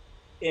compiler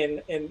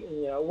in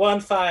one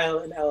file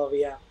in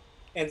LLVM,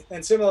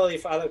 and similarly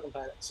for other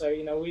compilers. So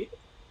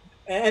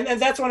and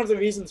that's one of the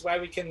reasons why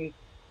we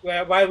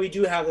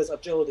do have this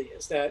agility,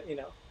 is that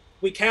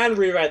we can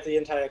rewrite the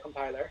entire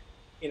compiler.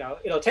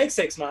 It'll take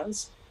 6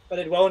 months, but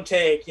it won't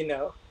take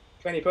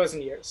 20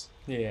 person years.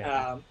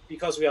 Yeah.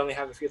 Because we only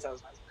have a few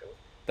thousand lines of code.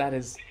 That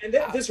is. And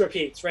this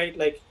repeats, right?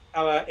 Like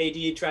our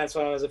AD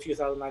transform is a few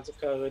thousand lines of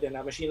code, and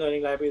our machine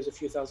learning library is a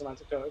few thousand lines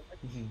of code. Like,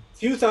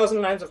 few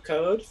thousand lines of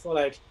code for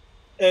like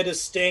a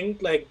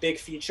distinct like big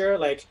feature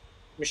like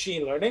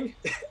machine learning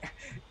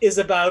is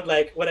about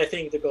like what I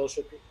think the goal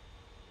should be.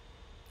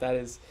 That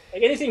is.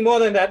 Like anything more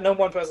than that, no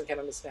one person can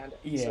understand it.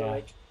 Yeah. So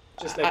like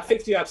just like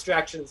fix your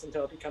abstractions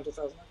until it becomes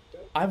 1,000 lines of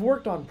code. I've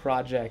worked on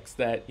projects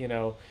that,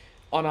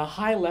 on a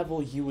high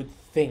level you would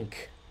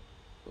think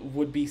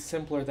would be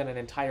simpler than an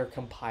entire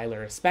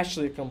compiler,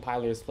 especially a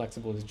compiler as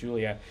flexible as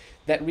Julia,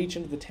 that reach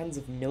into the tens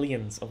of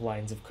millions of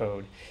lines of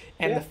code.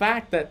 And the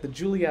fact that the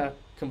Julia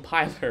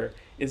compiler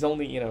is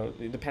only,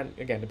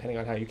 depending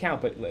on how you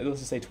count, but let's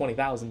just say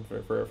 20,000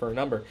 for a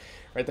number,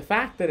 right? The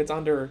fact that it's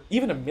under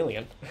even a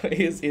million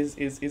is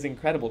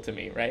incredible to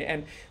me, right?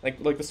 And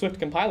like the Swift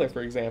compiler,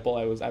 for example,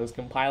 I was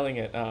compiling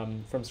it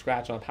from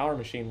scratch on a Power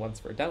Machine once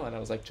for a demo, and I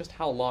was like, just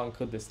how long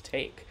could this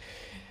take?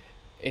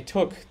 It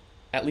took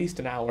at least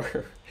an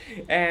hour,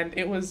 and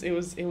it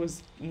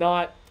was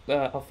not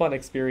a fun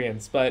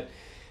experience. But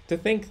to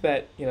think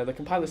that the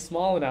compiler is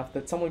small enough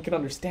that someone can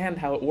understand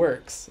how it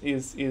works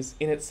is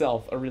in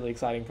itself a really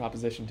exciting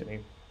proposition to me.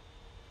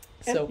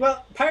 So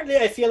well, partly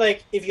I feel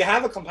like if you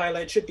have a compiler,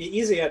 it should be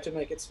easier to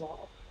make it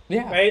small.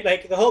 Yeah. Right.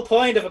 Like the whole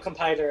point of a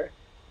compiler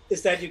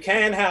is that you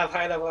can have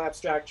high-level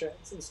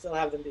abstractions and still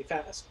have them be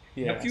fast.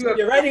 Yeah. So if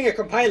you're writing a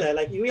compiler,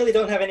 like you really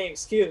don't have any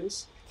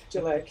excuse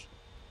to like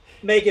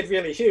make it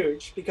really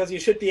huge, because you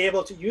should be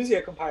able to use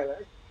your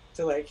compiler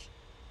to like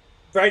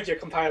write your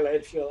compiler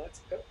in few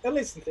lines, at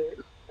least in theory.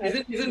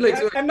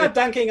 I'm not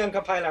dunking on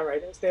compiler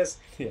writers.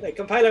 Like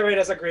compiler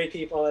writers are great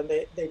people and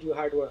they do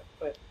hard work,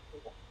 but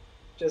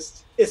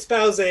just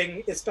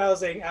espousing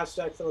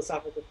abstract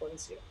philosophical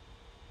points here.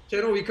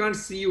 Keno, we can't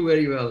see you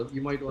very well.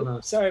 You might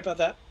wanna. Sorry about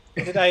that.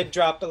 Did I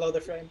drop below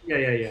the frame?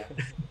 Yeah.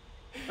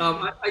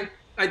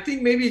 I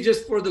think maybe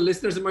just for the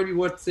listeners, it might be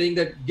worth saying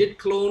that git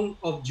clone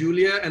of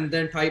Julia and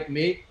then type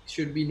make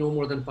should be no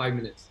more than 5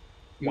 minutes.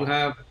 You'll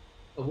have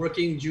a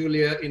working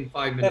Julia in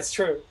 5 minutes. That's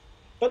true.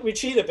 But we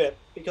cheat a bit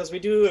because we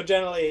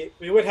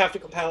would have to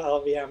compile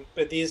LLVM,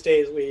 but these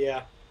days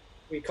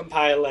we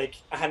compile like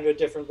 100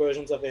 different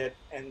versions of it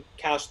and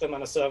cache them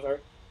on a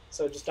server.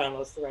 So it just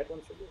downloads the right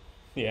one for you.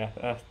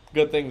 Yeah,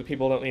 good thing that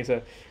people don't need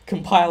to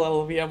compile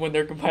LLVM when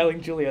they're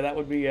compiling Julia. That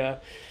would be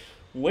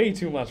way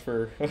too much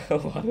for a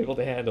lot of people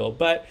to handle.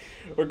 But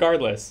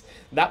regardless,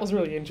 that was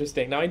really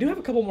interesting. Now, I do have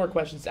a couple more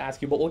questions to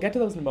ask you, but we'll get to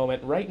those in a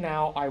moment. Right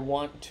now, I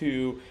want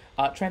to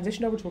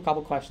transition over to a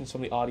couple questions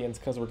from the audience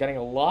because we're getting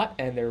a lot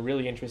and they're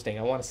really interesting.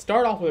 I want to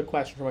start off with a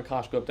question from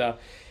Akash Gupta.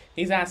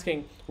 He's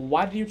asking,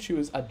 why did you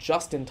choose a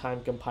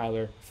just-in-time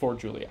compiler for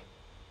Julia?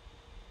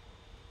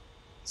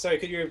 Sorry,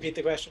 could you repeat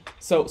the question?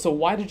 So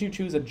why did you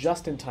choose a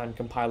just-in-time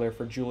compiler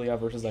for Julia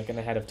versus like an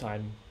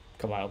ahead-of-time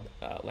compiled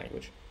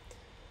language?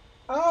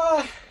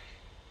 I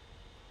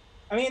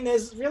mean,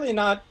 there's really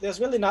not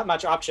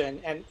much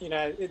option, and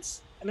I'm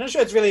not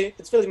sure it's really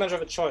much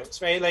of a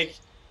choice, right? Like,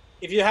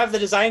 if you have the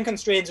design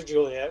constraints of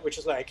Julia, which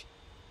is like,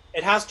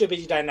 it has to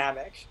be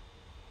dynamic,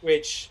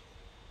 which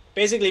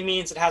basically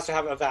means it has to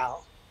have a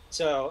val.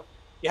 So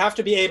you have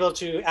to be able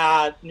to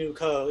add new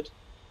code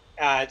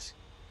at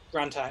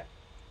runtime.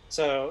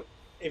 So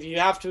if you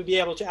have to be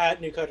able to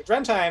add new code at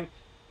runtime,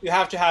 you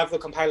have to have the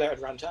compiler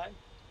at runtime.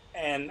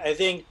 And I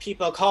think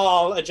people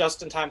call a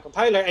just-in-time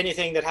compiler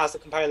anything that has the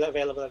compiler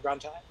available at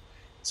runtime.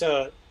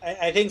 So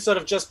I think sort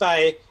of just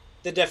by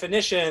the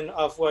definition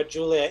of what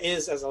Julia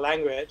is as a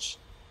language,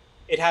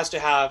 it has to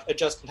have a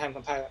just-in-time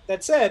compiler.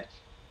 That said,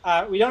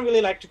 we don't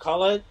really like to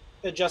call it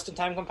a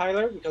just-in-time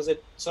compiler because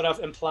it sort of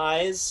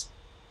implies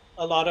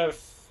a lot of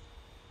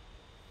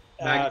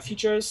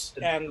features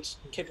and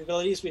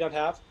capabilities we don't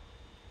have.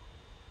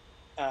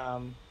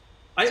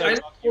 I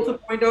also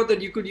point out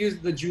that you could use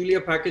the Julia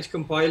package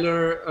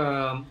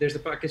compiler. There's a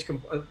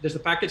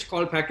package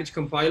called package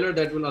compiler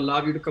that will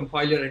allow you to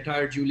compile your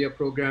entire Julia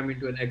program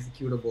into an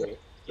executable.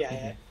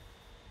 Yeah.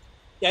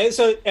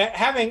 So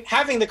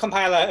having the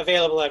compiler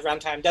available at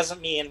runtime doesn't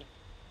mean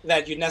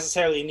that you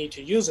necessarily need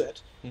to use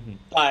it,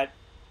 but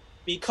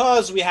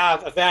because we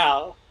have a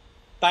val,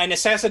 by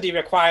necessity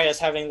requires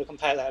having the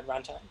compiler at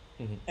runtime.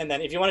 And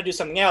then if you want to do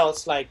something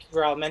else, like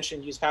Viral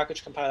mentioned, use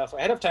package compiler for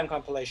ahead-of-time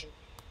compilation,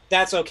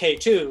 that's okay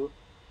too,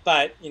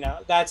 but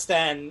that's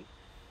then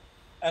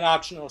an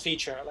optional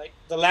feature. Like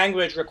the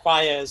language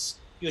requires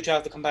you to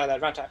have the compiler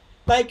at runtime,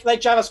 like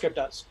JavaScript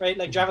does, right?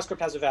 Like JavaScript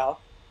has a val,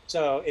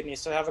 so it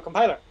needs to have a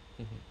compiler.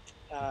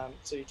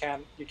 So you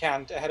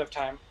can't ahead of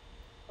time,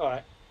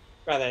 or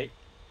rather,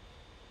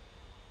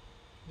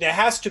 there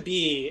has to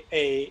be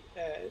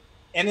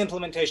an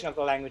implementation of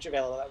the language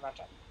available at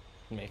runtime.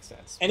 Makes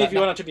sense. And if you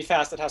want it to be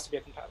fast, it has to be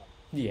a compiler.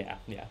 Yeah,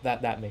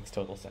 that makes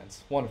total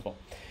sense. Wonderful.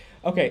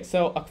 Okay,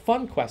 so a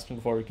fun question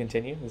before we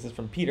continue. This is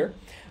from Peter.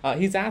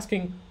 He's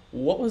asking,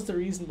 what was the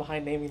reason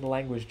behind naming the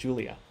language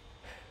Julia?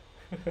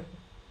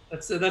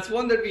 That's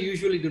one that we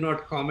usually do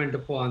not comment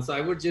upon. So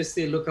I would just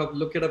say look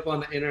it up on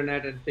the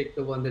internet and pick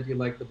the one that you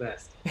like the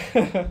best.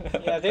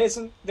 Yeah, there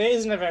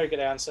isn't a very good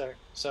answer.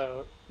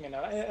 So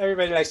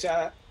everybody likes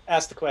to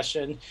ask the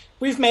question.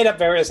 We've made up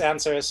various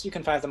answers. You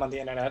can find them on the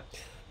internet.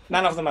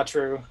 None of them are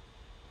true.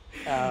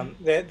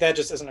 There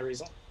just isn't a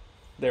reason.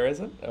 There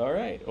isn't? All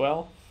right.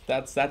 Well,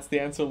 that's the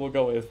answer we'll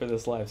go with for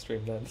this live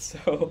stream then.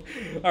 So,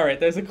 all right,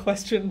 there's a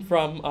question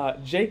from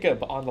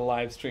Jacob on the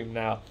live stream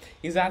now.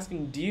 He's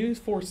asking, do you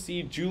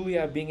foresee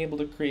Julia being able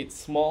to create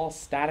small,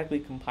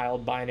 statically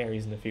compiled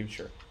binaries in the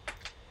future?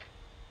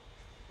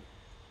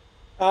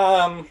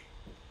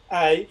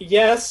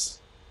 Yes.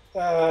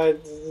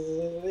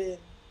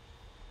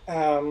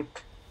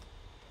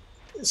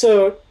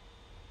 So,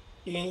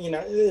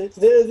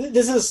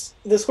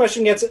 this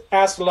question gets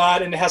asked a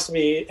lot, and it has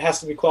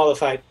to be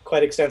qualified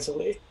quite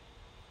extensively.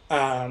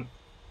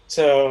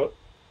 So,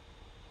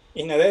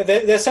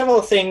 there are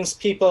several things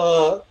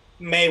people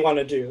may want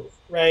to do,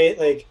 right?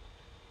 Like,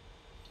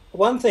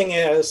 one thing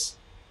is,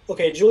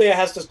 okay, Julia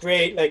has this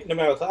great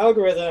numerical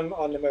algorithm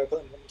or numerical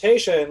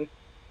implementation.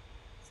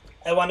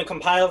 I want to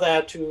compile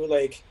that to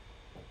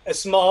a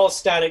small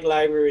static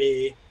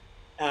library,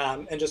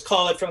 and just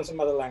call it from some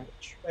other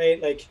language,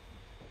 right?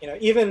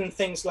 Even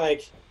things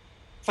like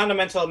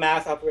fundamental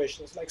math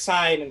operations like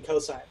sine and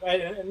cosine,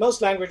 right? In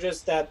most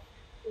languages that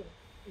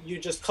you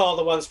just call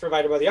the ones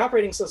provided by the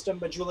operating system,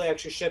 but Julia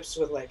actually ships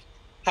with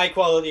high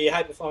quality,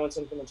 high performance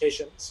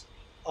implementations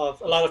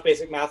of a lot of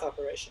basic math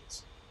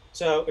operations.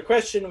 So the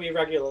question we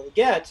regularly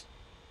get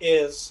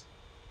is,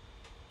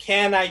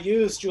 can I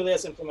use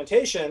Julia's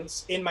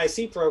implementations in my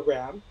C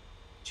program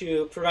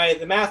to provide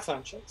the math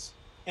functions?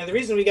 And the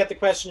reason we get the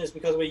question is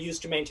because we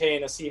used to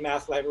maintain a C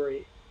math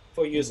library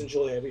for use in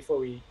Julia before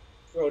we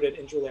wrote it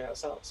in Julia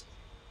ourselves.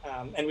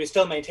 And we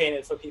still maintain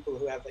it for people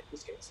who have that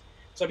use case.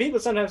 So people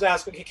sometimes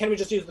ask, okay, can we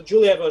just use the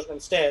Julia version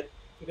instead?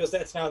 Because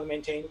that's now the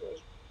maintained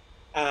version.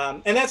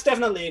 And that's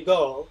definitely a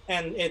goal.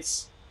 And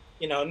it's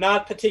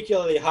not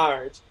particularly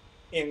hard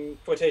in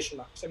quotation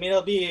marks. I mean,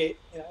 it'll be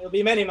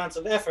many months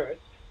of effort,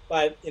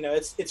 but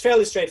it's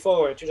fairly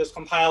straightforward to just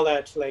compile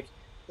that to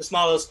the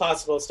smallest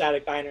possible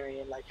static binary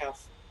in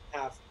half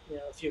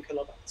a few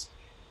kilobytes.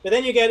 But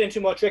then you get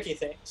into more tricky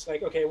things,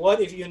 okay,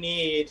 what if you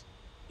need,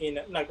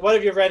 what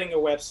if you're writing a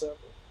web server,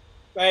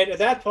 right? At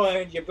that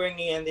point, you're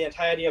bringing in the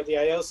entirety of the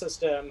I/O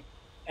system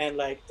and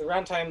the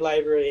runtime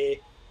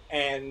library,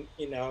 and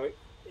you're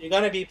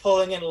going to be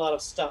pulling in a lot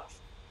of stuff,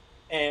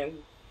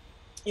 and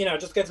it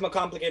just gets more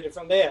complicated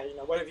from there.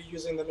 What if you're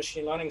using the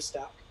machine learning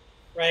stack,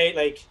 right?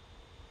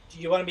 Do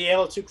you want to be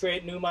able to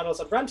create new models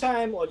at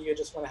runtime, or do you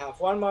just want to have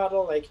one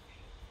model?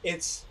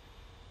 It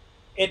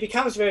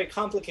becomes very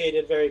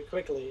complicated very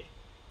quickly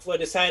for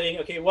deciding,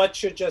 okay, what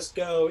should just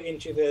go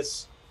into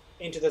this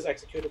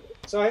executable.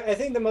 So I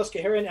think the most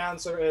coherent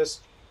answer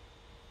is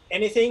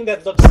anything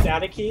that looks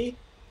static-y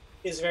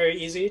is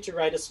very easy to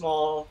write a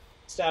small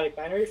static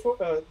binary for,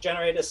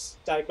 generate a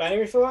static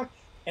binary for,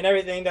 and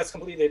everything that's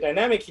completely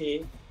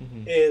dynamic-y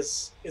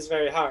is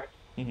very hard.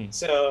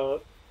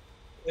 So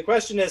the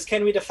question is,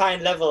 can we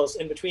define levels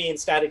in between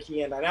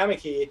static-y and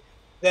dynamic-y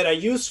that are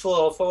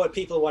useful for what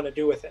people want to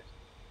do with it?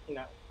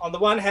 On the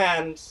one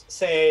hand,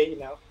 say,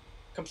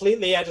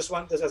 completely, I just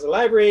want this as a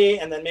library,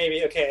 and then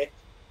maybe, okay,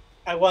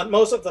 I want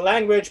most of the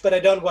language, but I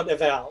don't want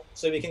eval,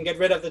 so we can get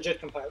rid of the JIT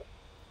compiler.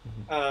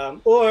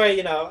 Or,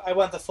 I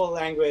want the full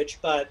language,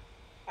 but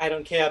I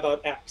don't care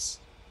about X,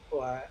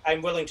 or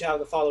I'm willing to have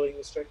the following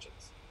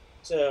restrictions.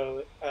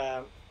 So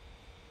I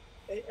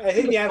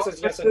think the answer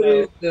is yes and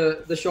no.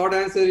 The short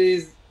answer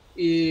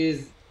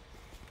is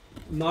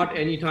not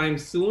anytime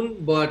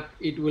soon, but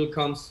it will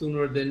come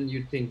sooner than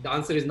you think. The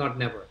answer is not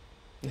never.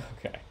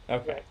 Okay.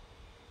 Right.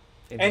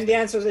 And the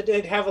answer is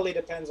it heavily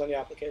depends on the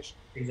application.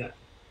 Exactly.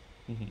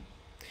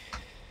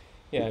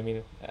 Yeah, I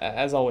mean,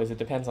 as always, it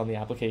depends on the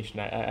application.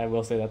 I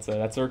will say that's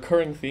a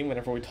recurring theme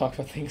whenever we talk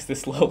about things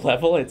this low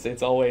level.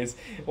 It's always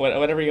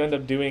whatever you end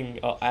up doing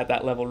at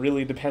that level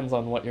really depends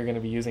on what you're going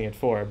to be using it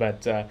for.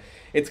 But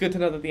it's good to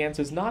know that the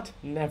answer is not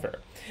never.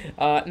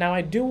 Now,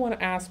 I do want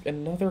to ask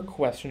another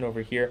question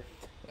over here.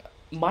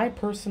 My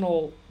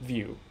personal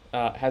view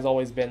has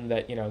always been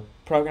that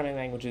programming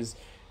languages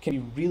can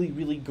be really,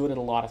 really good at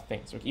a lot of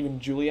things. Like even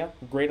Julia,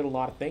 great at a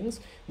lot of things,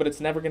 but it's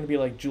never going to be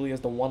like Julia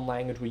is the one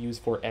language we use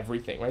for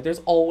everything, right?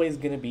 There's always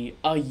going to be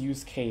a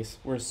use case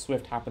where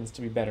Swift happens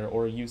to be better,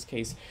 or a use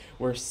case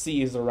where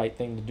C is the right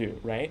thing to do,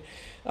 right?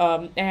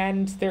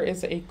 And there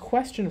is a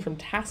question from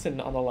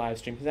Tassin on the live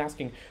stream. He's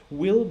asking,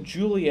 will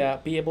Julia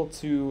be able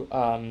to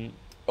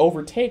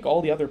overtake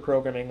all the other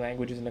programming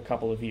languages in a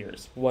couple of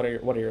years? What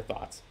are your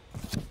thoughts?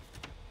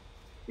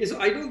 Yes,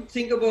 I don't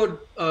think about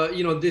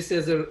this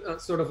as a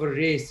sort of a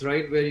race,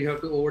 right, where you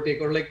have to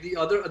overtake, or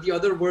the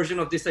other version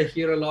of this I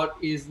hear a lot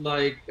is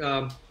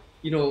can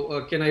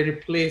I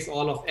replace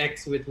all of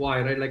X with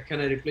Y, right? Can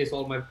I replace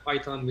all my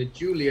Python with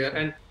Julia?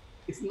 And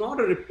it's not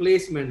a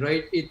replacement,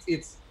 right?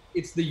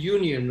 It's the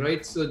union,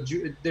 right? So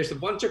there's a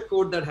bunch of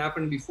code that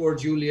happened before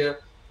Julia.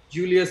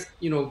 Julia's,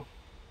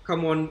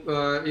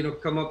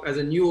 come up as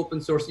a new open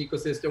source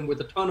ecosystem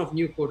with a ton of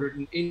new code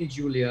written in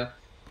Julia.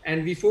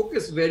 And we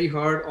focus very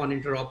hard on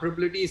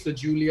interoperability. So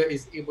Julia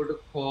is able to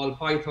call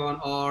Python,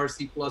 R,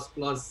 C++,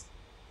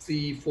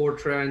 C,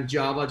 Fortran,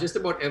 Java, just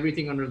about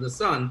everything under the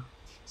sun.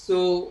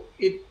 So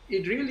it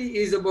really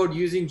is about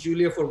using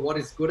Julia for what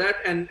it's good at.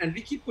 And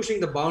we keep pushing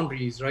the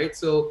boundaries, right?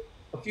 So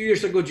a few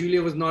years ago,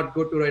 Julia was not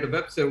good to write a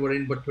web server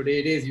in, but today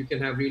it is. You can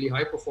have really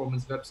high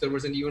performance web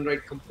servers and even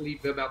write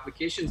complete web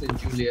applications in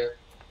Julia.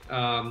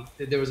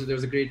 There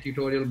was a great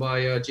tutorial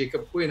by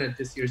Jacob Quinn at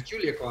this year's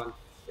JuliaCon,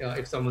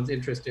 if someone's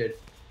interested.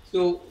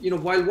 So,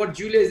 while what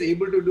Julia is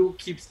able to do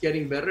keeps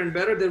getting better and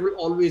better, there will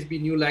always be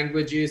new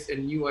languages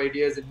and new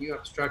ideas and new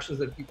abstractions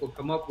that people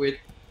come up with,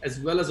 as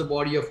well as a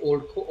body of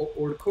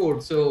old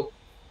code. So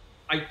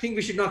I think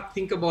we should not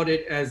think about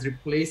it as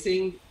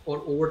replacing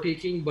or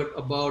overtaking, but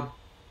about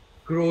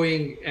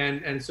growing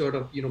and sort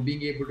of,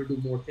 being able to do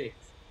more things.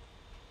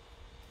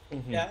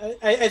 Mm-hmm. Yeah,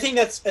 I think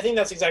that's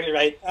exactly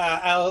right.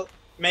 I'll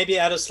maybe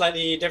add a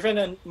slightly different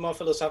and more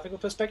philosophical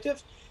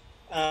perspective,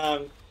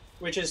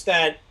 which is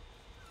that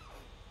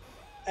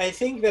I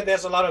think that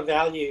there's a lot of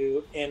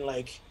value in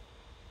like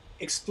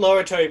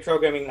exploratory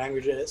programming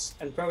languages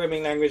and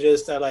programming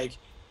languages that like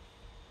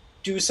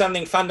do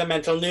something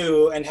fundamental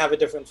new and have a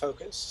different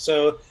focus.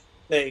 So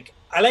like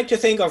I like to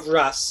think of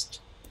Rust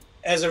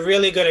as a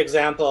really good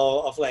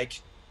example of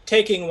like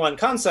taking one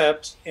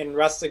concept, in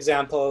Rust's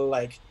example,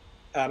 like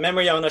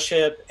memory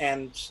ownership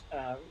and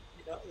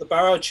the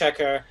borrow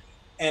checker,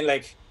 and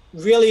like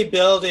really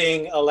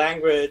building a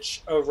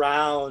language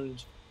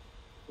around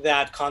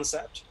that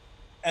concept.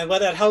 And what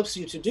that helps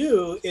you to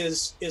do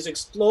is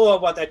explore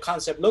what that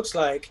concept looks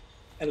like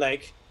and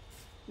like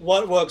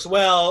what works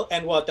well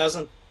and what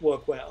doesn't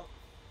work well.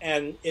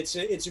 And it's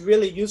a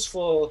really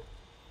useful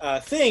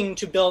thing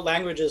to build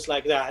languages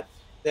like that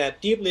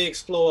deeply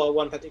explore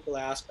one particular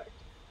aspect.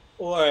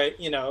 Or,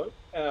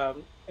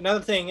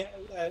 another thing,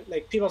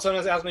 like people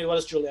sometimes ask me, what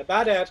is Julia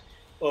bad at?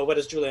 Or what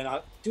does Julia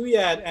not do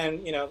yet?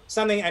 And,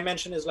 something I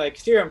mentioned is like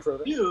theorem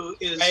proving.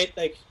 Right?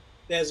 Like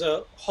there's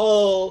a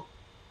whole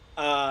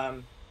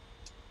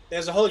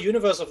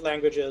universe of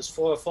languages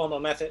for formal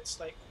methods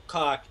like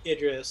Coq,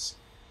 Idris,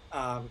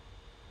 all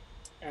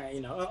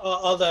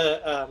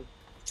the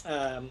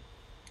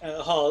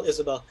Hall,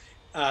 Isabel,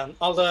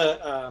 all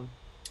the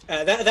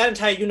that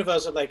entire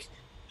universe of like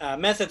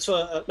methods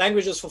for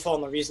languages for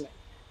formal reasoning,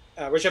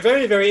 which are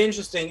very, very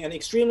interesting and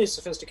extremely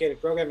sophisticated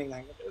programming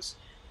languages,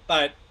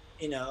 but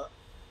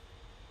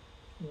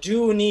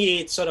do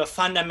need sort of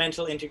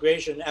fundamental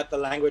integration at the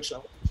language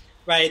level,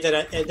 right?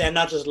 They're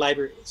not just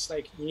libraries.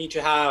 Like you need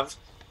to have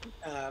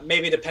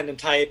maybe dependent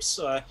types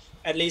or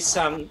at least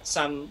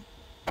some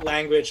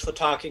language for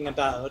talking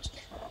about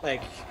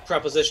like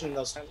proposition and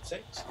those kinds of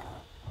things.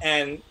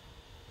 And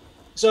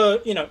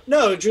so,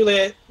 no,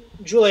 Julia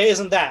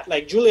isn't that.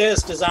 Like Julia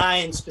is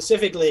designed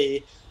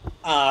specifically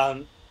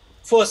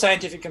for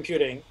scientific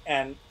computing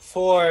and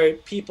for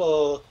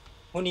people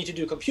who need to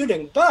do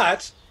computing,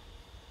 but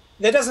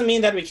that doesn't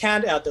mean that we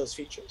can't add those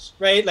features,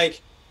 right?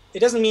 Like it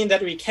doesn't mean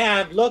that we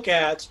can't look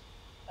at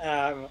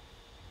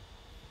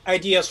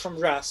ideas from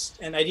Rust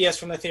and ideas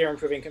from the theorem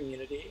proving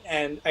community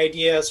and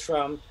ideas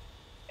from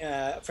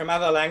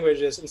other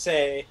languages and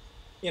say,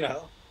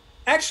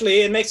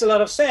 actually it makes a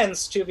lot of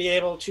sense to be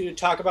able to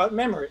talk about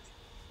memory.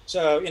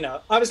 So,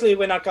 obviously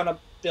we're not going to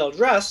build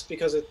Rust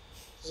because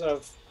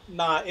it's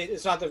not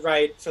the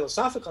right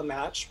philosophical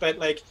match, but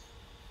like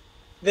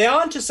they're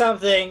onto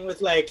something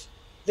with like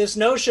this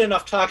notion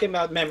of talking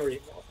about memory,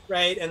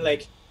 right? And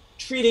like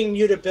treating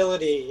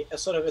mutability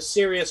as sort of a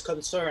serious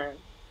concern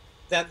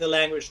that the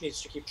language needs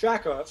to keep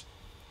track of.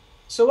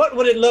 So what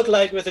would it look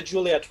like with a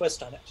Julia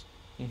twist on it?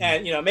 Mm-hmm.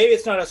 And maybe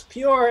it's not as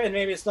pure and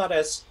maybe it's not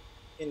as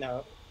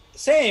the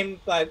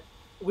same, but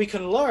we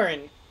can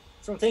learn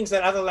from things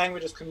that other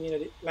language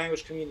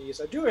communities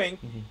are doing,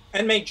 mm-hmm.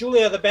 and make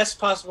Julia the best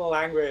possible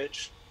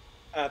language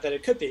that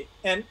it could be.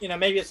 And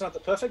maybe it's not the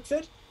perfect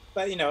fit,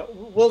 but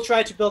we'll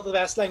try to build the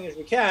best language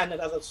we can, and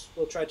others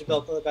will try to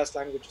build the best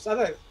languages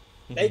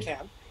they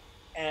can.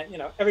 And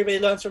everybody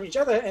learns from each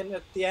other, and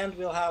at the end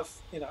we'll have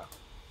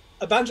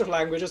a bunch of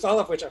languages, all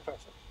of which are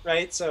perfect,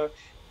 right? So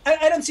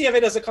I don't see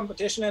it as a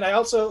competition, and I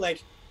also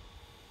like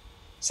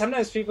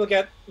sometimes people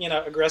get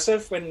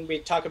aggressive when we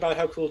talk about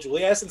how cool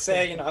Julia is and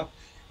say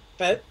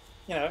but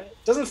it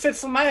doesn't fit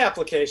for my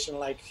application.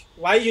 Like,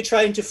 why are you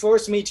trying to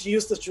force me to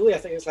use this Julia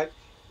thing? It's like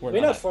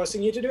we're not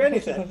forcing you to do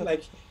anything.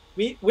 Like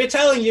we're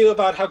telling you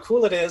about how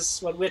cool it is,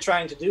 what we're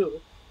trying to do,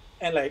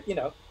 and like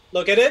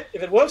look at it.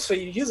 If it works for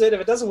you, use it.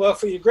 If it doesn't work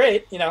for you,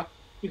 great.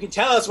 You can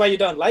tell us why you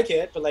don't like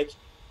it, but like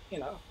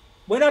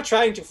we're not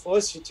trying to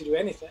force you to do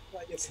anything.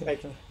 Like it's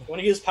like you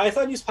want to use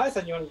Python, use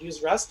Python. You want to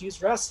use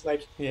Rust.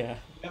 Like yeah,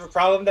 you have a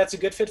problem that's a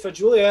good fit for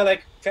Julia.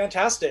 Like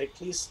fantastic.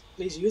 Please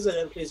use it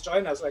and please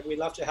join us. Like we'd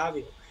love to have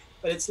you.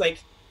 But it's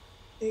like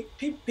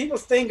people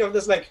think of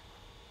this like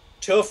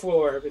turf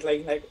war, but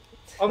like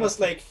almost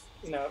like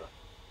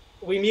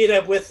we meet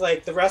up with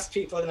like the Rust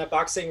people in a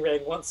boxing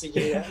ring once a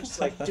year and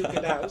just like duke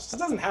it out. It just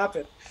doesn't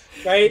happen,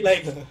 right?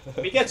 Like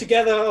we get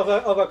together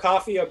over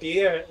coffee or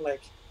beer and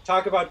like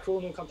talk about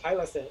cool new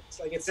compiler things.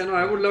 Like it's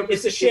I would love to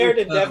it's a shared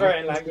endeavor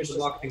in language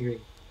design.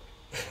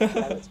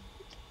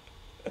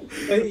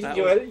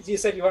 You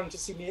said you wanted to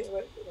see me.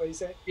 What do you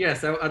say?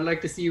 Yes, I'd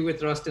like to see you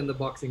with Rust in the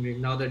boxing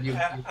ring. Now that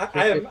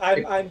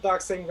I'm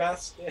boxing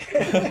Rust.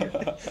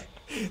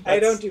 I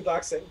don't do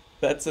boxing.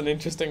 That's an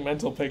interesting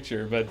mental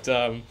picture, but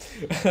I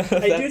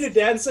do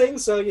dancing.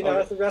 So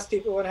if the Rust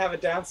people want to have a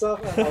dance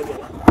off, I'll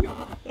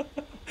do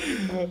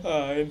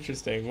it.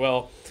 Interesting.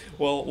 Well,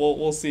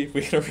 we'll see if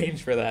we can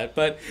arrange for that.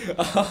 But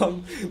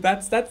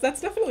that's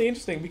definitely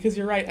interesting because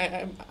you're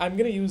right. I'm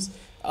gonna use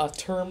a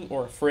term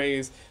or a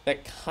phrase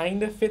that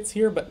kind of fits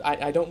here, but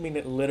I don't mean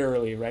it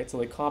literally, right? So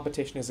like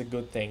competition is a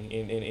good thing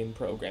in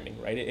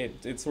programming, right?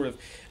 It sort of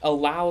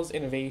allows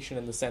innovation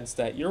in the sense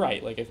that you're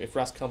right. Like if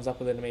Rust comes up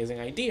with an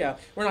amazing idea,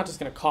 we're not just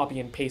going to copy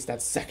and paste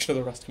that section of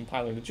the Rust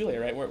compiler into Julia,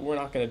 right? We're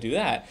not going to do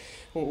that.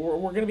 We're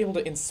going to be able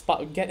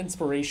to get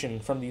inspiration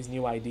from these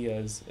new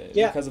ideas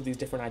because of these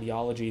different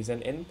ideologies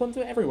and put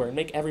them everywhere and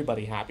make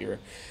everybody happier.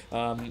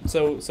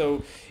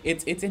 So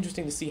it's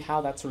interesting to see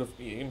how that sort of,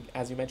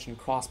 as you mentioned,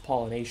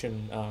 cross-pollination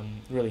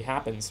really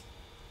happens,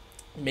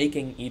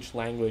 making each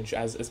language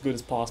as good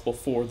as possible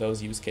for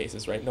those use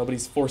cases, right?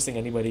 Nobody's forcing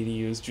anybody to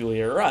use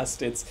Julia or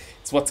Rust. It's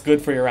what's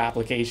good for your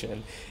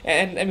application.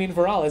 And I mean,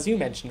 Viral, as you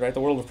mentioned, right,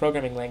 the world of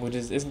programming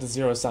languages isn't a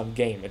zero-sum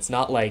game. It's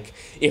not like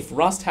if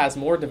Rust has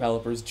more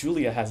developers,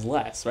 Julia has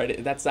less,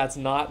 right? That's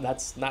not what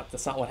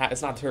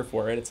it's not her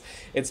for it.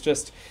 It's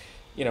just,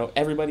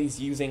 everybody's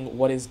using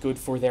what is good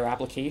for their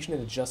application,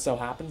 and it just so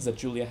happens that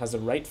Julia has the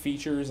right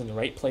features in the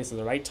right place at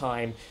the right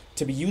time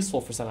to be useful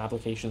for some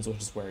applications, which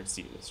is where it's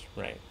used,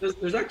 right?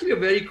 There's actually a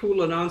very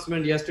cool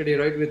announcement yesterday,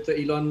 right, with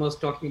Elon Musk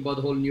talking about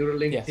the whole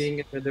Neuralink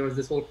thing. And there was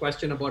this whole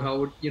question about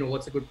how,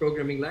 what's a good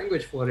programming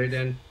language for it.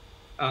 And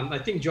I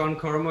think John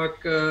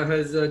Carmack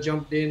has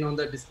jumped in on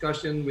that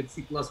discussion with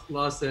C++,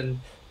 and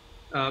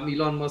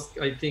Elon Musk,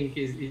 I think,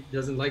 he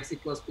doesn't like C++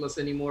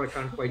 anymore. I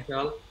can't quite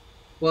tell.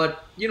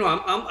 But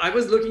I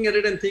was looking at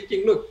it and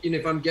thinking, look,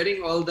 if I'm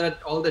getting all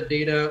that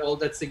data, all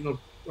that signal,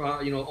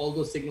 all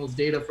those signals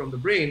data from the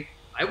brain,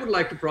 I would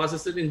like to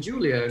process it in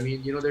Julia. I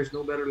mean, there's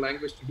no better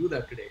language to do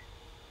that today.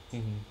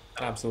 Mm-hmm.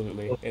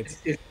 Absolutely. So it's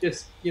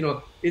just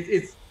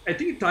it's I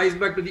think it ties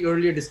back to the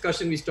earlier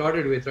discussion we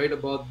started with, right,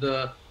 about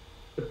the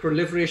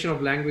proliferation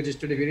of languages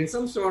today. We're in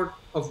some sort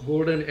of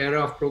golden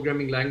era of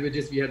programming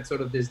languages. We had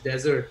sort of this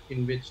desert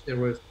in which there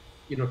was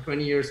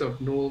 20 years of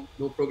no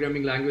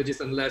programming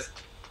languages unless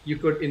you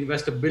could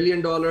invest $1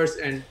 billion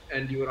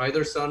and you were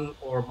either Sun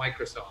or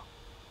Microsoft.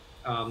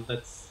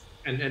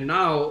 And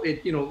now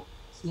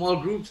small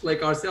groups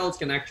like ourselves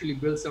can actually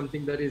build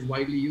something that is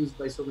widely used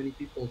by so many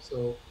people.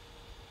 So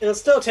it'll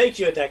still take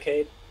you a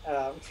decade.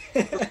 But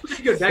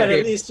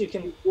at least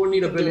you won't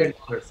need $1 billion.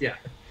 Yeah.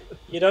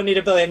 You don't need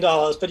 $1 billion,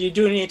 but you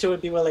do need to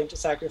be willing to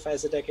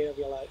sacrifice a decade of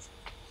your life.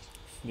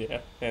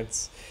 Yeah,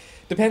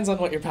 depends on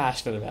what you're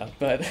passionate about,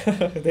 but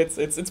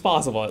it's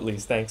possible, at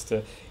least, thanks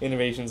to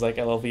innovations like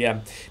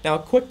LLVM. Now, a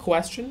quick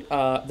question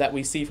that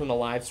we see from the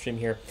live stream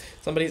here.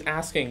 Somebody's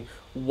asking,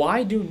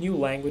 why do new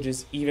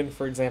languages, even,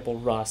 for example,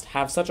 Rust,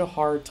 have such a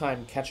hard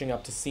time catching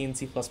up to C and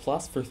C++ for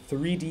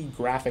 3D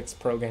graphics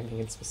programming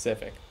in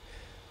specific?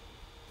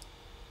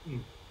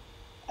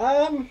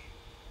 I'm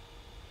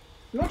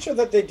not sure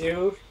that they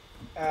do,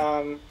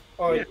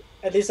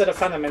 at least at a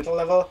fundamental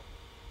level.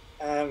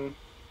 I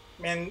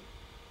mean,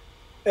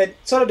 it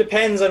sort of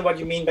depends on what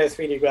you mean by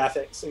 3D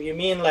graphics. If you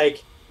mean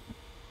like,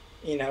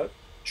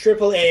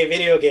 AAA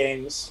video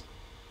games,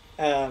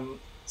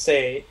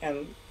 say,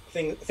 and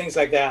things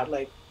like that,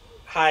 like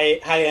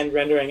high-end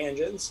rendering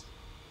engines,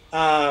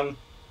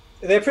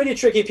 they're pretty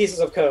tricky pieces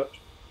of code.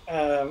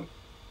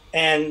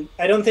 And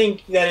I don't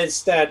think that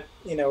it's that,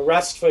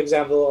 Rust, for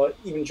example, or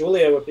even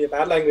Julia would be a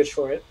bad language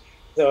for it.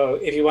 Though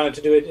if you wanted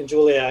to do it in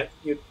Julia,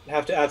 you'd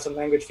have to add some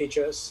language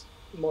features,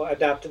 more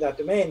adapt to that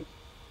domain.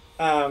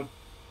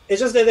 It's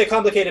just that they're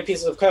complicated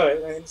pieces of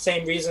code. And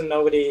same reason,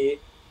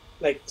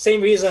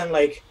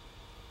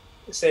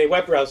 say,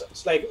 web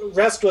browsers. Like,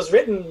 Rust was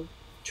written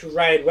to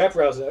write web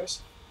browsers,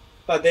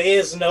 but there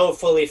is no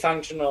fully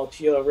functional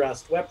pure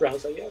Rust web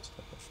browser yet.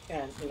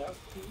 And,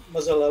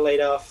 Mozilla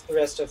laid off the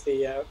rest of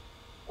the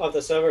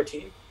server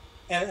team.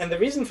 And the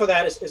reason for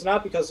that is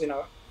not because,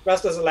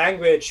 Rust as a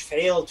language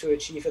failed to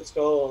achieve its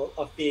goal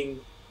of being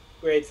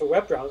great for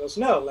web browsers.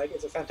 No, like,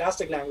 it's a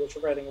fantastic language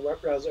for writing a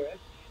web browser.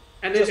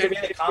 And it's just a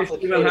really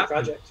complicated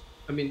project.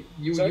 I mean,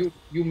 you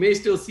may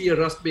still see a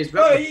Rust-based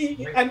web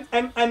browser. Right?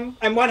 I'm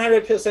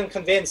 100%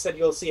 convinced that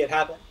you'll see it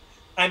happen.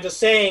 I'm just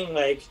saying,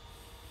 like,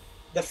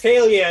 the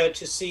failure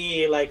to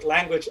see, like,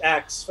 language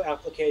X for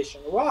application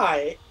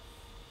Y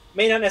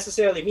may not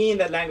necessarily mean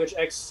that language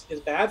X is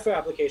bad for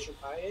application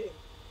Y. It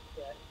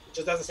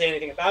just doesn't say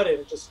anything about it.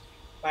 It just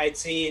might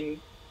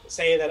say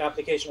that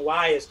application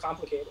Y is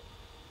complicated.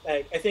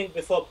 Like, I think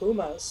before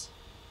Pumas,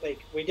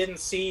 like, we didn't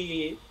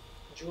see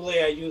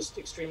Julia used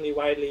extremely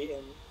widely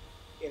in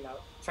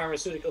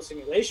pharmaceutical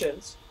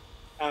simulations,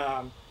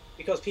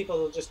 because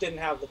people just didn't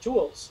have the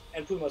tools,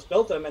 and Puma's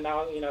built them, and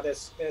now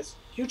there's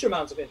huge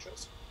amounts of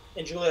interest.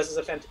 And Julia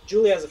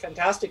is a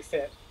fantastic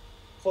fit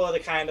for the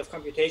kind of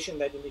computation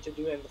that you need to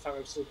do in the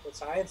pharmaceutical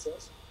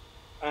sciences.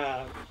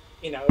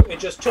 It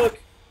just took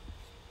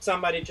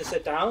somebody to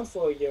sit down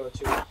for a year or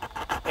two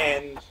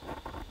and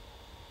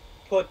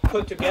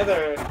put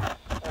together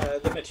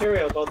the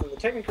material, both on the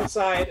technical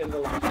side and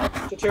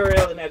the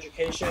tutorial and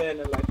education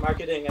and like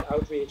marketing and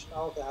outreach and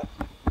all of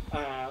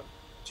that,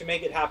 to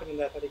make it happen in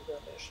that particular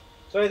niche.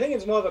 So I think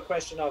it's more of a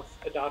question of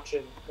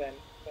adoption than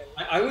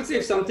I would say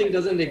if something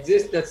doesn't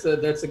exist, that's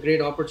a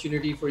great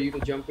opportunity for you to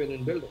jump in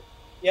and build it.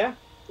 Yeah,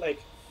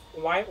 like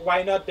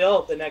why not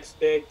build the next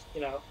big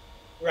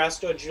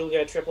Rust or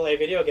Julia AAA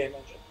video game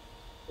engine?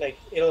 Like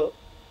it'll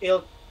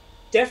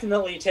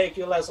definitely take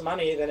you less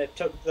money than it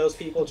took those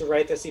people to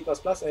write the C++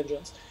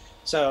 engines.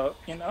 So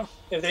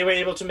if they were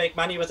able to make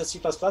money with the C++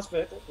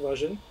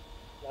 version,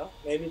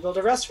 maybe build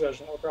a Rust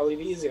version. It'll probably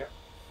be easier.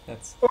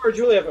 Or a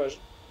Julia version.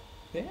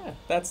 Yeah,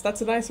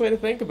 that's a nice way to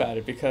think about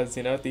it, because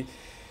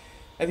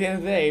at the end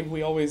of the day,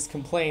 we always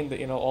complain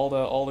that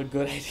all the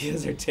good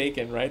ideas are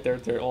taken, right?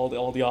 They're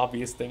all the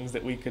obvious things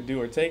that we could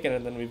do are taken,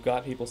 and then we've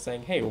got people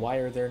saying, hey, why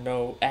are there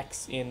no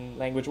X in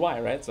language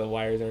Y, right? So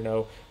why are there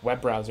no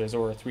web browsers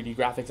or 3D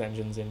graphics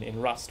engines in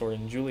Rust or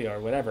in Julia or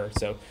whatever?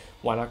 So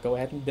why not go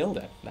ahead and build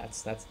it?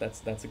 That's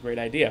a great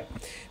idea.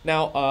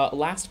 Now,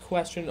 last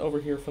question over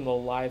here from the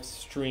live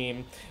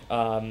stream.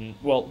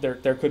 Well,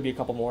 there could be a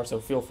couple more, so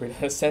feel free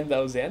to send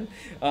those in.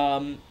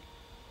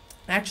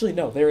 Actually,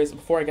 no, there is,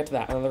 before I get to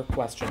that, another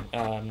question.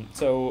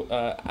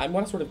 I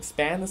want to sort of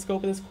expand the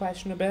scope of this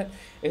question a bit.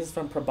 This is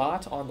from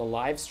Prabhat on the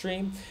live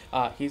stream.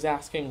 He's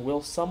asking,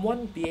 will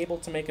someone be able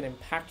to make an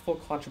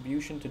impactful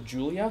contribution to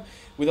Julia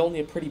with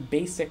only a pretty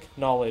basic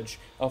knowledge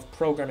of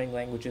programming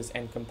languages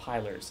and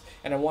compilers?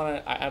 And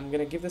I'm going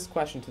to give this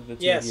question to the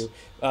two of you.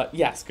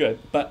 Yes, good.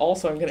 But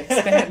also I'm going to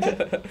expand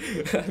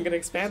I'm going to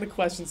expand the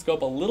question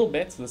scope a little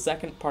bit. So the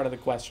second part of the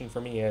question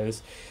for me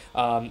is,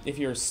 if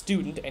you're a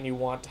student and you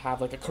want to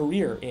have like a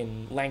career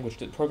in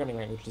programming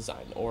language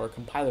design or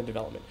compiler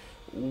development,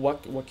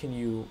 what should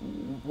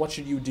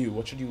you do?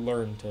 What should you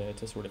learn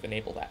to sort of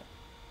enable that?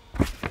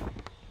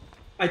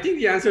 I think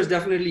the answer is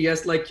definitely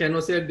yes, like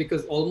Keno said,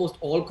 because almost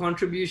all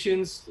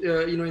contributions,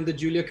 in the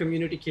Julia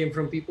community came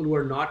from people who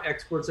are not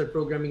experts at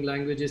programming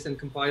languages and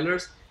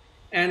compilers.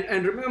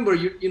 And remember,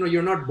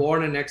 you're not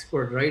born an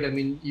expert, right? I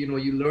mean,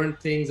 you learn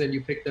things and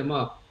you pick them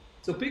up.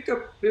 So pick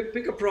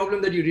a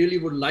problem that you really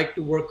would like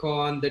to work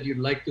on, that you'd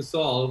like to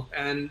solve,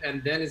 and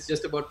then it's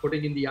just about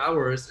putting in the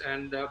hours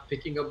and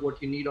picking up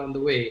what you need on the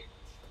way.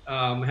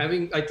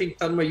 I think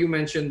Tanmay, you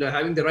mentioned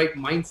having the right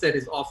mindset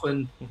is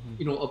often,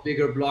 a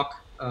bigger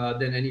block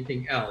than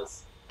anything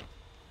else.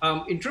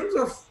 In terms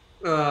of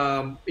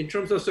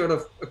sort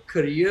of a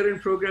career in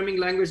programming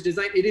language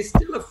design, it is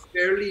still a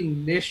fairly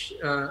niche,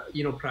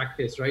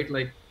 practice, right?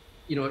 Like,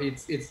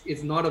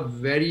 it's not a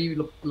very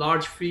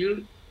large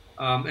field.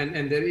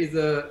 And there is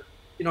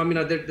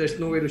there's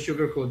no way to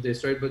sugarcoat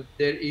this, right? But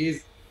there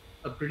is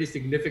a pretty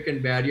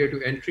significant barrier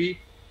to entry.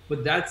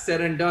 But that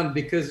said and done,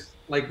 because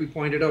like we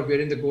pointed out,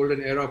 we're in the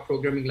golden era of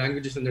programming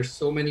languages, and there's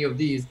so many of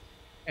these.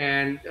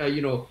 And,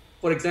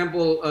 for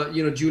example,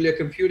 Julia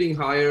Computing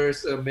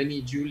hires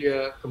many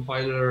Julia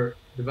compiler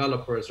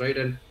developers, right?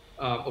 And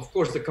of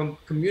course, the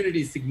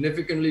community is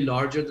significantly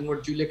larger than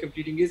what Julia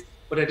Computing is,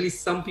 but at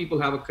least some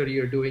people have a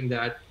career doing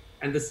that.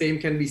 And the same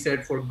can be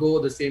said for Go,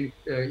 the same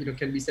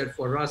can be said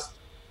for Rust,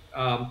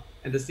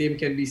 and the same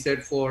can be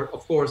said for,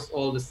 of course,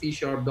 all the C#,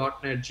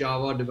 .NET,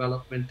 Java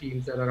development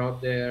teams that are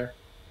out there.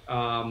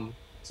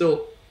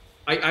 So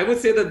I would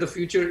say that the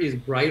future is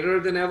brighter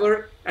than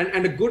ever.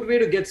 And a good way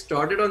to get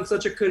started on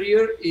such a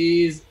career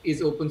is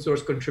open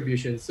source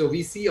contributions. So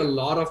we see a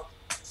lot of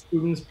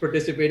students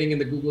participating in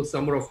the Google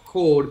Summer of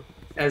Code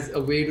as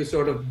a way to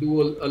sort of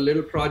do a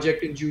little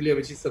project in Julia,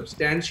 which is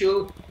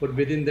substantial, but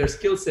within their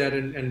skill set,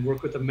 and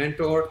work with a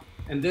mentor.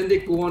 And then they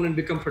go on and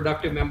become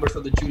productive members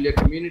of the Julia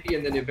community,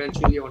 and then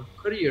eventually on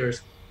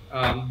careers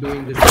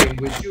doing the same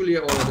with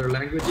Julia or other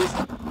languages.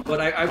 But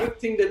I would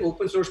think that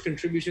open source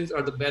contributions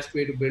are the best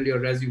way to build your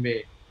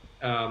resume,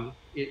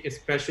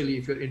 especially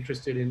if you're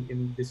interested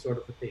in this sort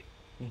of a thing.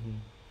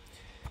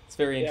 It's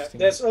very interesting.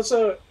 There's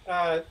also,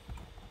 I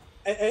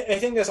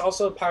think there's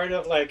also part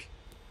of like,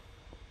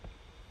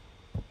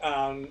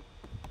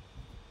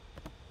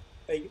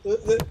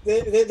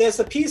 there's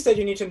a piece that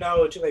you need to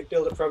know to like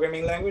build a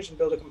programming language and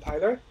build a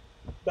compiler,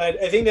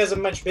 but I think there's a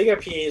much bigger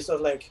piece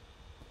of like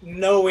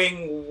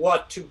knowing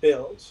what to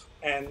build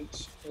and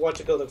what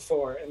to build it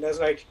for. And there's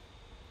like,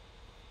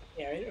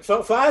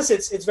 for us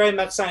it's very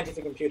much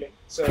scientific computing,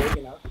 so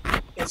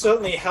it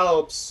certainly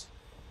helps.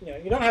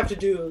 You don't have to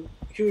do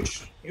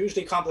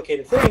hugely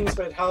complicated things,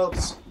 but it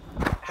helps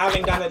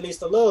having done at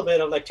least a little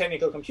bit of like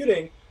technical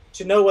computing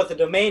to know what the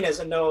domain is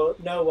and know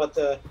what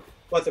the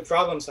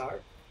problems are.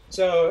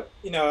 So,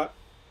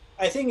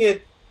 I think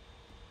it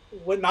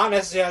would not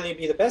necessarily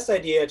be the best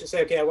idea to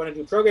say, okay, I want to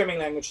do programming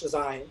language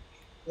design.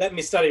 Let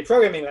me study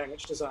programming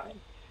language design,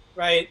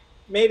 right?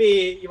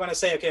 maybe you want to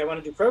say, okay, I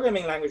want to do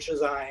programming language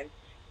design,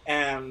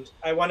 and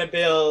I want to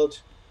build,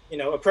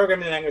 a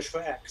programming language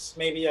for X.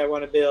 Maybe I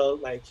want to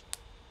build like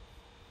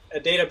a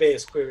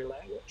database query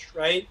language,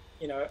 right?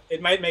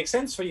 It might make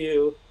sense for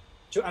you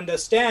to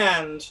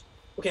understand,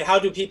 okay, how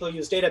do people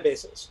use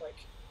databases? Like,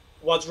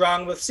 what's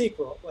wrong with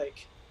SQL?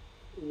 Like,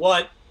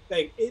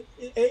 I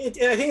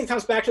think it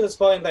comes back to this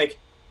point, like,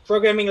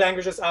 programming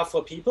languages are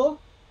for people.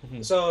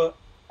 Mm-hmm. So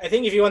I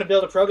think if you want to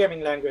build a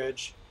programming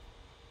language,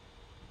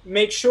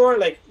 make sure,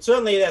 like,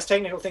 certainly there's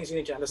technical things you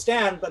need to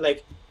understand, but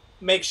like,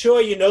 make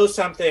sure you know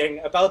something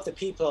about the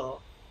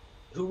people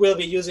who will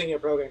be using your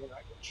programming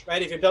language,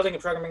 right? If you're building a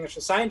programming language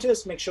for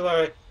scientists, make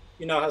sure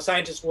you know how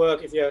scientists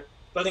work. If you're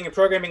building a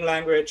programming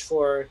language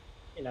for,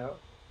 if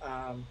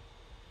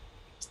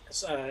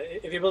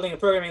you're building a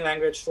programming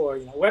language for,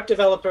 web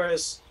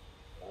developers,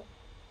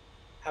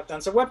 have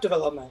done some web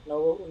development,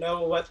 know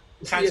what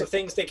kinds of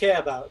things they care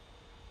about.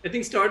 I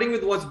think starting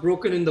with what's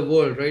broken in the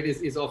world, right,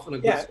 is often a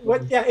good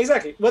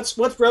exactly. What's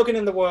broken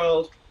in the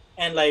world,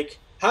 and like,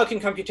 how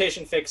can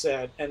computation fix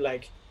it, and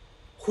like,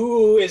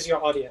 who is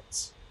your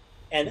audience,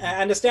 and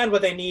understand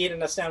what they need,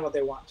 understand what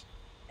they want.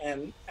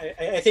 And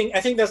I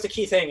think that's the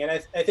key thing, and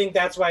I think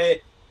that's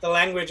why the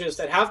languages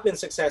that have been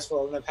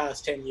successful in the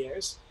past 10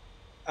 years,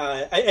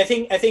 I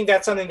think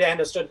that's something they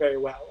understood very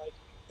well. Like,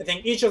 I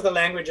think each of the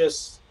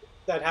languages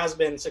that has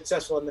been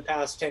successful in the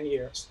past 10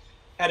 years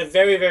had a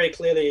very, very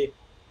clearly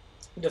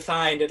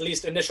defined, at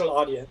least initial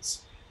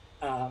audience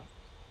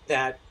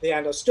that they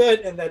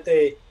understood and that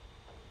they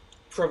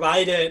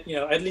provided,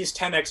 at least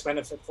 10x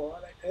benefit for.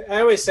 Like,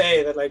 I always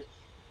say that, like,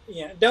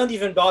 don't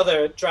even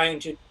bother trying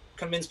to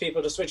convince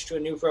people to switch to a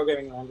new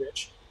programming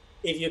language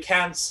if you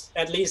can't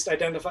at least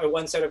identify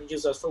one set of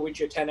users for which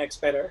you're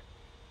 10x better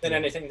than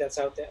anything that's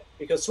out there.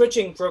 Because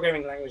switching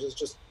programming language is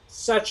just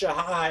such a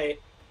high,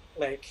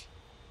 like,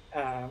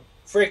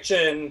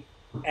 friction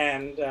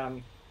and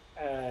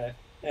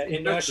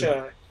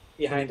inertia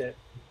behind it.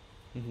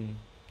 Mm-hmm.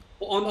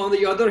 On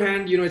the other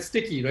hand, it's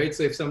sticky, right?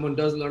 So if someone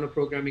does learn a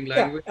programming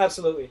language,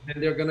 absolutely, then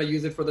they're going to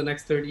use it for the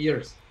next 30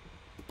 years.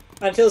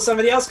 Until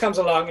somebody else comes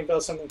along and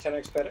builds something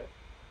 10x better,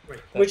 right?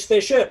 Which they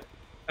should.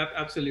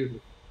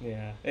 Absolutely.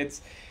 Yeah,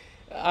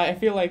 I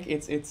feel like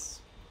it's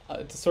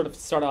to sort of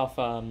start off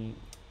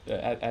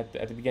at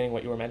the beginning,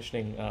 what you were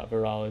mentioning,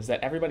 Viral, is that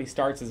everybody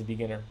starts as a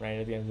beginner, right?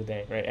 At the end of the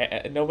day,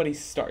 right?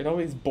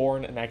 Nobody's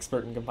born an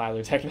expert in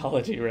compiler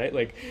technology, right?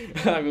 Like,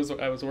 I was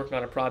working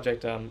on a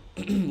project a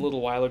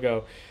little while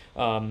ago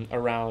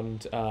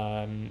around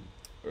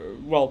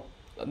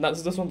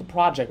this wasn't the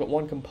project, but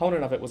one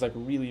component of it was like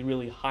really,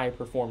 really high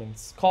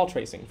performance call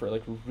tracing for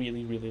like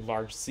really, really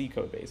large C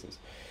code bases.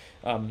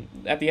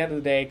 At the end of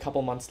the day, a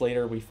couple months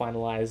later, we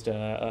finalized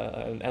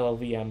an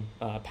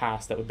LLVM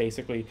pass that would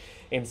basically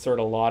insert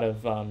a lot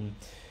of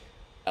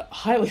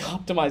highly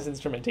optimized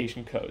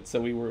instrumentation code. So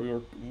we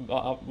were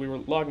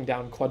logging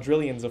down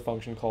quadrillions of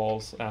function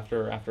calls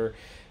after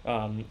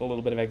a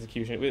little bit of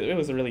execution. It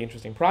was a really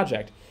interesting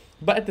project.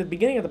 But at the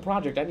beginning of the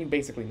project, I knew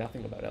basically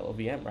nothing about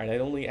LLVM, right?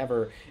 I'd only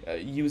ever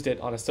used it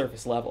on a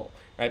surface level,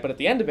 right? But at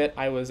the end of it,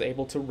 I was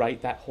able to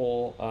write that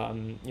whole,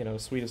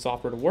 suite of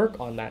software to work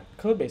on that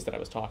code base that I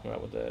was talking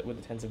about with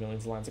the tens of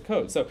millions of lines of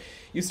code. So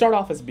you start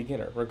off as a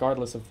beginner,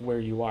 regardless of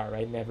where you are,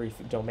 right, in every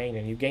domain,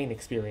 and you gain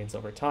experience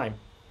over time.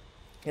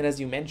 And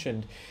as you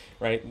mentioned,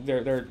 right,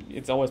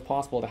 it's always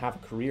possible to have a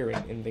career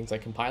in things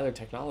like compiler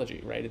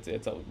technology, right?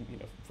 It's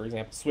for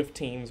example, Swift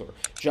teams or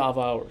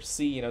Java or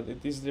C.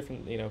 These are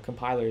different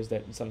compilers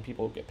that some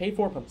people get paid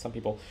for, but some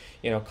people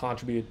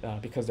contribute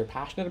because they're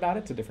passionate about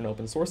it to different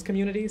open source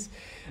communities,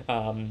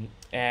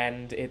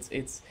 and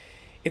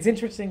it's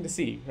interesting to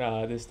see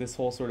this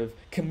whole sort of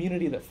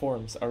community that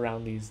forms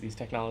around these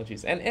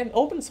technologies. And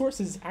open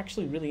source is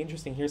actually really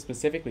interesting here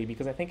specifically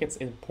because I think it's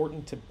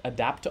important to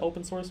adapt to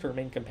open source to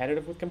remain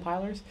competitive with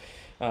compilers.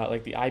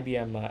 Like the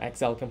IBM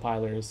XL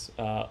compilers,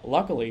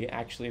 luckily,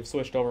 actually have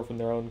switched over from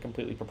their own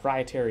completely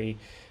proprietary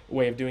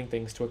way of doing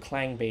things to a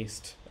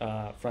Clang-based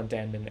front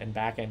end and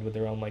back end with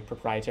their own like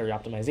proprietary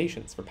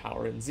optimizations for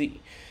power and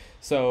Z.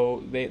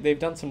 So they've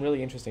done some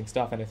really interesting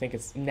stuff, and I think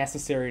it's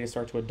necessary to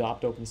start to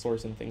adopt open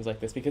source and things like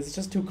this because it's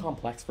just too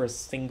complex for a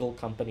single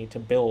company to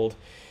build,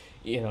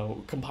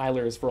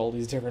 compilers for all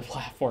these different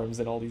platforms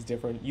and all these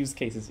different use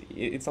cases.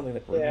 It's something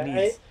that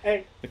needs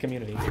the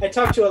community. I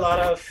talk to a lot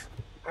of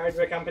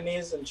hardware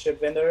companies and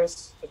chip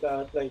vendors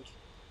about, like,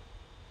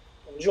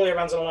 Julia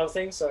runs on a lot of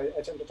things, so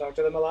I tend to talk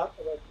to them a lot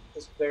about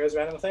just various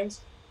random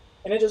things.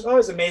 And it just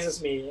always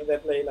amazes me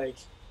that they, like,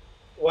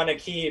 want to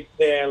keep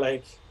their,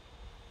 like,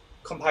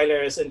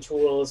 compilers and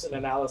tools and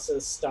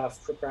analysis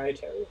stuff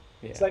proprietary.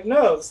 Yeah. It's like,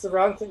 no, it's the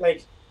wrong thing.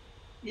 Like,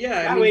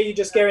 that way you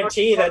just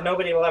guarantee that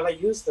nobody will ever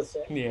use the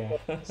thing. Yeah.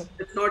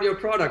 It's not your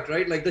product,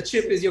 right? Like, the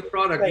chip is your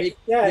product.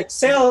 Like,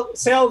 sell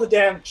the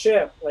damn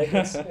chip. Like,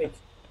 it's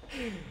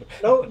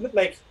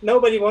like,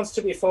 nobody wants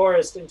to be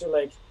forced into,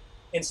 like,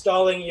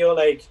 installing your,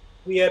 like,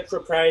 weird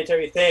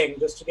proprietary thing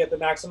just to get the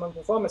maximum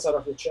performance out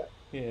of your chip.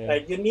 Yeah.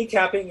 Like, you're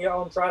kneecapping your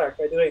own product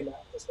by doing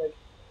that. Just, like,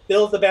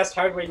 build the best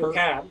hardware you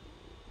can.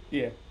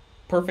 Yeah.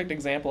 perfect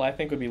example, I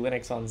think, would be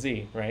Linux on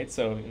Z, right?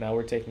 So now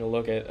we're taking a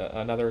look at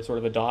another sort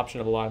of adoption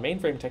of a lot of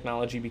mainframe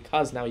technology,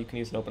 because now you can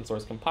use an open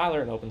source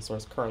compiler, an open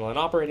source kernel and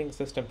operating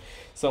system,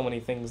 so many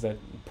things that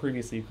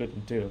previously you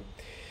couldn't do.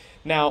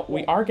 Now,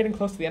 we are getting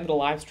close to the end of the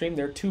live stream.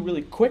 There are two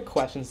really quick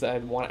questions that I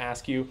want to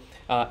ask you,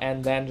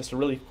 and then just a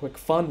really quick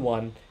fun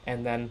one,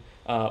 and then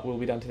we'll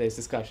be done today's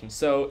discussion.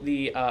 So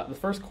the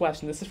first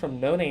question, this is from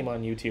No Name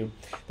on YouTube.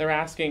 They're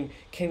asking,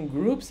 can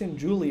groups in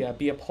Julia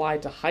be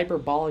applied to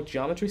hyperbolic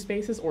geometry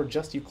spaces or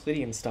just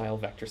Euclidean-style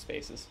vector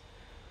spaces?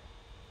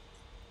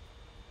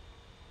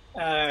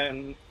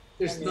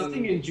 There's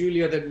nothing in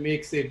Julia that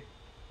makes it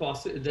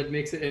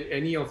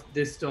any of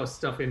this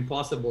stuff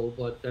impossible,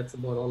 but that's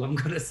about all I'm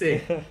gonna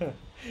say.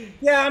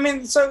 Yeah, I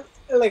mean, so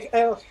like,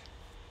 I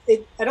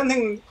don't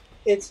think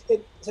it's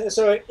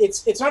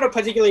not a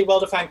particularly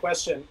well-defined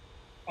question,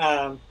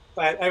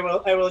 but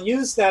I will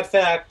use that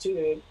fact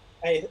to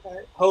I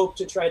hope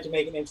to try to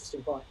make an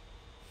interesting point.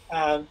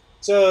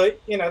 So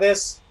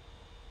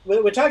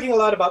we're talking a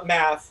lot about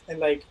math and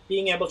like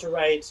being able to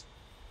write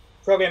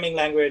programming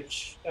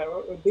language,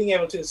 or being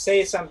able to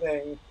say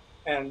something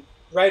and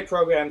write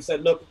programs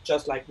that look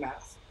just like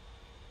math.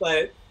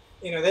 But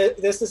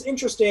there's this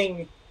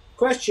interesting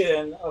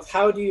question of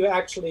how do you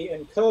actually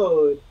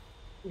encode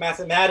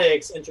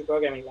mathematics into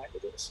programming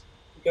languages?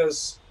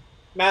 Because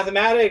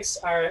mathematics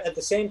are at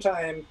the same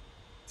time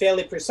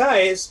fairly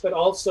precise, but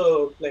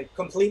also like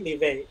completely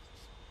vague.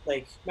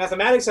 Like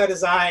mathematics are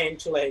designed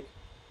to like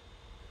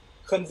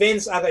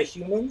convince other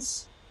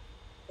humans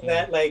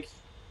that like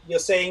you're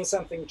saying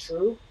something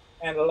true,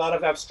 and a lot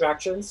of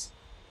abstractions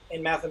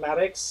in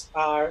mathematics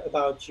are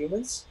about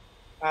humans,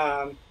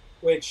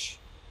 which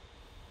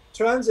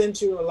turns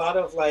into a lot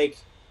of like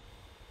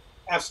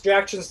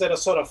abstractions that are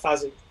sort of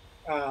fuzzy,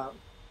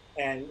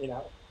 and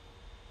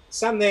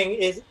something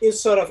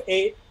is sort of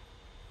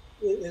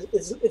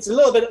it's a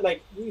little bit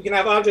like you can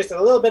have objects that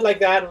are a little bit like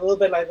that, a little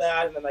bit like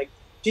that, and then like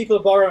people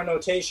borrow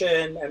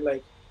notation and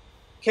like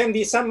can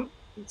be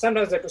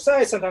sometimes they're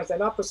precise, sometimes they're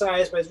not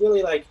precise, but it's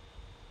really like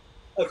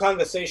a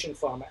conversation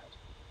format,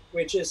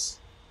 which is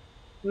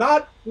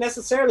not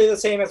necessarily the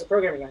same as a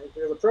programming language.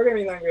 Because a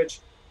programming language,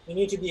 you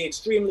need to be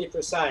extremely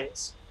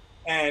precise,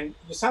 and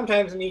you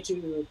sometimes need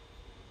to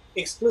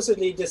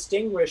explicitly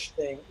distinguish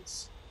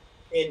things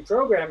in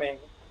programming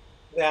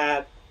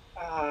that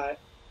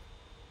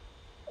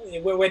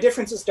where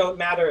differences don't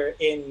matter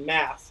in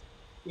math,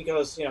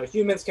 because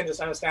humans can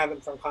just understand them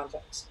from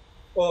context,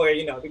 or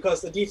because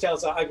the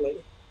details are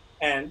ugly,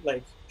 and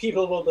like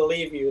people will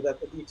believe you that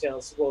the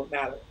details won't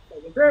matter.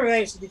 Like in programming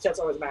language, the details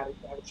always matter.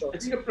 I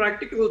think a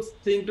practical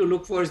thing to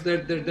look for is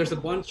that there's a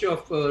bunch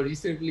of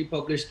recently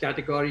published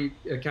category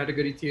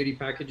theory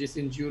packages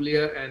in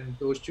Julia, and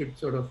those should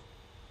sort of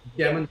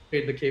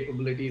demonstrate the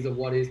capabilities of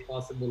what is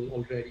possible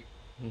already.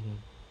 Mm-hmm.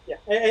 Yeah,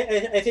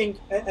 I think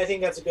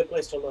that's a good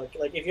place to look.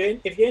 Like if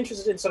you're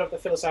interested in sort of the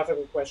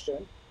philosophical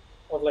question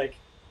of like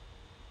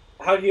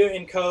how do you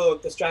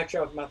encode the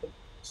structure of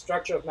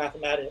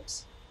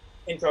mathematics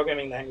in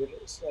programming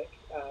languages, like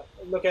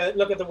look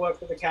at the work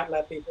that the Cat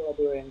Lab people are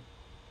doing,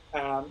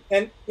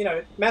 and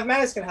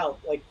mathematics can help.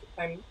 Like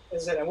as I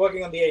said, I'm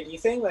working on the AD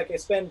thing. Like I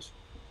spent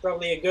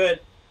probably a good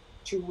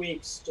 2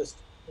 weeks just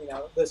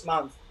this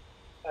month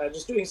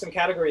just doing some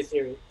category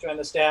theory to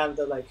understand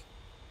the like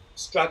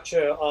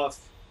structure of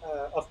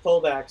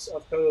pullbacks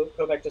of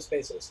covector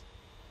spaces,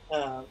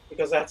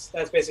 because that's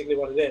basically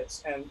what it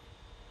is. And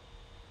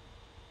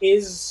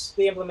is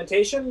the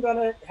implementation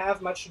gonna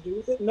have much to do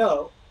with it?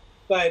 No,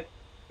 but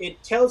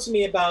it tells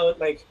me about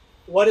like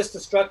what is the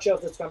structure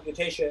of this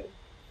computation,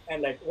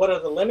 and like what are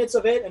the limits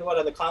of it, and what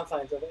are the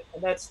confines of it,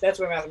 and that's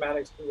where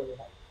mathematics can really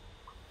help.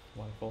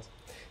 Wonderful.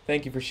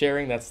 Thank you for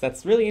sharing.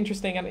 That's really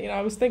interesting. And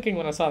I was thinking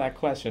when I saw that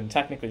question,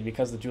 technically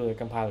because the Julia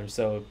compiler is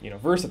so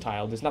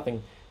versatile, there's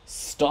nothing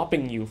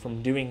stopping you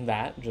from doing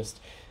that. Just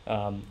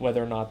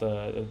whether or not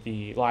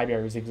the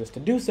libraries exist to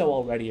do so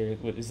already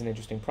is an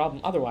interesting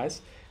problem.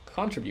 Otherwise,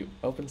 contribute,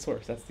 open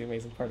source. That's the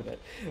amazing part of it.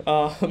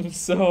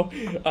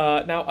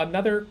 Now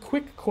another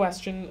quick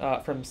question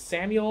from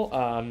Samuel,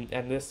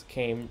 and this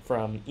came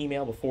from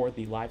email before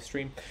the live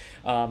stream,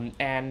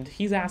 and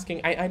he's asking,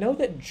 I know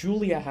that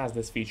Julia has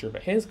this feature,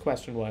 but his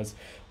question was,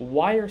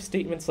 why are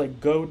statements like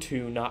go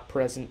to not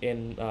present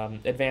in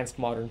advanced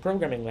modern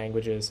programming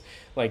languages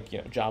like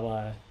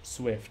Java,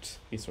 Swift,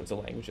 these sorts of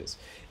languages?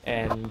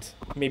 And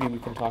maybe we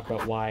can talk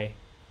about why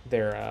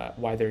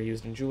they're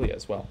used in Julia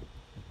as well.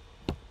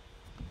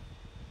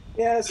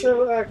 Yeah,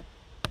 so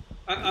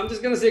I'm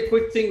just going to say a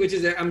quick thing, which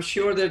is I'm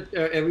sure that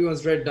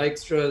everyone's read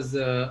Dijkstra's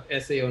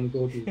essay on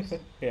go-tos.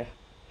 Yeah.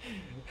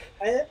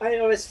 I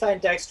always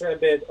find Dijkstra a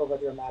bit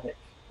overdramatic.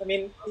 I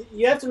mean,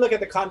 you have to look at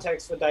the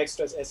context for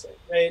Dijkstra's essay,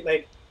 right?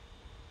 Like,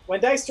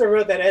 when Dijkstra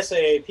wrote that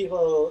essay,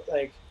 people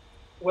like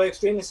were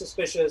extremely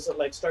suspicious of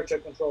like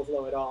structured control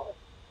flow at all,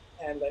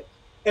 and like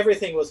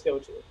everything was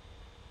go-to.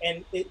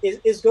 And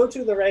is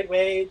go-to the right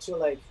way to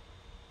like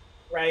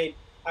write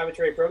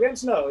arbitrary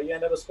programs? No, you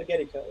end up with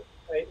spaghetti code,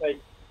 right?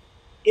 Like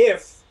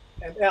if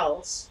and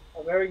else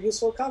are very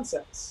useful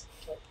concepts.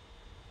 Like,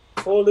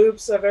 for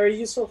loops are very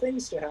useful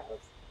things to have,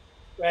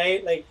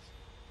 right? Like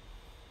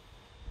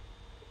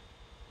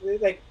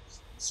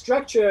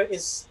structure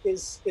is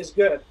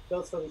good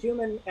both for the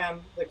human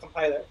and the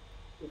compiler,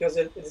 because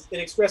it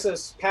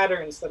expresses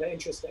patterns that are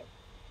interesting.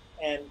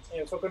 And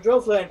for control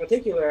flow in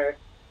particular,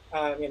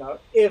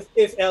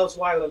 if, else,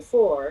 while, and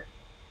for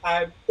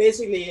are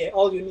basically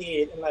all you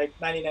need in like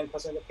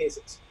 99% of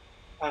cases.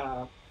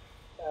 I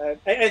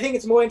think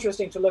it's more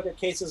interesting to look at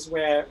cases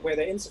where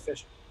they're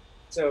insufficient.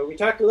 So we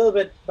talked a little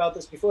bit about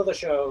this before the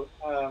show,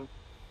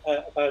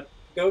 about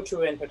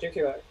goto in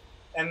particular.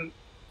 And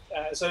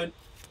so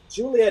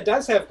Julia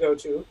does have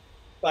goto,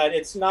 but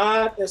it's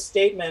not a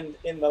statement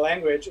in the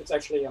language, it's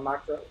actually a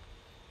macro.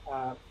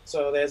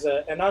 So there's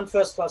a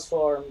non-first class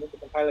form that the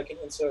compiler can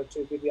insert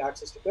to give you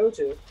access to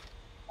goto.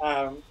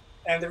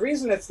 And the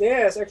reason it's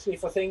there is actually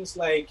for things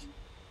like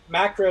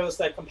macros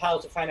that compile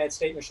to finite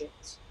state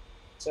machines.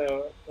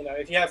 So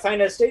if you have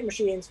finite state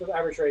machines with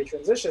arbitrary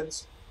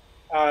transitions,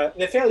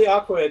 they're fairly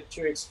awkward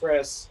to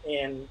express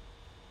in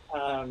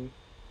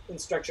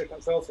structured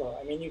control flow.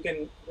 I mean, you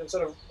can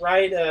sort of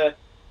write a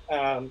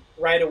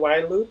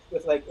while loop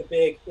with like a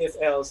big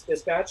if-else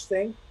dispatch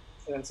thing,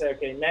 and then say,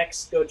 okay,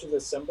 next go to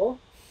this symbol.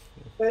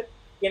 But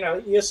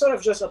you're sort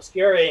of just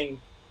obscuring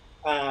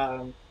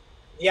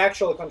the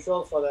actual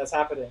control flow that's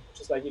happening,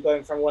 which is like you're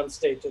going from one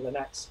state to the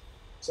next.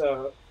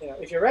 So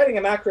if you're writing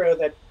a macro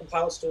that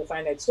compiles to a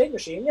finite state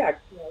machine, yeah,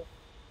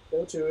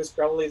 goto is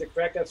probably the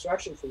correct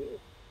abstraction for you.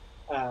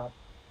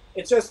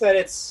 It's just that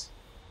it's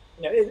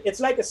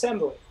like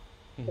assembly.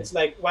 It's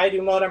like, why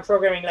do modern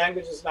programming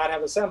languages not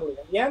have assembly?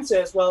 And the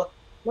answer is, well,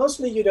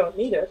 mostly you don't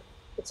need it,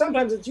 but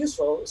sometimes it's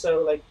useful.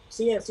 So like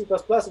C and C++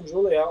 and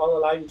Julia all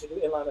allow you to do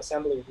inline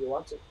assembly if you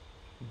want to.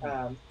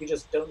 You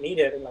just don't need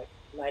it in like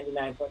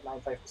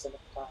 99.95% of the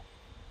time.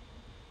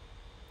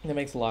 That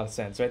makes a lot of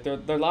sense, right? There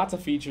are lots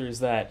of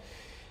features that,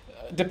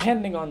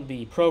 depending on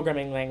the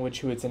programming language,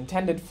 who it's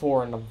intended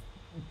for, and a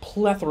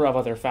plethora of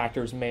other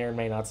factors, may or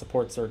may not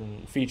support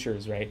certain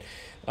features, right?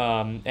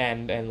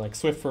 And like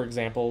Swift, for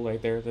example,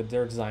 like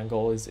their design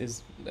goal is in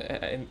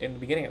the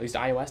beginning, at least,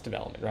 iOS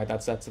development, right?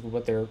 That's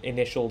what their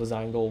initial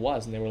design goal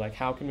was, and they were like,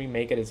 how can we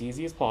make it as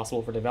easy as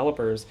possible for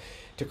developers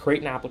to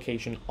create an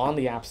application on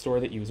the App Store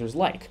that users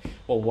like?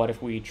 Well, what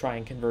if we try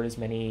and convert as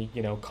many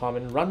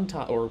common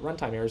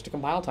runtime errors to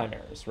compile time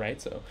errors, right?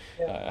 So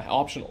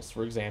optionals,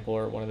 for example,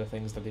 are one of the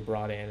things that they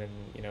brought in, and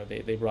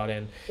they brought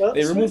in. Well,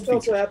 they removed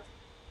features.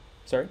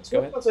 Sorry, go ahead.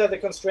 Swift also had the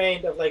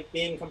constraint of like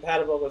being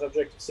compatible with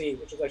Objective-C,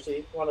 which is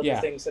actually one of the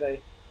things that I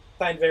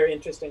find very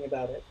interesting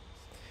about it.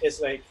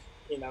 Is like,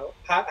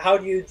 how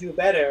do you do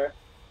better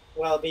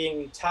while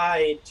being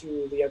tied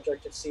to the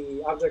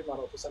Objective-C object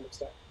model to some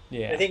extent?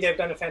 Yeah. I think they've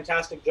done a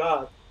fantastic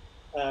job.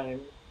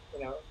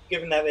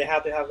 Given that they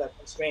had to have that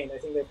constraint, I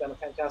think they've done a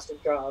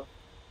fantastic job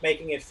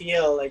making it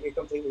feel like a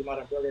completely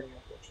modern programming language.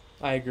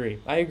 I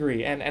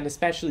agree, and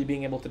especially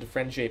being able to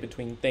differentiate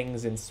between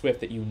things in Swift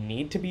that you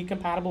need to be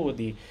compatible with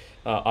the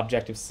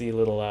Objective-C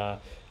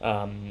little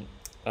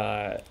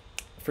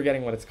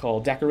forgetting what it's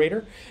called,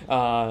 decorator,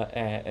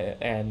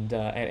 and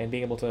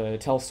being able to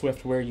tell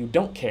Swift where you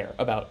don't care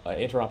about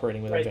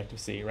interoperating with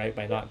Objective-C, right,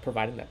 by not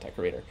providing that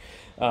decorator.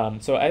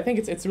 So I think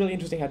it's really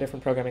interesting how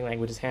different programming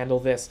languages handle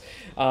this.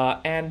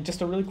 And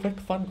just a really quick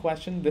fun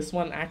question. This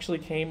one actually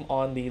came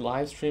on the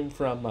live stream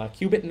from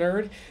Qubit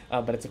Nerd,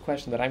 but it's a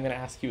question that I'm going to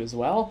ask you as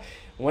well.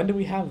 When do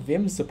we have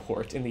Vim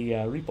support in the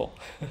REPL?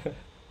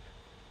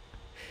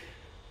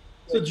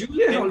 So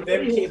Julia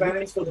Vim key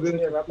bindings for the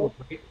Julia REPL.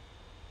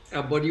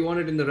 But you want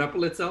it in the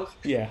REPL itself?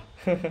 Yeah.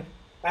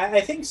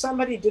 I think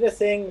somebody did a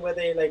thing where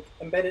they like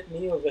embedded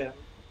NeoVim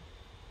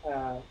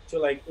to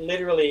like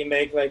literally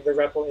make like the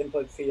REPL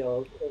input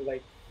field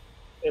like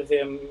a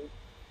Vim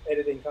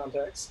editing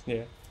context.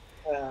 Yeah.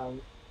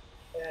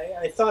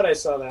 I thought I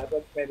saw that,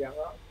 but maybe I'm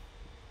wrong.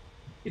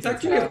 It's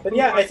actually, but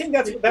yeah, I think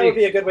that would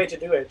be a good way to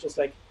do it. Just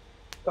like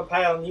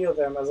compile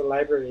NeoVim as a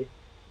library,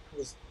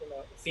 just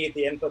feed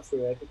the input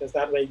through it, because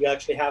that way you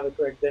actually have a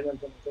correct Vim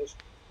implementation.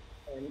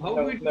 How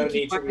do we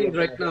keep finding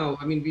right now?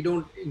 I mean, we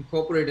don't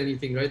incorporate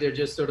anything, right? They're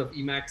just sort of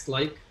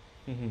Emacs-like.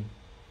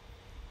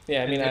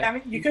 Yeah, I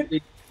mean, you could.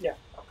 Yeah.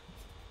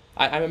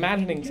 I'm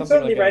imagining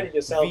something like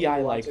a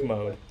VI-like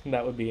mode.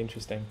 That would be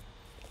interesting.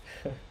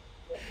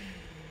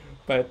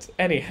 But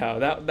anyhow,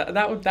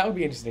 that would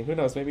be interesting. Who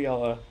knows? Maybe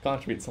I'll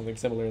contribute something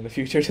similar in the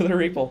future to the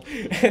REPL.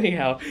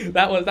 Anyhow,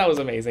 that was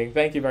amazing.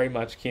 Thank you very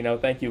much, Keno.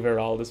 Thank you,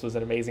 Viral. This was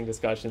an amazing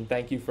discussion.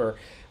 Thank you for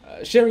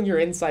sharing your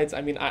insights.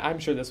 I mean, I'm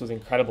sure this was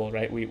incredible,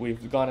 right?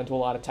 We've gone into a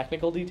lot of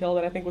technical detail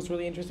that I think was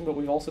really interesting, but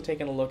we've also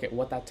taken a look at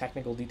what that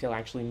technical detail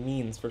actually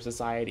means for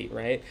society,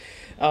 right?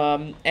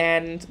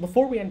 And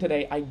before we end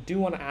today, I do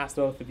want to ask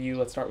both of you,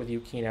 let's start with you,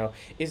 Keno,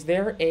 is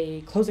there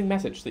a closing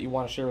message that you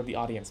want to share with the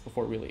audience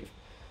before we leave?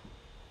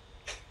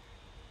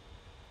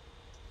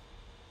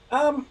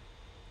 I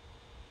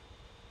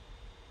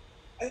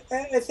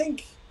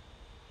think,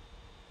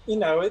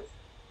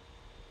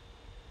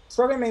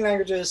 programming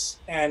languages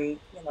and,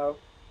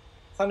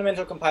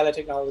 fundamental compiler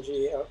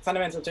technology,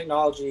 fundamental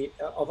technology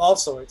of all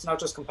sorts, not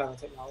just compiler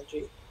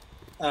technology,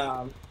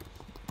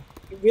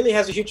 really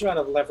has a huge amount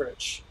of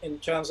leverage in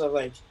terms of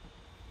like,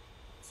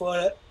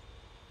 for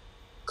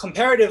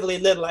comparatively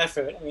little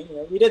effort. I mean,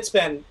 we did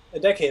spend a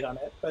decade on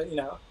it, but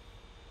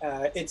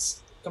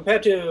it's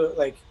compared to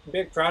like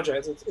big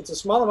projects, it's a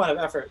small amount of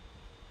effort,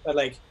 but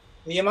like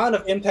the amount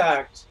of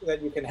impact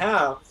that you can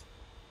have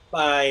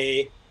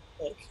by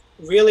like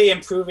really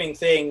improving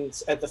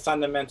things at the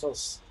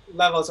fundamentals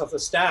levels of the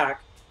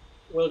stack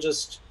will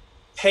just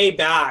pay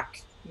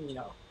back,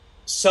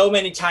 so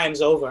many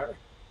times over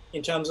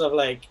in terms of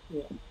like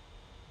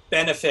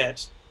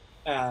benefit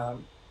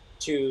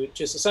to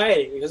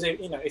society. Because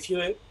if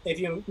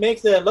you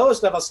make the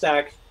lowest level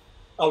stack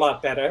a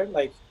lot better,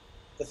 like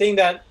the thing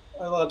that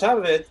on top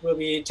of it will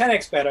be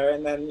 10x better,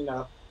 and then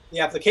the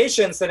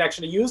applications that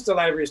actually use the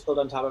libraries built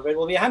on top of it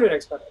will be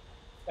 100x better,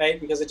 right?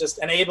 Because it just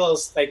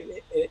enables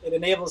it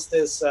enables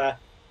this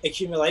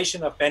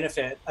accumulation of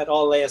benefit at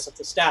all layers of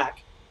the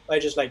stack by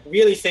just like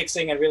really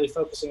fixing and really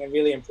focusing and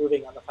really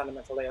improving on the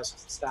fundamental layers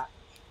of the stack.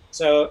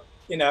 So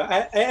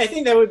I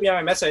think that would be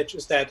my message,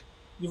 is that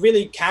you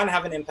really can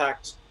have an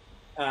impact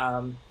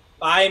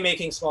by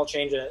making small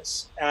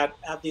changes at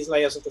these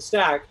layers of the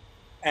stack.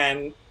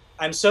 And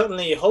I'm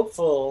certainly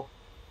hopeful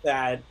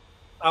that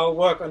our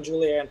work on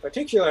Julia in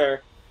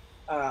particular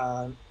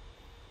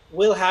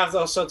will have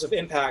those sorts of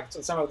impacts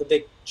on some of the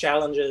big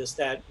challenges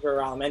that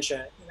Viral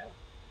mentioned.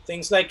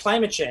 Things like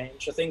climate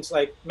change, or things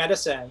like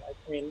medicine.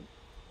 I mean,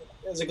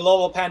 there's a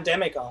global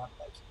pandemic on.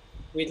 Like,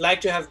 we'd like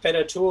to have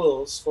better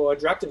tools for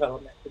drug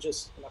development, which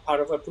is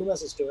part of what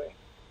Pumas is doing.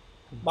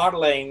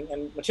 Modeling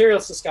and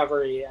materials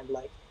discovery, and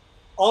like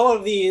all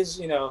of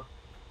these,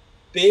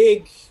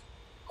 big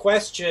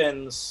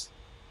questions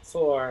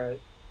for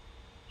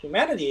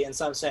humanity in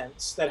some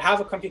sense that have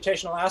a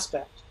computational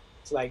aspect.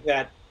 It's like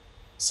that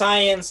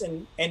science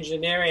and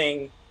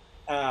engineering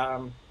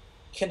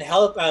can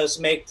help us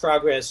make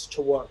progress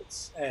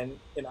towards. And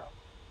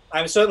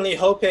I'm certainly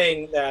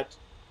hoping that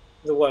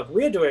the work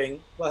we're doing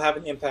will have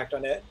an impact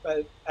on it,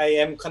 but I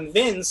am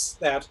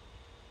convinced that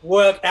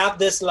work at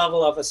this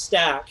level of a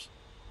stack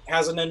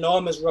has an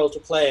enormous role to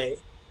play,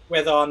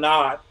 whether or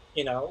not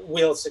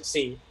we'll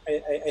succeed.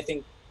 I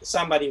think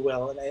somebody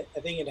will, and I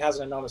think it has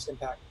an enormous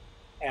impact.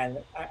 And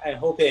I'm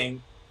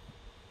hoping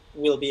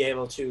we'll be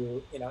able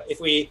to, if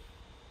we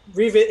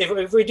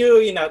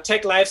do,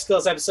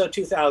 TechLifeSkills episode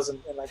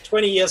 2000 in like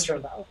 20 years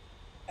from now,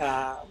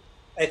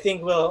 I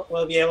think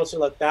we'll be able to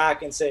look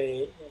back and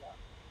say,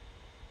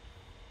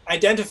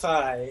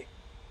 identify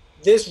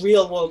this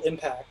real world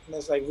impact and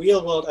this like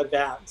real world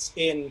advance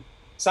in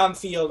some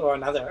field or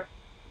another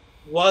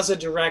was a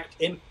direct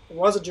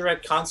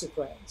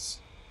consequence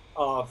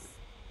of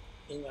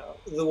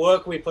the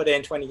work we put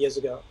in 20 years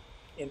ago,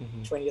 in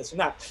 20 years from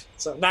now.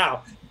 So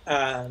now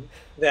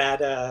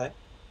that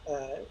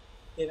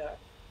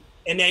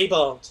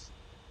enabled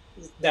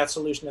that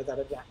solution of that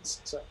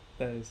advance. So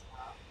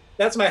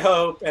that's my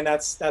hope, and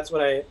that's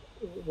what I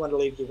want to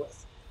leave you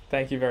with.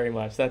 Thank you very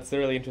much. That's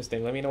really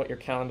interesting. Let me know what your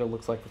calendar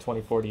looks like for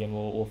 2040, and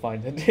we'll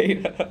find a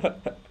date.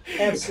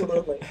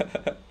 Absolutely.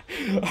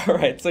 All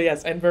right. So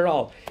yes, and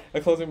Viral,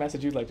 a closing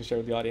message you'd like to share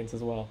with the audience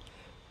as well.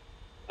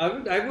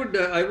 I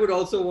would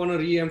also want to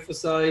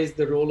re-emphasize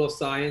the role of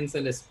science,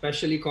 and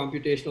especially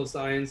computational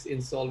science,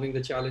 in solving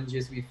the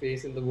challenges we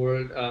face in the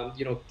world.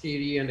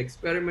 Theory and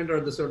experiment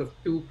are the sort of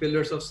two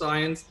pillars of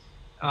science,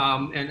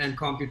 and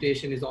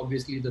computation is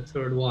obviously the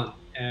third one.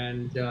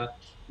 And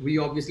we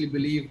obviously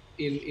believe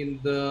in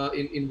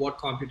what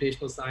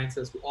computational science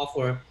has to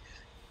offer.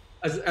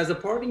 As a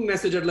parting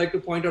message, I'd like to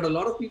point out, a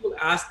lot of people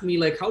ask me,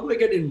 like, how do I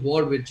get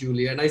involved with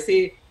Julia? And I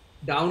say,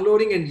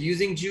 downloading and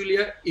using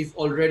Julia is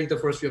already the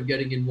first way of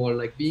getting involved.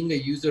 Like, being a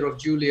user of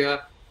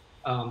Julia,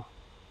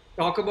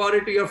 talk about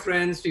it to your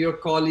friends, to your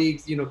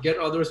colleagues, get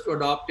others to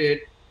adopt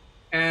it.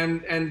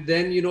 And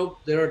then,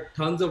 there are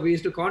tons of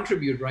ways to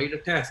contribute. Write a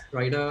test,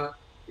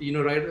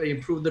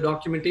 improve the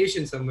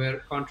documentation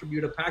somewhere,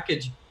 contribute a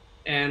package.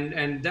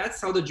 And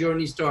that's how the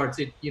journey starts.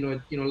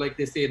 Like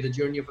they say, the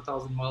journey of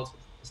 1,000 miles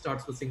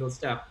starts with a single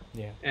step.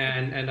 Yeah.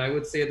 And I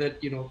would say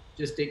that,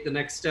 just take the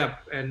next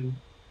step, and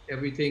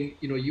everything,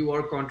 you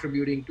are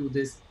contributing to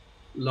this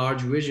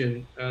large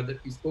vision that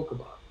we spoke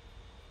about.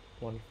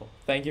 Wonderful.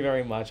 Thank you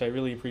very much. I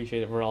really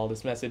appreciate it for all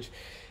this message.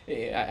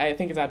 I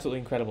think it's absolutely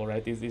incredible,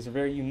 right? These are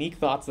very unique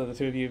thoughts that the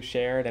two of you have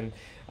shared, and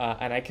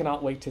I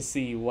cannot wait to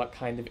see what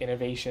kind of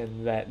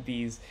innovation that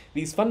these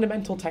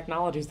fundamental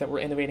technologies that we're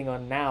innovating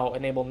on now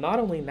enable, not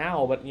only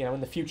now, but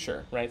in the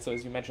future, right? So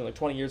as you mentioned, like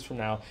 20 years from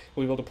now,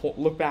 we'll be able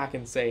to look back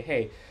and say,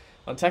 hey,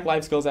 on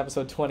TechLifeSkills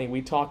episode 20,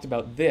 we talked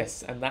about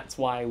this, and that's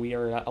why we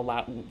are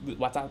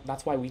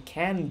that's why we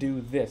can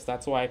do this.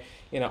 That's why,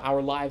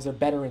 our lives are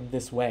better in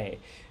this way.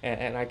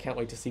 And I can't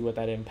wait to see what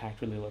that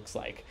impact really looks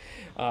like.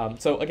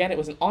 So again, it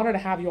was an honor to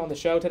have you on the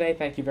show today.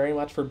 Thank you very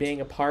much for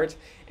being a part.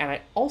 And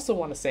I also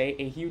want to say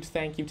a huge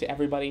thank you to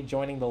everybody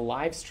joining the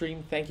live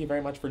stream. Thank you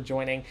very much for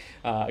joining.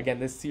 Again,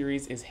 this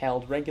series is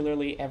held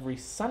regularly every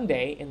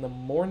Sunday in the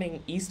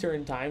morning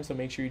Eastern time, so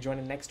make sure you join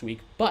in next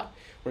week. But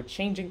we're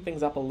changing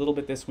things up a little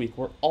bit this week.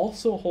 We're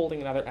also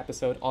holding another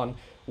episode on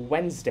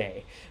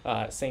Wednesday,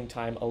 same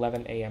time,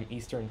 11 a.m.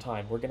 Eastern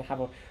time. We're going to have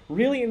a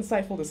really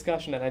insightful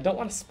discussion, and I don't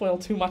want to spoil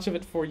too much of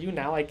it for you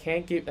now. I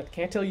can't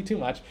tell you too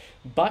much,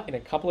 but in a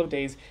couple of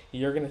days,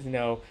 you're going to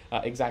know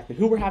exactly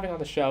who we're having on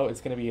the show.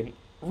 It's going to be a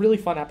really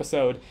fun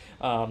episode,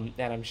 and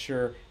I'm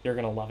sure you're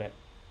going to love it.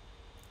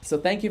 So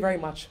thank you very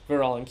much,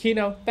 Viral and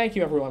Keno. Thank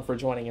you, everyone, for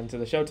joining into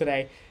the show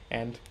today,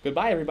 and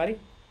goodbye, everybody.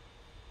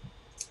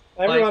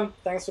 Everyone,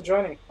 thanks for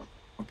joining.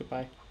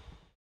 Goodbye.